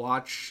worth a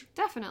watch.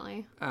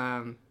 Definitely.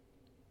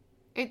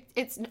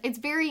 It's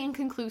very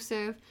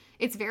inconclusive.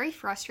 It's very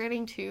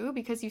frustrating too,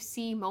 because you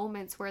see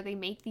moments where they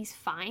make these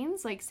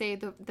finds, like say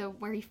the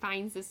where he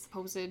finds this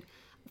supposed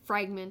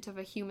fragment of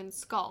a human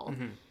skull,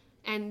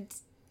 and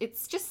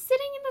it's just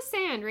sitting in the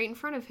sand right in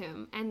front of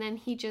him, and then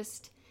he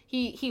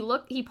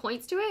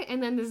points to it,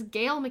 and then this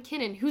Gail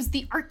McKinnon, who's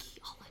the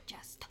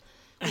archaeologist,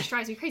 which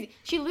drives me crazy,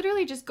 she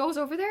literally just goes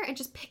over there and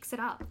just picks it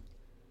up.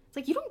 It's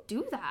like, you don't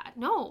do that.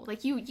 No,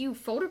 like you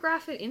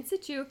photograph it in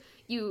situ.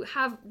 You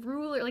have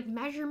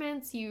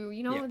measurements.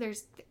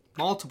 There's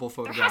multiple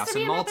photographs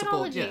and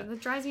multiple. Yeah,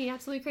 that drives me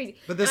absolutely crazy.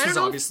 But this is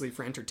obviously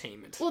for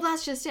entertainment. Well,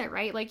 that's just it,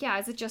 right? Like, yeah,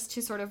 is it just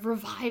to sort of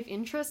revive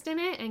interest in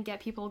it and get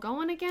people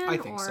going again? I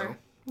think so.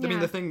 Yeah. I mean,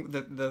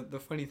 the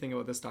funny thing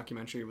about this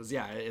documentary was,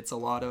 it's a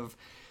lot of.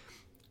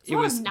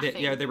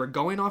 They were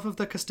going off of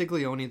the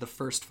Castiglione, the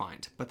first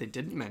find, but they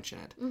didn't mention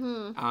it.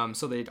 Mm-hmm.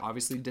 So they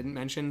obviously didn't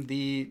mention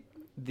the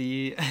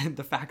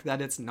fact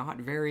that it's not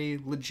very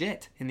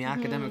legit in the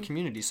academic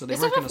community. So they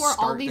weren't going to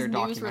start their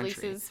documentary. This is before all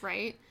these news releases,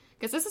 right?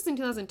 Because this is in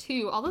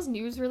 2002. All those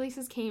news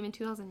releases came in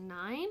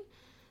 2009.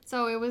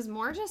 So it was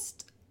more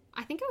just,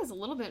 I think it was a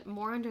little bit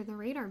more under the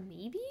radar,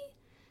 maybe?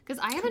 Because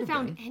I haven't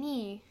found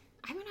any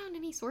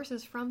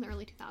sources from the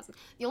early 2000s.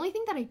 The only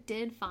thing that I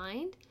did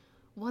find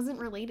wasn't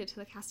related to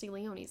the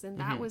Castigliones, and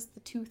that was the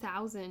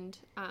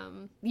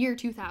year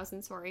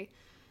 2000,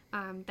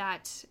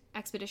 that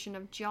expedition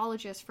of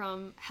geologists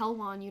from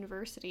Helwan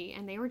University,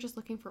 and they were just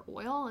looking for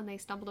oil, and they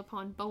stumbled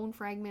upon bone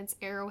fragments,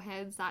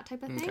 arrowheads, that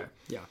type of thing. Okay,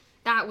 yeah.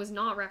 That was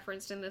not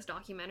referenced in this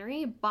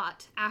documentary,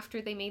 but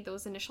after they made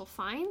those initial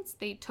finds,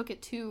 they took it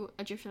to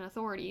Egyptian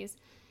authorities,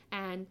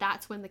 and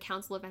that's when the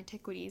Council of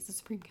Antiquities, the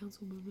Supreme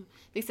Council,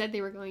 they said they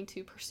were going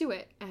to pursue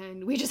it,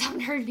 and we just haven't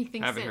heard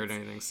anything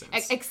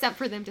since. Except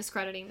for them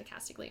discrediting the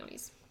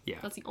Castigliones. Yeah.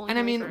 That's the only And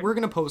I mean, we're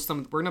going to post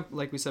them,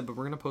 like we said, but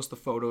we're going to post the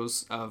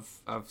photos of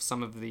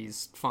some of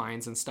these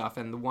finds and stuff,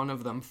 and one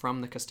of them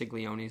from the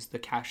Castigliones, the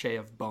cache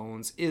of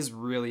bones, is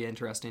really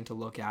interesting to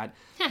look at,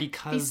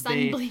 because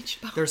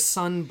they're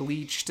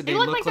sun-bleached. They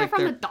look like they're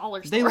from the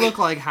dollar store. They look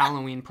like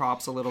Halloween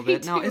props a little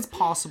bit. Now, it's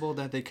possible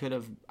that they could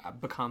have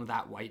become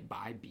that white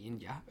by being,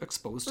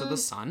 exposed to the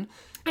sun.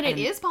 And it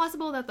is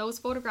possible that those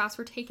photographs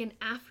were taken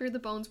after the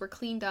bones were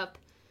cleaned up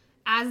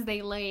as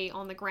they lay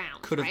on the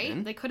ground,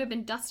 right? They could have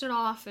been dusted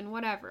off and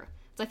whatever.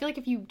 So I feel like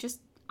if you just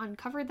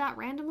uncovered that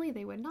randomly,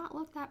 they would not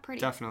look that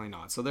pretty. Definitely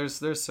not. So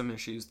there's some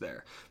issues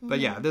there. But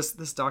yeah, this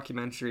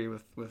documentary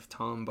with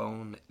Tom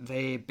Bone,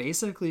 they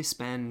basically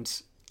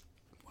spend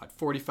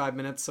 45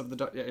 minutes of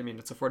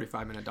it's a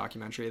 45-minute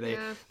documentary.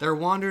 They're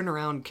wandering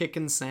around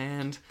kicking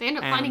sand. They end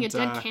up finding a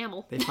dead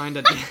camel. They find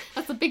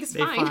that's the biggest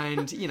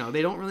find.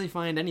 They don't really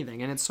find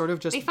anything, and it's sort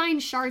of just, they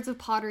find shards of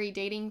pottery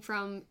dating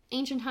from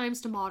ancient times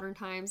to modern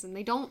times, and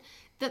they don't.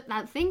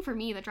 That thing for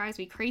me that drives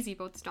me crazy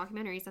about this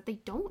documentary is that they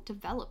don't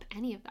develop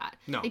any of that.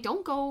 No. They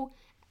don't go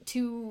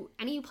to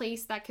any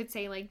place that could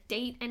say, like,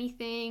 date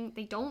anything.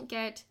 They don't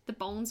get the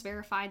bones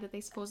verified that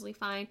they supposedly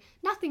find.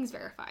 Nothing's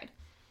verified.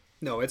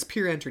 No, it's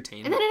pure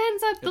entertainment. And then it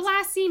ends up, the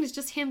last scene is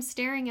just him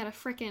staring at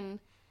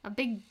a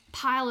big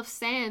pile of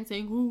sand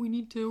saying, oh, we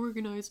need to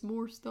organize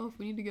more stuff.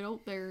 We need to get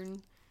out there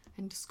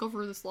and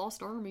discover this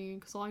lost army,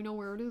 because I know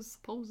where it is,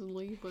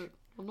 supposedly, but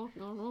I don't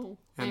know.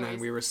 And then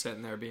we were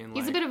sitting there being like,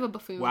 he's a bit of a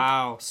buffoon.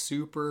 Wow,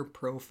 super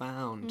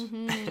profound.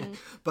 Mm-hmm.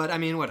 But I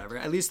mean, whatever.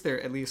 At least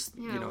it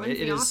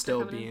is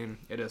still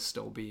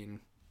being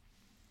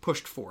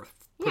pushed forward,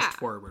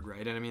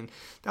 right? And I mean,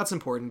 that's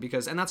important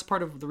and that's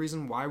part of the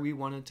reason why we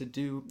wanted to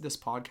do this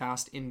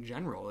podcast in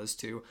general, is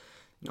to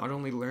not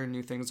only learn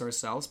new things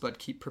ourselves, but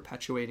keep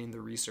perpetuating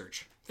the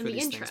research for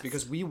these things,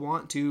 because we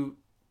want to,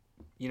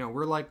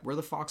 we're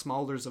the Fox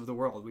Mulders of the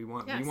world.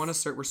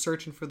 We're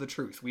searching for the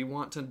truth. We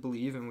want to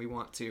believe, and we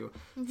want to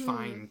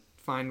find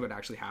what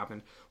actually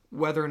happened,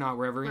 whether or not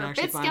we're ever going to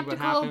actually find what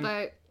happened.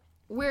 But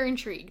we're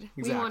intrigued.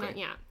 Exactly. We want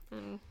to,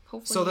 and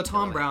hopefully. So the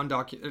Tom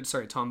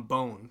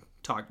Bone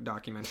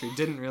documentary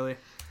didn't really.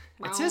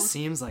 It just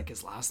seems like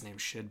his last name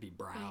should be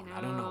Brown.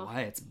 I don't know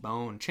why it's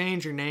Bone.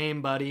 Change your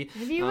name, buddy.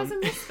 Maybe it was a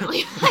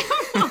misspelling.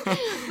 I don't know.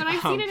 But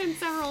I've seen it in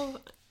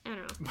several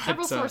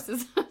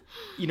sources.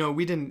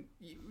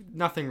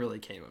 Nothing really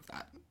came of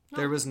that. No.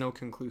 There was no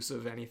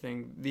conclusive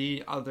anything.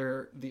 The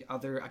other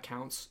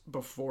accounts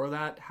before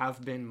that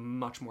have been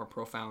much more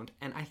profound,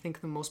 and I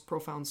think the most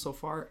profound so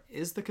far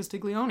is the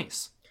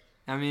Castigliones.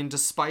 I mean,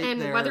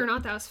 whether or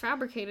not that was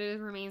fabricated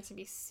remains to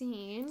be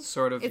seen.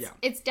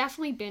 It's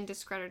definitely been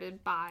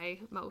discredited by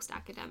most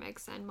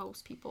academics and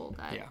most people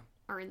that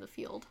are in the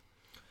field.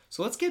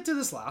 So let's get to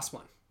this last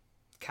one,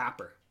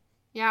 Capper.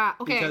 Yeah.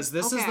 Okay. Because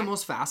this is the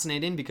most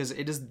fascinating, because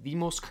it is the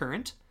most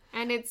current.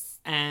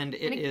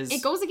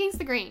 It goes against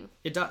the grain.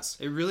 It does.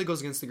 It really goes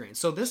against the grain.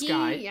 So this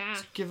guy,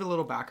 give a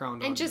little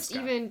background on this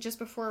guy. Even just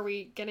before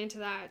we get into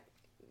that,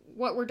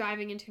 what we're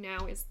diving into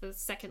now is the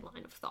second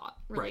line of thought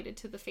related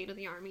to the fate of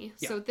the army.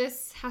 Yeah. So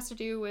this has to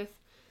do with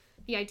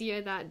the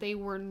idea that they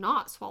were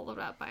not swallowed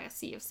up by a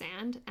sea of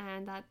sand,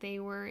 and that they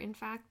were in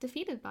fact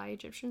defeated by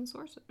Egyptian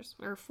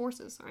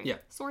forces. Yeah.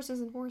 Sources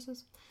and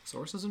forces.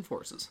 Sources and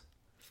forces.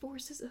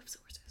 Forces of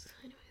sources.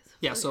 Anyways.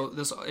 Yeah, so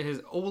this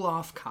is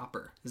Olaf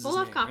Copper. Is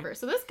Olaf his name, Copper. Right?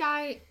 So this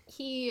guy,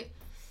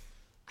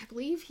 I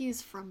believe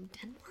he's from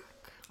Denmark.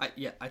 I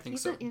think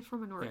He's so.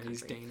 From a Nordic country.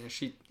 He's Danish.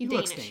 He He's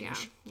looks Danish,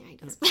 Danish. Yeah, he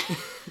does.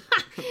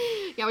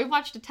 Yeah, we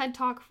watched a TED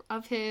Talk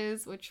of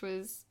his, which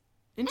was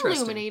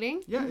Interesting.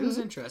 illuminating. Yeah, it was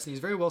interesting. He's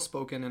very well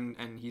spoken,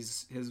 and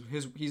he's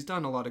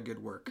done a lot of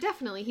good work.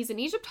 Definitely, he's an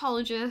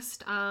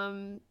Egyptologist.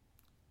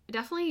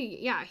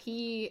 Definitely, yeah.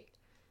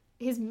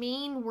 His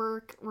main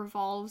work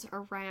revolves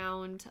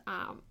around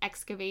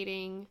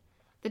excavating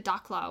the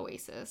Dakhla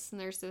Oasis,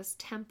 and there's this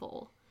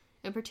temple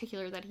in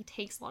particular that he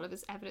takes a lot of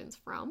his evidence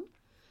from.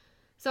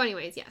 So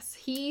anyways, yes,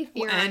 he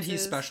theorizes... and he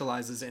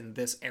specializes in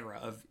this era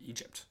of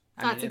Egypt.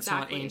 It's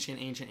not ancient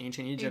Egypt.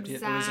 Exactly.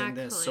 It was in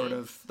this sort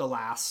of the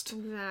last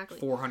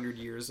 400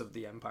 years of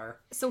the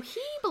empire. So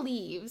he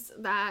believes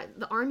that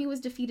the army was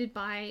defeated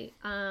by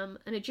an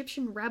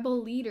Egyptian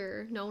rebel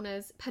leader known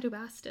as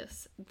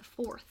Petubastis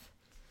IV.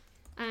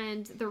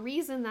 And the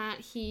reason that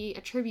he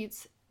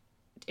attributes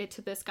it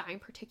to this guy in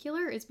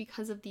particular is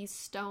because of these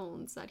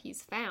stones that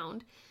he's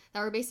found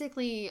that were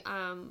basically...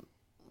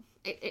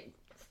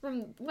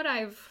 From what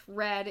I've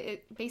read,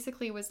 it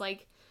basically was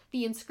like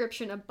the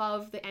inscription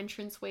above the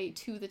entranceway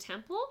to the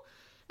temple.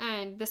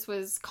 And this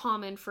was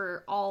common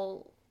for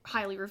all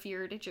highly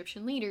revered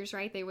Egyptian leaders,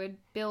 right? They would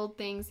build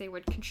things, they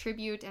would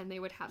contribute, and they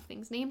would have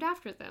things named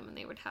after them. And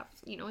they would have,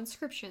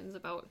 inscriptions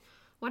about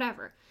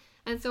whatever.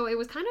 And so it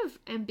was kind of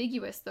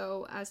ambiguous,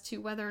 though, as to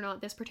whether or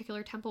not this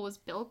particular temple was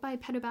built by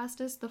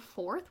Petubastis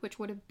IV, which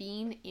would have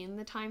been in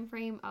the time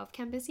frame of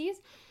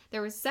Cambyses.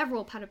 There was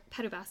several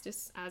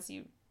Petubastis, as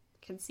you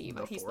can see,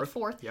 but he's the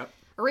fourth. Yep.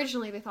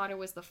 Originally they thought it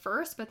was the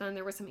first, but then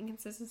there were some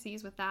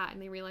inconsistencies with that, and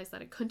they realized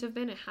that it couldn't have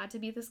been. It had to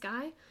be this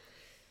guy,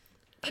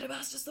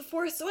 Petubastis the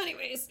fourth. So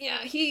anyways,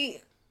 yeah,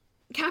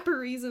 Capper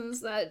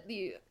reasons that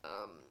the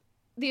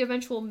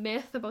eventual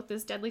myth about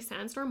this deadly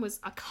sandstorm was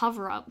a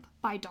cover-up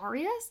by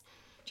Darius,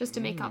 just to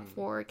make up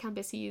for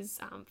Cambyses'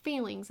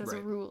 failings as a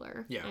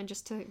ruler, and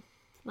just to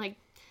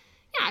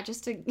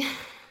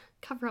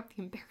cover up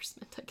the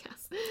embarrassment, I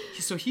guess.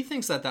 So he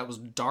thinks that was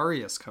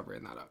Darius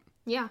covering that up.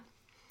 Yeah.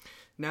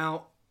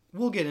 Now,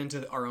 we'll get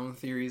into our own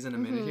theories in a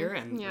minute here,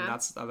 and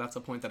that's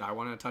a point that I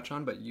want to touch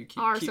on, but you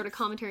keep sort of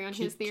commentary on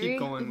his theory. Keep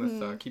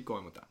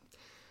going with that.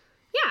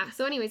 Yeah,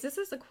 so anyways, this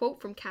is a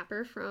quote from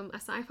Capper from a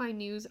Sci-Fi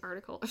News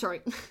article.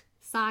 Sorry,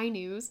 Sci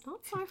News,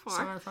 not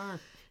Sci-Fi.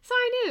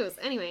 Sci News.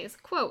 Anyways,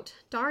 quote,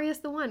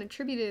 Darius I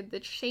attributed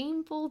the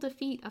shameful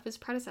defeat of his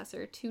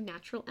predecessor to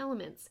natural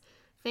elements.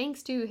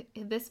 Thanks to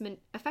this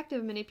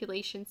effective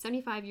manipulation,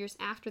 75 years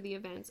after the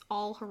events,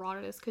 all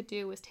Herodotus could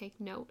do was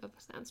take note of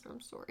the sandstorm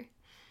story.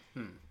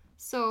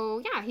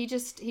 So, yeah, he's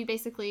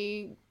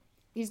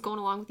going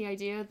along with the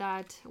idea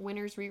that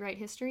winners rewrite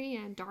history,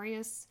 and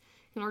Darius,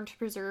 in order to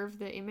preserve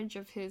the image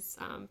of his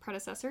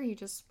predecessor,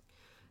 it's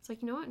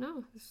like, you know what,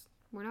 no,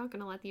 we're not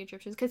going to let the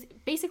Egyptians... Because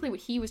basically what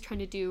he was trying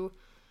to do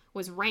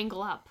was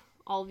wrangle up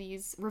all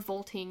these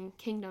revolting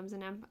kingdoms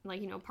and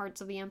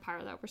parts of the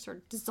empire that were sort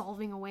of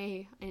dissolving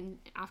away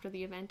after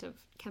the event of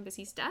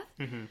Cambyses' death.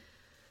 Mm-hmm.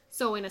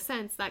 So in a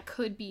sense,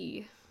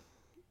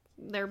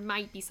 there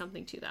might be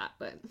something to that.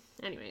 But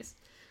anyways,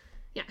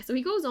 yeah. So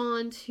he goes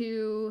on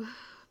to,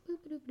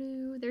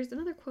 there's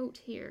another quote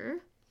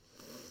here.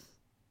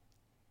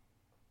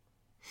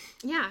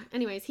 Yeah.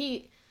 Anyways,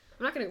 I'm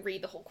not going to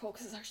read the whole quote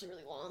because it's actually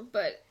really long.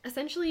 But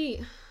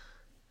essentially,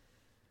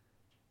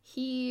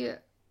 he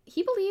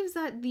believes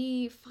that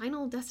the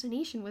final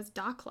destination was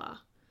Dakhla,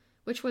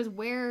 which was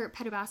where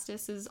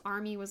Petubastis'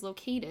 army was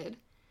located.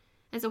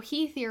 And so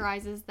he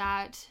theorizes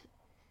that...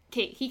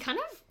 Okay, he kind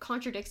of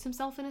contradicts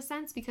himself in a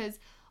sense, because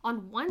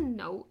on one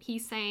note,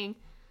 he's saying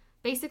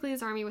basically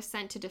his army was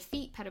sent to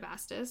defeat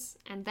Petubastis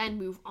and then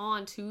move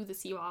on to the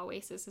Siwa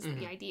Oasis is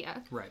the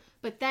idea. Right.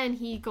 But then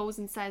he goes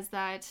and says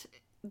that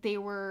they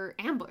were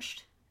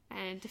ambushed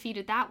and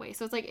defeated that way.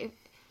 So it's like...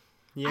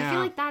 I feel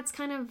like that's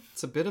kind of...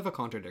 It's a bit of a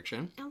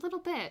contradiction. A little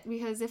bit,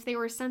 because if they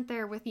were sent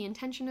there with the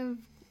intention of,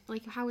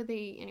 how would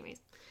they... Anyways.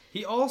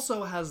 He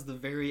also has the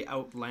very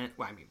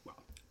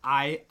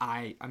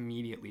I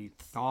immediately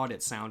thought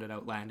it sounded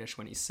outlandish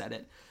when he said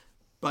it.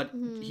 But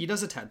he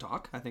does a TED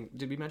Talk. I think,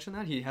 did we mention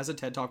that? He has a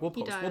TED Talk. We'll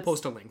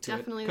post a link to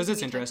it. Because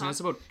it's interesting. It's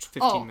about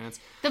 15 minutes.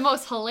 The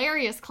most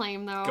hilarious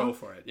claim, though. Go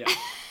for it, yeah.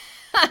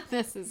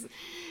 This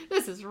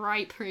is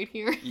right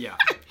here. Yeah.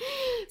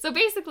 So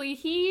basically,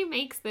 he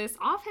makes this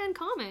offhand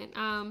comment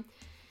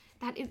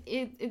that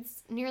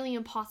it's nearly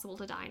impossible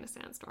to die in a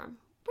sandstorm.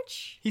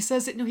 Which he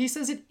says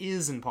it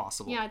is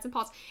impossible. Yeah, it's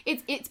impossible.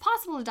 It's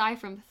possible to die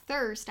from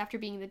thirst after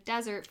being in the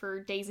desert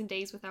for days and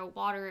days without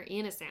water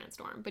in a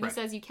sandstorm. But he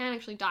says you can't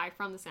actually die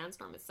from the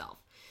sandstorm itself.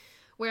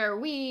 Where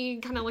we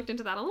kind of looked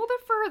into that a little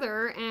bit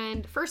further,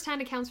 and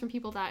first-hand accounts from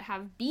people that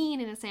have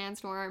been in a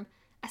sandstorm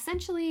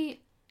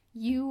essentially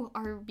you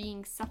are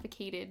being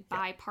suffocated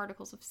by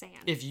particles of sand.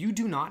 If you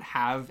do not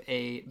have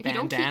a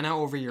bandana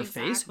over your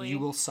face, you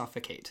will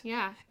suffocate.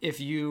 Yeah. If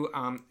you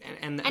and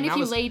if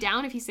you lay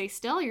down, if you stay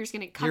still, you're just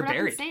gonna cover up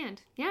in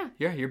sand. Yeah.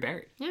 Yeah, you're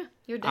buried. Yeah,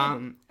 you're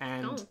dead.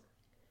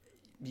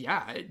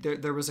 Yeah,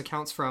 there was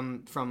accounts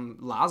from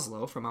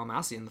Laszlo from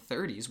Almaty in the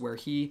 30s where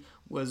he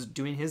was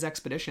doing his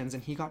expeditions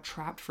and he got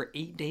trapped for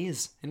 8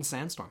 days in a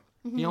sandstorm.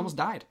 He almost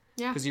died.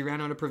 Yeah. Because he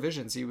ran out of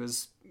provisions. He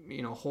was,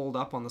 holed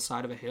up on the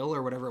side of a hill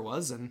or whatever it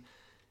was, and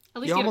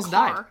at least he almost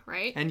died.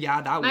 Right? And yeah,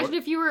 imagine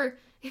if you were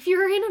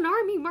in an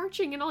army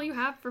marching and all you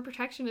have for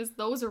protection is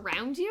those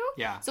around you.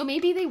 Yeah. So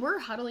maybe they were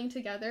huddling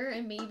together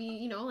and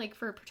maybe, like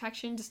for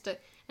protection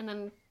and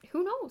then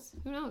who knows?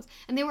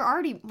 And they were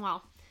already,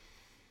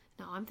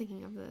 no, I'm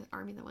thinking of the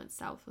army that went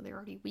south where they were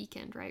already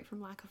weakened, right?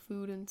 From lack of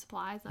food and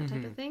supplies, that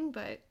type of thing.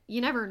 But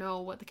you never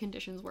know what the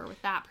conditions were with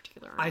that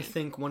particular army. I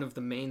think one of the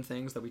main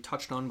things that we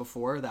touched on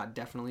before that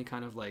definitely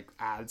kind of like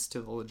adds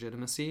to the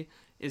legitimacy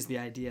is the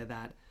idea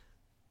that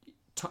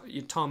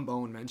Tom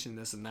Bone mentioned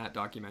this in that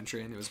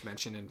documentary, and it was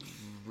mentioned in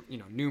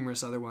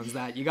numerous other ones,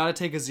 that you got to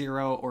take a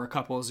zero or a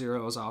couple of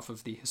zeros off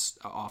of the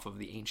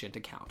ancient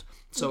account.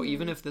 So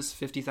even if this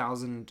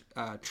 50,000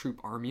 troop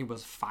army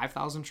was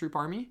 5,000 troop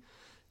army,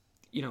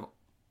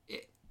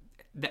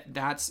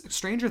 that's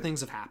stranger things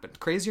have happened,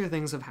 crazier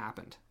things have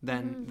happened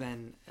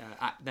than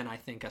I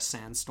think a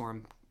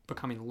sandstorm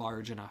becoming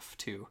large enough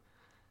to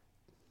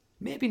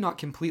maybe not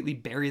completely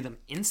bury them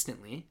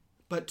instantly,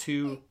 but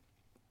to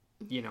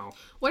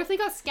what if they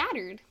got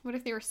scattered? What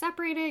if they were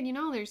separated?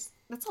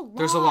 That's a lot.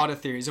 There's a lot of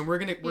theories, and we're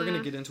gonna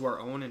get into our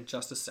own in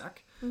just a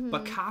sec.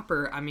 But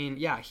Copper,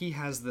 he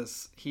has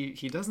this.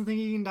 He doesn't think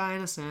he can die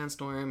in a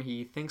sandstorm.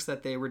 He thinks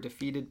that they were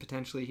defeated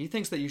potentially. He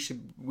thinks that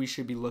we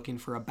should be looking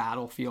for a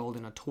battlefield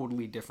in a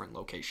totally different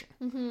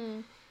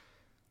location.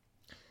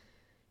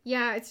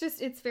 Yeah,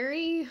 it's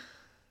very,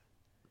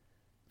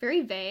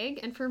 very vague.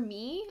 And for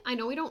me, I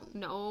know we don't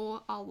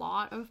know a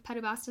lot of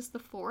Pettibastus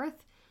IV.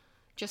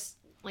 Just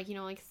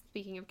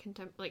speaking of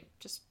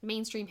just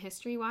mainstream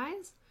history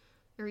wise,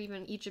 or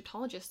even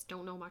Egyptologists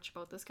don't know much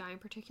about this guy in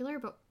particular.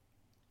 But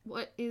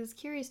what is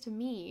curious to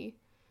me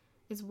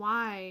is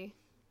why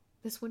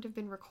this wouldn't have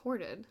been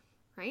recorded,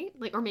 right?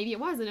 Or maybe it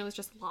was and it was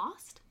just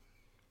lost.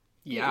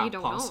 Yeah, you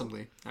don't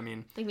possibly know. I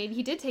mean, maybe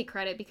he did take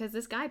credit, because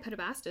this guy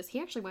Pettibastus, he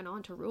actually went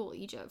on to rule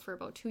Egypt for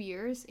about 2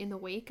 years in the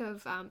wake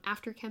of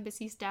after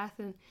Cambyses' death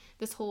and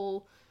this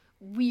whole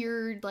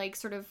weird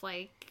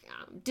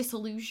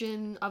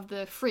dissolution of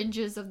the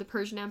fringes of the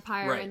Persian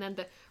Empire, right. And then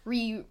the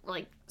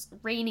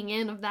reigning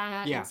in of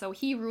that. Yeah. And so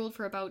he ruled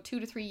for about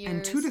 2 to 3 years.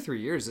 And 2 to 3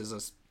 years is a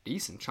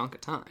decent chunk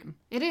of time.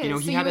 It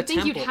is. So you would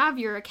think you'd have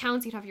your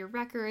accounts, you'd have your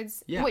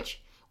records,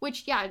 which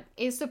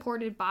is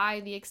supported by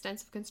the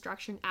extensive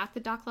construction at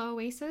the Dakhla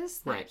Oasis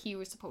that he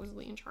was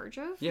supposedly in charge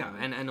of. Yeah,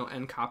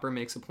 and Copper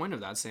makes a point of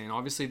that, saying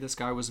obviously this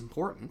guy was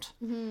important.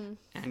 And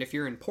if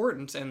you're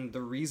important, and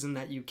the reason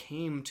that you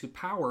came to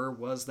power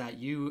was that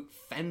you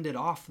fended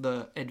off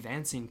the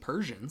advancing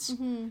Persians,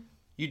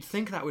 you'd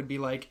think that would be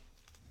like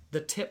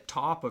the tip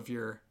top of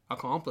your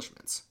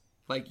accomplishments.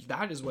 Like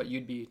that is what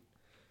you'd be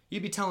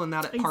telling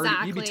that at party.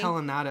 Exactly. You'd be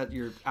telling that at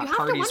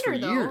parties for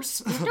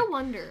years. You have to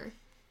wonder.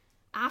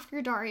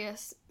 After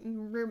Darius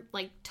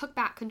took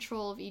back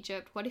control of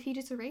Egypt, what if he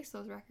just erased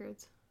those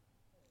records?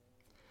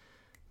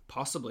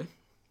 Possibly.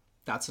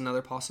 That's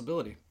another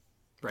possibility,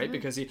 right?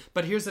 Because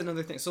but here's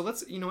another thing. So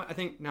let's, I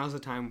think now's the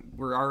time.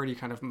 We're already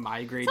kind of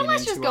migrating. So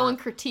let's just go and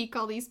critique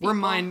all these people.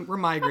 We're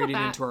migrating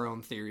into our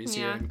own theories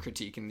here and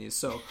critiquing these.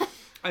 So,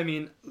 I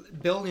mean,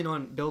 building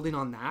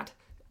on that,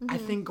 I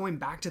think going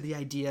back to the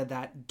idea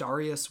that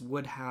Darius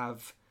would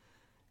have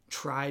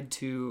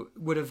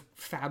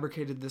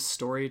fabricated this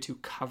story to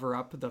cover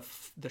up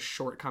the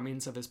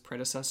shortcomings of his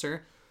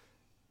predecessor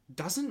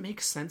doesn't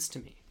make sense to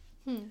me.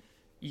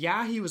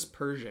 Yeah, he was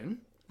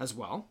Persian as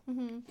well,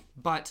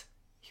 but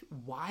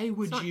why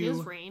would you... It's not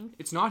his reign.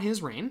 It's not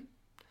his reign.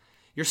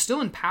 You're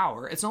still in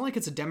power. It's not like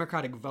it's a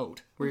democratic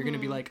vote where you're going to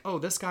be like, oh,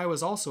 this guy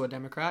was also a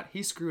Democrat.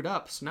 He screwed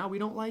up, so now we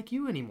don't like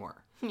you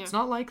anymore. Yeah. It's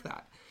not like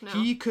that. No.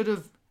 He could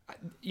have,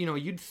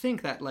 you'd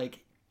think that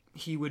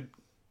he would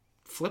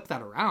flip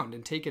that around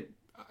and take a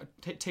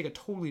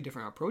totally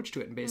different approach to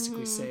it and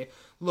basically say,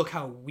 look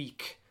how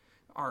weak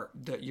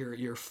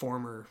your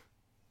former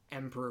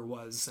emperor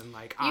was, and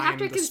you have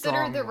to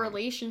consider the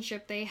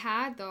relationship they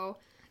had, though.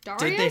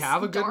 Darius, did they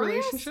have a good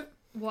relationship?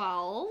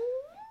 Well,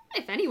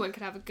 if anyone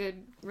could have a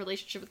good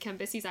relationship with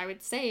Cambyses, I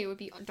would say it would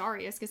be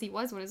Darius, because he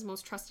was one of his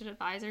most trusted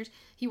advisors.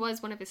 He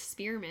was one of his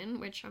spearmen,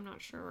 which I'm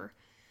not sure.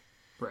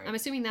 Right. I'm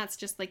assuming that's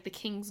just the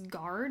king's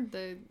guard,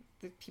 the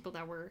people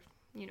that were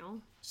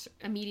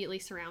immediately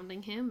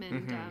surrounding him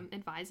and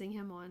advising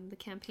him on the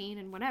campaign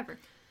and whatever.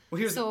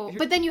 Well,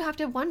 but then you have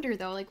to wonder,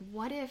 though,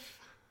 what if...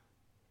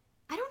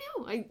 I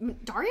don't know.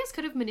 Darius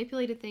could have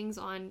manipulated things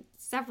on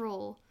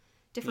several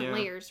different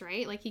layers,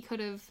 right? He could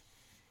have...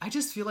 I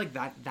just feel like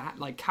that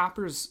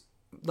Copper's...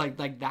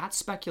 that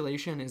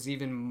speculation is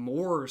even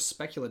more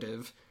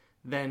speculative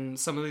than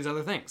some of these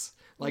other things.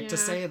 To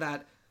say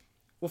that...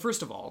 Well,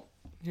 first of all,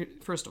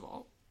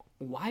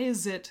 why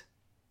does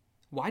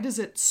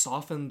it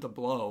soften the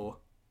blow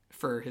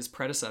for his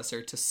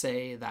predecessor to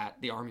say that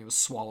the army was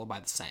swallowed by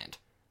the sand?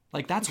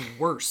 Like, that's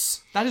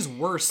worse. That is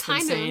worse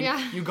than saying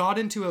you got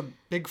into a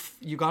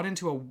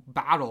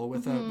battle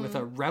with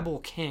a rebel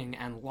king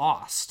and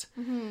lost.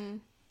 Mm-hmm.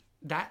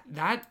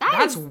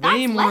 That's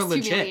way more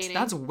legit.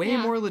 That's way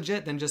more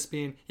legit than just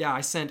being,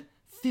 I sent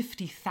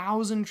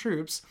 50,000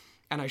 troops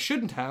and I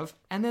shouldn't have,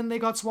 and then they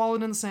got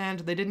swallowed in the sand,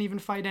 they didn't even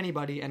fight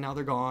anybody, and now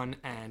they're gone,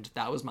 and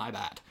that was my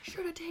bad.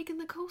 Should have taken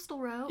the coastal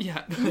route.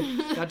 Yeah,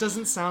 that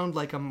doesn't sound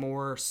like a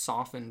more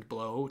softened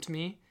blow to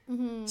me.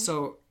 Mm-hmm.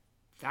 So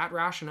that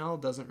rationale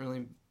doesn't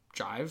really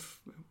jive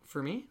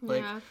for me.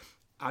 Like,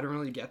 I don't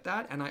really get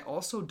that, and I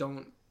also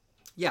don't,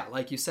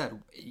 like you said,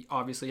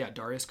 obviously,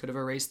 Darius could have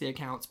erased the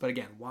accounts, but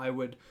again, why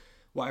would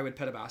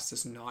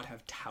Petabastus not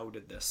have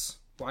touted this?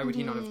 Why would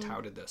he not have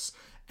touted this?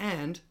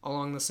 And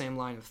along the same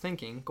line of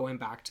thinking, going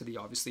back to the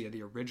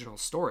original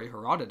story,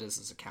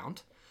 Herodotus'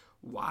 account,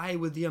 why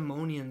would the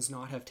Ammonians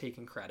not have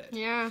taken credit?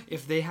 Yeah.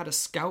 If they had a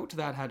scout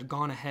that had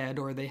gone ahead,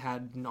 or they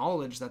had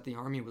knowledge that the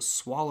army was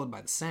swallowed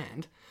by the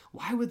sand,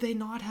 why would they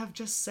not have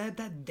just said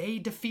that they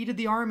defeated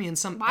the army in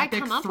some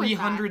epic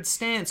 300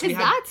 stance? Because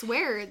that's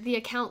where the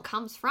account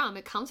comes from.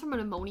 It comes from an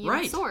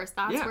Ammonian source.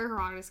 That's where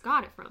Herodotus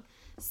got it from.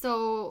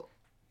 So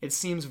it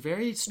seems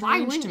very strange to me.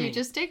 Why wouldn't you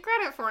just take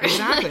credit for it?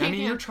 Exactly. I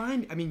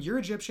mean, you're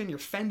Egyptian, you're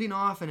fending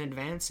off and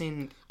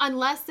advancing.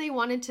 Unless they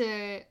wanted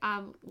to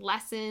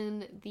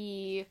lessen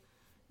the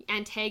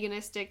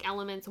antagonistic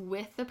elements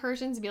with the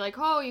Persians, be like,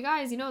 oh, you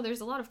guys,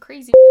 there's a lot of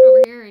crazy shit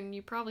over here, and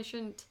you probably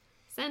shouldn't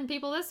send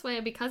people this way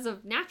because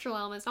of natural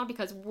elements, not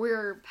because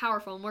we're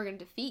powerful and we're going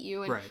to defeat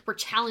you, and we're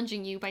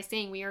challenging you by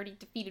saying we already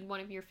defeated one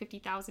of your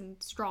 50,000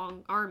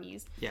 strong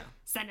armies. Yeah.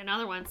 Send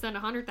another one, send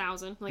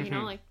 100,000.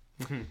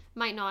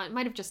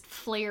 Might have just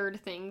flared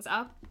things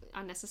up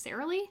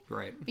unnecessarily.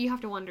 Right. But you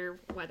have to wonder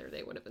whether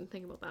they would have been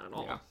thinking about that at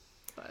all. Yeah.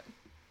 But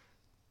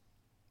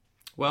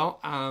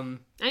well,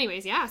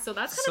 anyways, so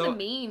that's kind of the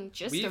main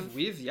gist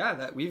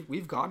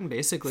we've gotten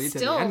basically to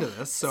the end of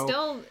this. So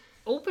still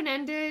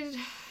open-ended,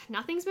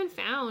 nothing's been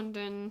found,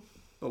 and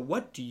but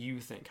what do you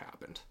think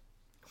happened?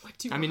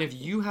 If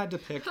you had to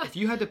pick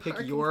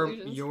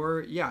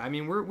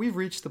we've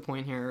reached the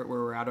point here where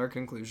we're at our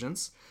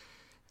conclusions.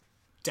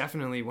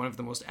 Definitely one of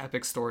the most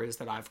epic stories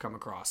that I've come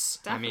across.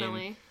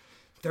 Definitely.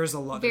 There's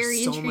so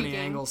many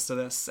angles to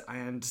this,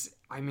 and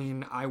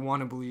I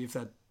want to believe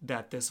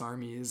that this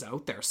army is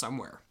out there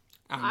somewhere.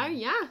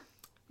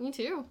 Me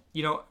too.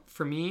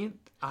 For me,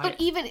 but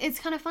even it's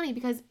kind of funny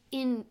because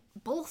in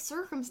both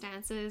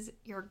circumstances,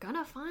 you're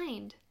gonna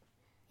find,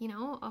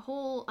 a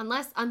whole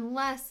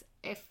unless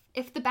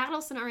if the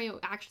battle scenario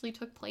actually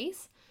took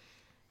place,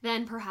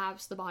 then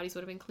perhaps the bodies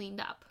would have been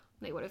cleaned up.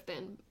 They would have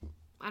been.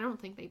 I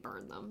don't think they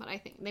burned them, but I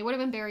think they would have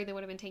been buried. They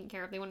would have been taken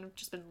care of. They wouldn't have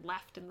just been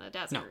left in the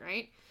desert,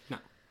 right? No.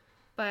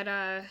 But,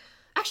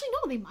 actually,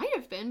 no, they might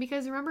have been,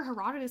 because remember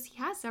Herodotus, he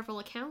has several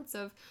accounts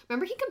of,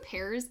 remember he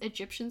compares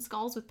Egyptian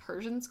skulls with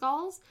Persian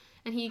skulls,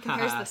 and he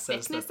compares the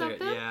thickness of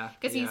them?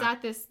 Because he's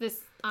at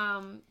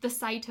the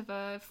site of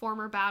a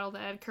former battle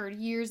that had occurred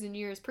years and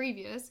years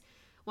previous.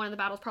 One of the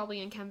battles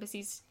probably in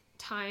Cambyses'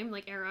 time,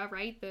 era,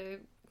 right? The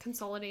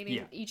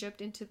consolidating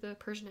Egypt into the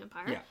Persian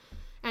Empire. Yeah.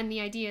 And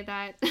the idea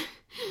that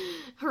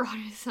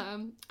Herodotus,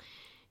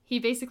 he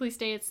basically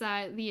states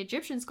that the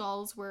Egyptian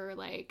skulls were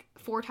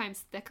 4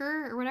 times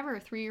thicker or whatever, or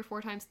 3 or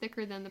 4 times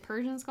thicker than the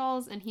Persian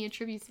skulls, and he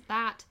attributes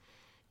that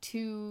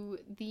to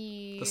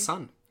the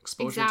sun,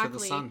 exposure to the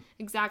sun.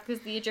 Exactly,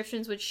 because the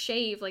Egyptians would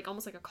shave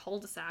almost like a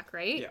cul-de-sac,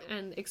 right? Yeah.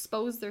 And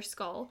expose their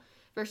skull,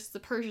 versus the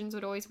Persians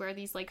would always wear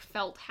these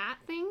felt hat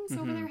things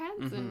over their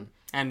heads,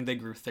 and they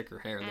grew thicker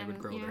hair. They would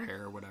grow their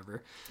hair or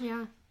whatever.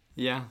 Yeah.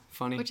 Yeah,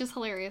 funny. Which is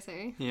hilarious,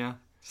 eh? Yeah.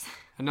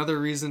 Another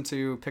reason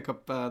to pick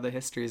up the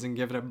histories and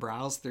give it a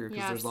browse through,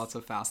 because there's lots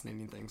of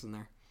fascinating things in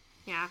there.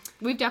 Yeah,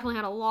 we've definitely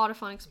had a lot of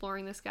fun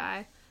exploring this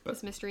guy,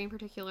 this mystery in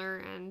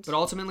particular, but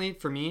ultimately,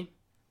 for me,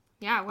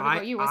 what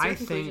about you? What's your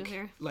conclusion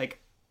here?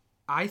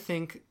 I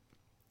think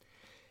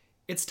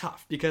it's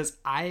tough because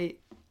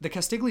the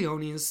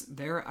Castigliones,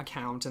 their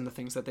account and the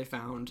things that they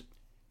found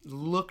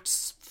looked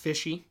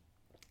fishy,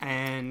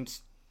 and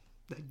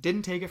they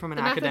didn't take it from an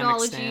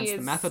academic stance.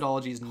 The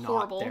methodology is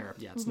not there.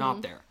 Yeah, it's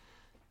not there.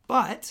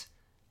 But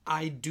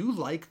I do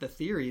like the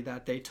theory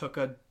that they took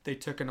an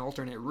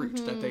alternate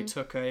route, that they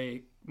took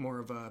a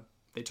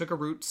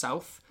route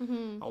south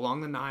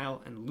along the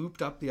Nile and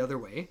looped up the other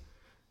way.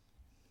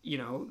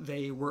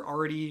 They would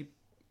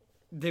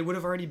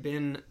have already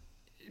been,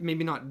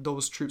 maybe not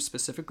those troops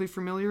specifically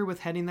familiar with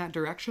heading that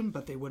direction,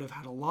 but they would have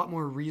had a lot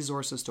more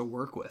resources to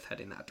work with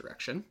heading that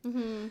direction.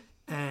 Mm-hmm.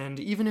 And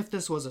even if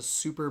this was a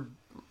super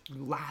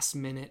last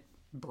minute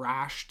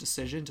brash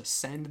decision to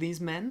send these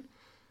men,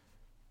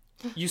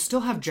 you still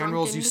have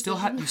generals. You still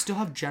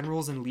have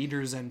generals and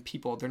leaders and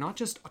people. They're not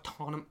just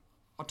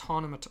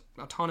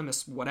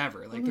autonomous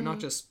whatever. They're not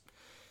just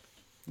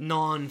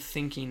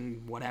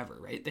non-thinking whatever.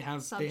 Right? They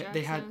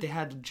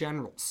had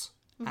generals,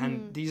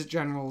 and these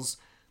generals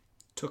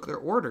took their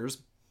orders,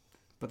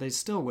 but they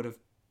still would have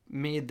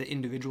made the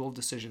individual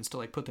decisions to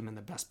like put them in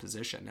the best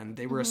position. And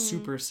they were a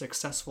super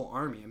successful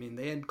army. I mean,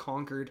 they had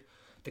conquered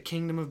the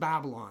kingdom of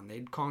Babylon.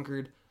 They'd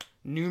conquered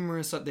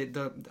numerous,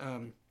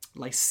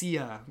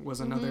 Lycia was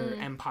another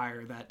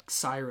empire that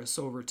Cyrus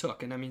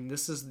overtook. And I mean,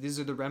 these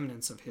are the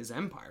remnants of his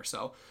empire.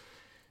 So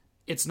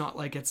it's not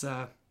like it's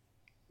a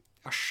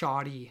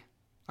shoddy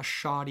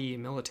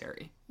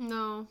military.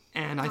 No.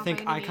 And I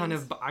think I kind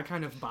of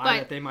buy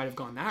that they might have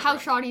gone that how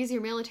route. shoddy is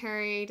your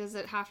military? Does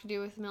it have to do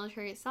with the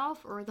military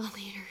itself or the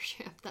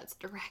leadership that's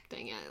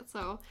directing it?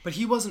 So. But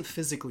he wasn't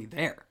physically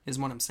there, is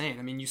what I'm saying.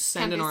 I mean, you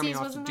send an army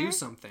off to do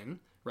something,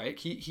 right?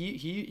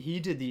 He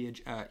did the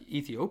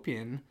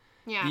Ethiopian.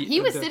 Yeah, he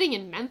was sitting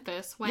in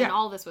Memphis when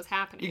all this was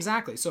happening.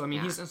 Exactly. So I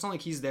mean, it's not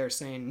like he's there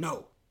saying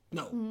no,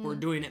 we're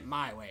doing it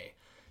my way,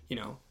 you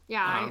know.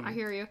 Yeah, I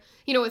hear you.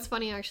 You know, it's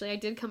funny, actually. I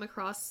did come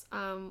across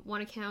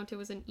one account. It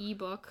was an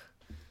ebook.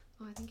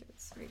 Oh, I think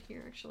it's right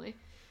here, actually.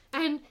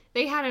 And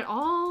they had it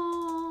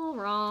all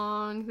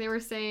wrong. They were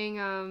saying,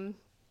 oh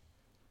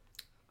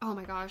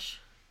my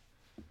gosh.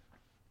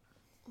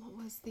 What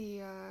was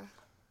the,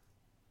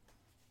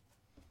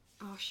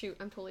 oh shoot,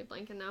 I'm totally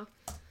blanking now.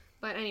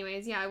 But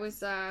anyways, yeah, it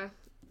was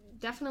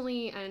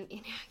definitely an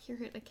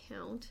inaccurate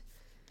account.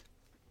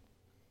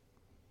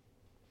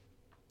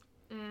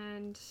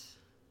 And...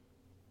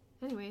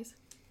 anyways.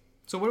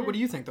 So what do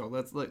you think though?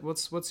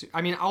 What's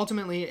I mean,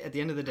 ultimately at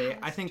the end of the day,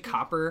 I think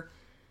copper,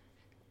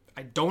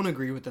 I don't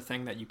agree with the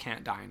thing that you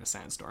can't die in a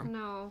sandstorm.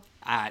 No.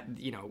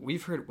 You know,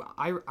 we've heard,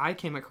 I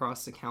came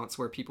across accounts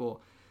where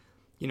people,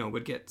 you know,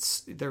 would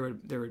get, there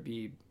would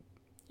be,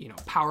 you know,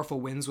 powerful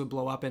winds would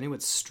blow up and it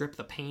would strip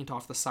the paint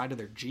off the side of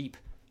their Jeep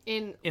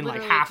in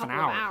like half an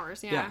hour.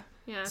 Hours. Yeah.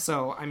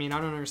 So, I mean,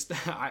 I don't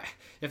understand.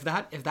 If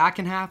that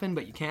can happen,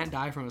 but you can't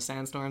die from a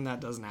sandstorm, that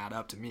doesn't add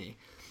up to me.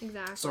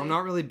 Exactly. So I'm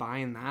not really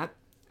buying that.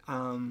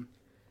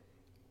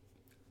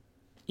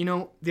 You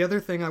know, the other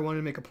thing I wanted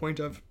to make a point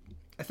of,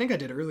 I think I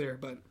did earlier,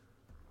 but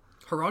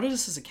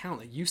Herodotus' account,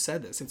 like you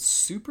said this, it's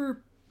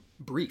super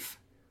brief.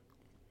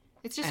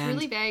 It's just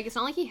really vague. It's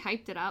not like he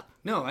hyped it up.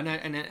 No,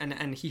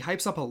 and he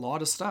hypes up a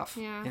lot of stuff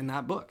in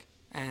that book.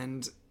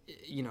 And,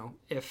 you know,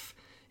 if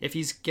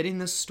he's getting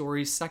this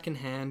story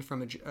secondhand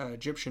from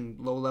Egyptian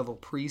low-level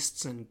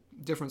priests and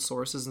different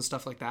sources and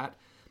stuff like that,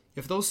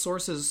 if those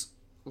sources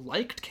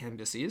liked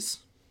Cambyses,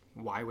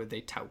 why would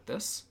they tout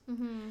this?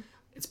 Mm-hmm.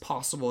 It's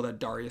possible that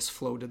Darius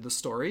floated the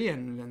story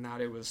and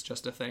that it was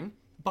just a thing.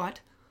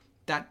 But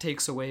that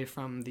takes away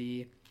from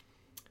the,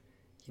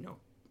 you know,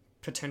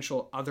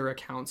 potential other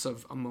accounts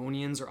of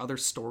Ammonians or other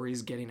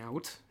stories getting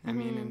out. I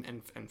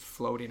mean, and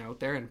floating out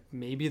there. And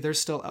maybe they're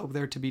still out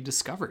there to be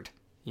discovered.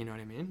 You know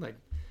what I mean? Like,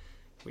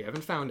 we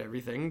haven't found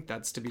everything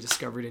that's to be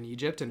discovered in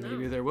Egypt. And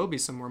maybe there will be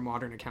some more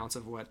modern accounts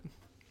of what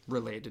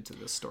related to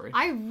this story.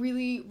 I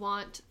really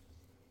want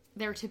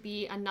there to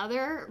be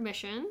another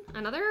mission,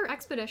 another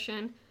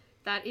expedition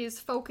that is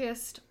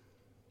focused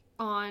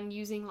on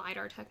using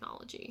LiDAR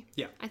technology.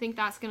 Yeah. I think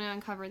that's going to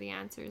uncover the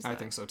answers. I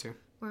think so too.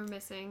 We're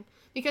missing.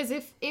 Because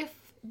if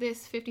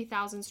this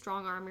 50,000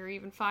 strong army or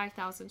even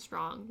 5,000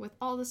 strong with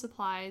all the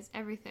supplies,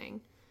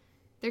 everything,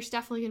 there's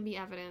definitely going to be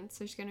evidence.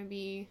 There's going to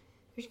be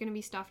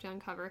stuff to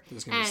uncover.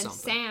 And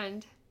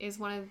sand is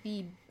one of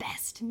the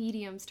best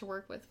mediums to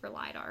work with for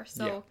LiDAR.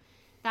 So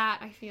that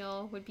I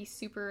feel would be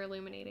super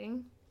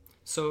illuminating.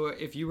 So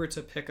if you were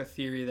to pick a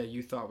theory that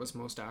you thought was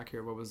most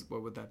accurate,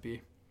 what would that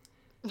be?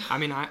 I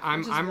mean,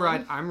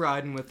 I'm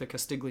riding with the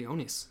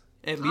Castigliones.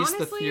 At least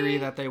the theory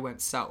that they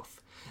went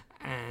south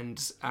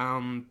and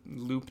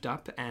looped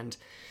up, and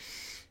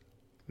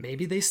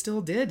maybe they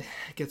still did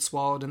get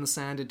swallowed in the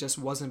sand. It just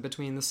wasn't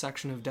between the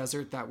section of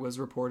desert that was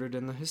reported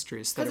in the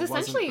histories. Because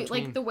essentially,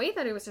 like the way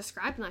that it was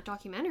described in that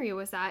documentary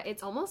was that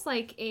it's almost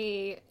like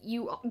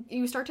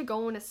you start to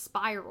go in a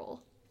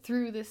spiral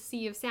through the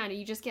sea of sand, and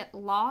you just get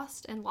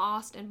lost and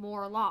lost and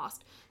more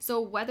lost. So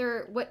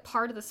what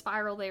part of the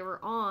spiral they were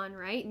on,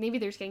 right? Maybe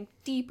they're just getting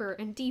deeper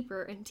and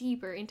deeper and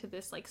deeper into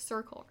this like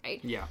circle,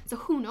 right? Yeah. So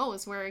who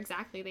knows where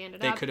exactly they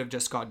ended up? They could have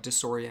just got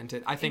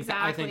disoriented. I think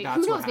that's who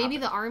knows? What happened. Maybe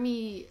the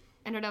army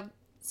ended up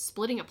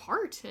splitting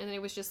apart, and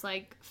it was just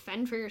like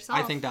fend for yourself.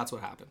 I think that's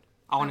what happened.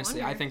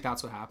 Honestly, I think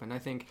that's what happened. I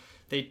think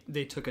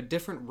they took a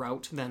different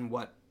route than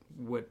what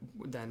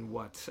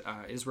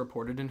is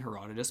reported in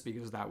Herodotus,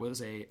 because that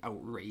was a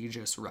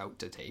outrageous route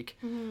to take.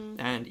 Mm-hmm.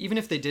 And even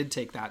if they did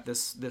take that,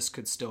 this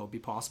could still be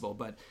possible.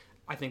 But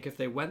I think if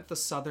they went the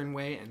southern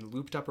way and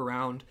looped up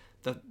around,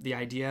 the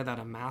idea that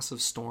a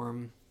massive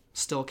storm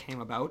still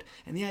came about,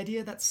 and the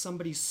idea that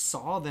somebody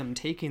saw them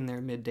taking their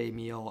midday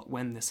meal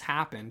when this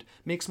happened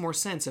makes more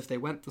sense if they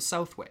went the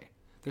south way.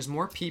 There's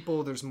more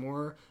people, there's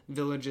more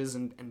villages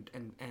and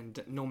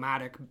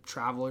nomadic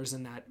travelers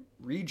in that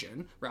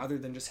region, rather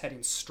than just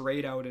heading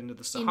straight out into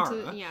the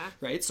Sahara,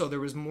 right? So there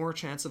was more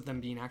chance of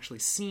them being actually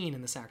seen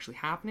and this actually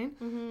happening.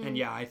 Mm-hmm.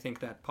 And I think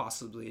that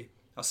possibly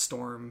a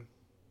storm,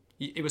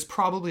 it was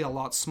probably a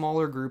lot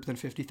smaller group than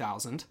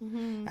 50,000,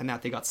 mm-hmm. and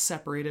that they got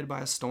separated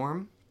by a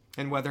storm,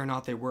 and whether or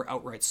not they were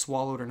outright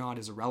swallowed or not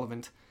is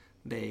irrelevant.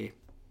 They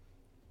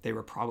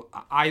were probably,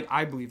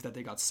 I believe that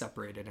they got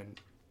separated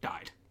and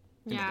died.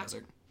 in the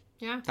desert.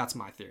 Yeah. That's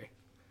my theory.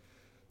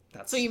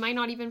 So you might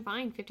not even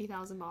find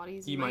 50,000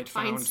 bodies. You might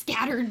find found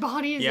scattered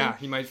bodies. Yeah,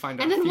 you might find.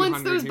 And then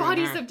once those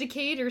bodies have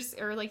decayed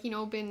or like, you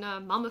know, been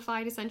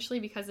mummified essentially,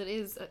 because it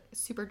is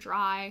super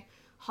dry,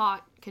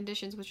 hot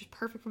conditions, which is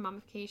perfect for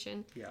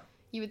mummification. Yeah.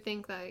 You would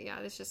think that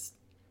it's just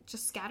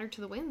scattered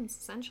to the winds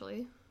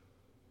essentially.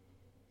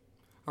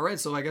 All right,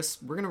 so I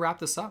guess we're going to wrap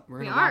this up.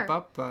 We're going to wrap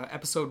up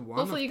episode 1.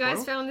 Hopefully you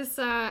guys found this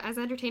as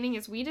entertaining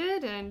as we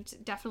did, and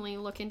definitely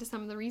look into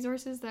some of the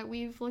resources that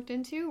we've looked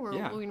into. We're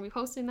going to be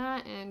posting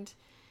that, and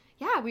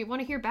we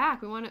want to hear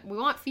back. We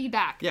want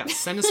feedback. Yeah,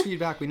 send us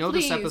feedback. We know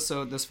this first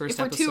episode. If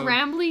we're too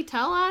rambly,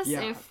 tell us.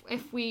 Yeah.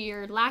 If we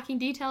are lacking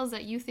details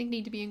that you think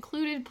need to be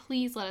included,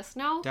 please let us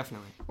know.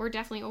 Definitely. We're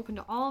definitely open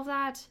to all of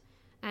that.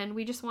 And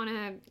we just want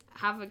to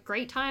have a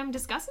great time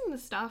discussing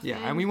this stuff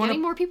and we want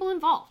getting more people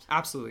involved.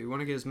 Absolutely. We want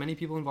to get as many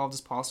people involved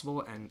as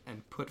possible and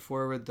put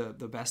forward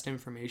the best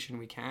information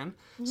we can.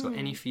 Mm-hmm. So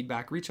any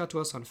feedback, reach out to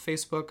us on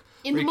Facebook.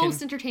 In the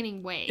most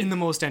entertaining way. In the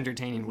most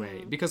entertaining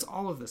way. Because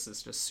all of this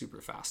is just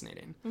super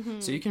fascinating. Mm-hmm.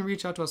 So you can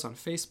reach out to us on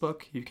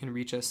Facebook. You can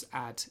reach us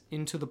at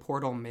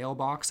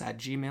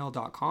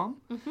intotheportalmailbox@gmail.com.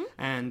 Mm-hmm.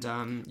 And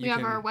we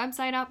have our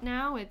website up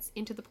now. It's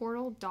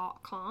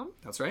intotheportal.com.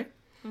 That's right.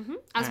 Mm-hmm.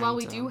 As well,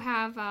 we do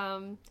have,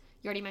 you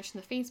already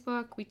mentioned the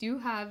Facebook, we do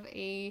have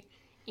a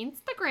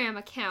Instagram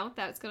account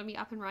that's going to be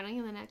up and running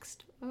in the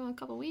next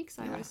couple weeks,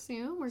 I would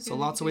assume. So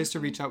lots of ways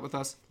to reach out with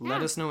us.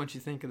 Let us know what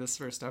you think of this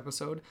first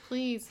episode.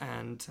 Please.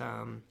 And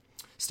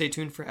stay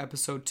tuned for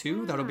episode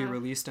 2. That'll be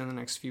released in the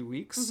next few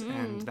weeks. Mm-hmm.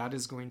 And that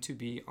is going to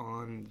be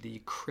on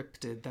the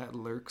cryptid that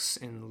lurks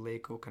in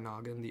Lake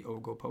Okanagan, the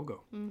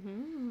Ogopogo.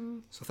 Mm-hmm.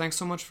 So thanks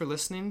so much for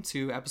listening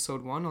to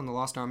episode 1 on the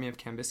Lost Army of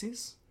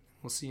Cambyses.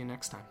 We'll see you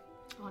next time.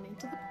 On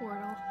Into the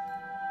Portal.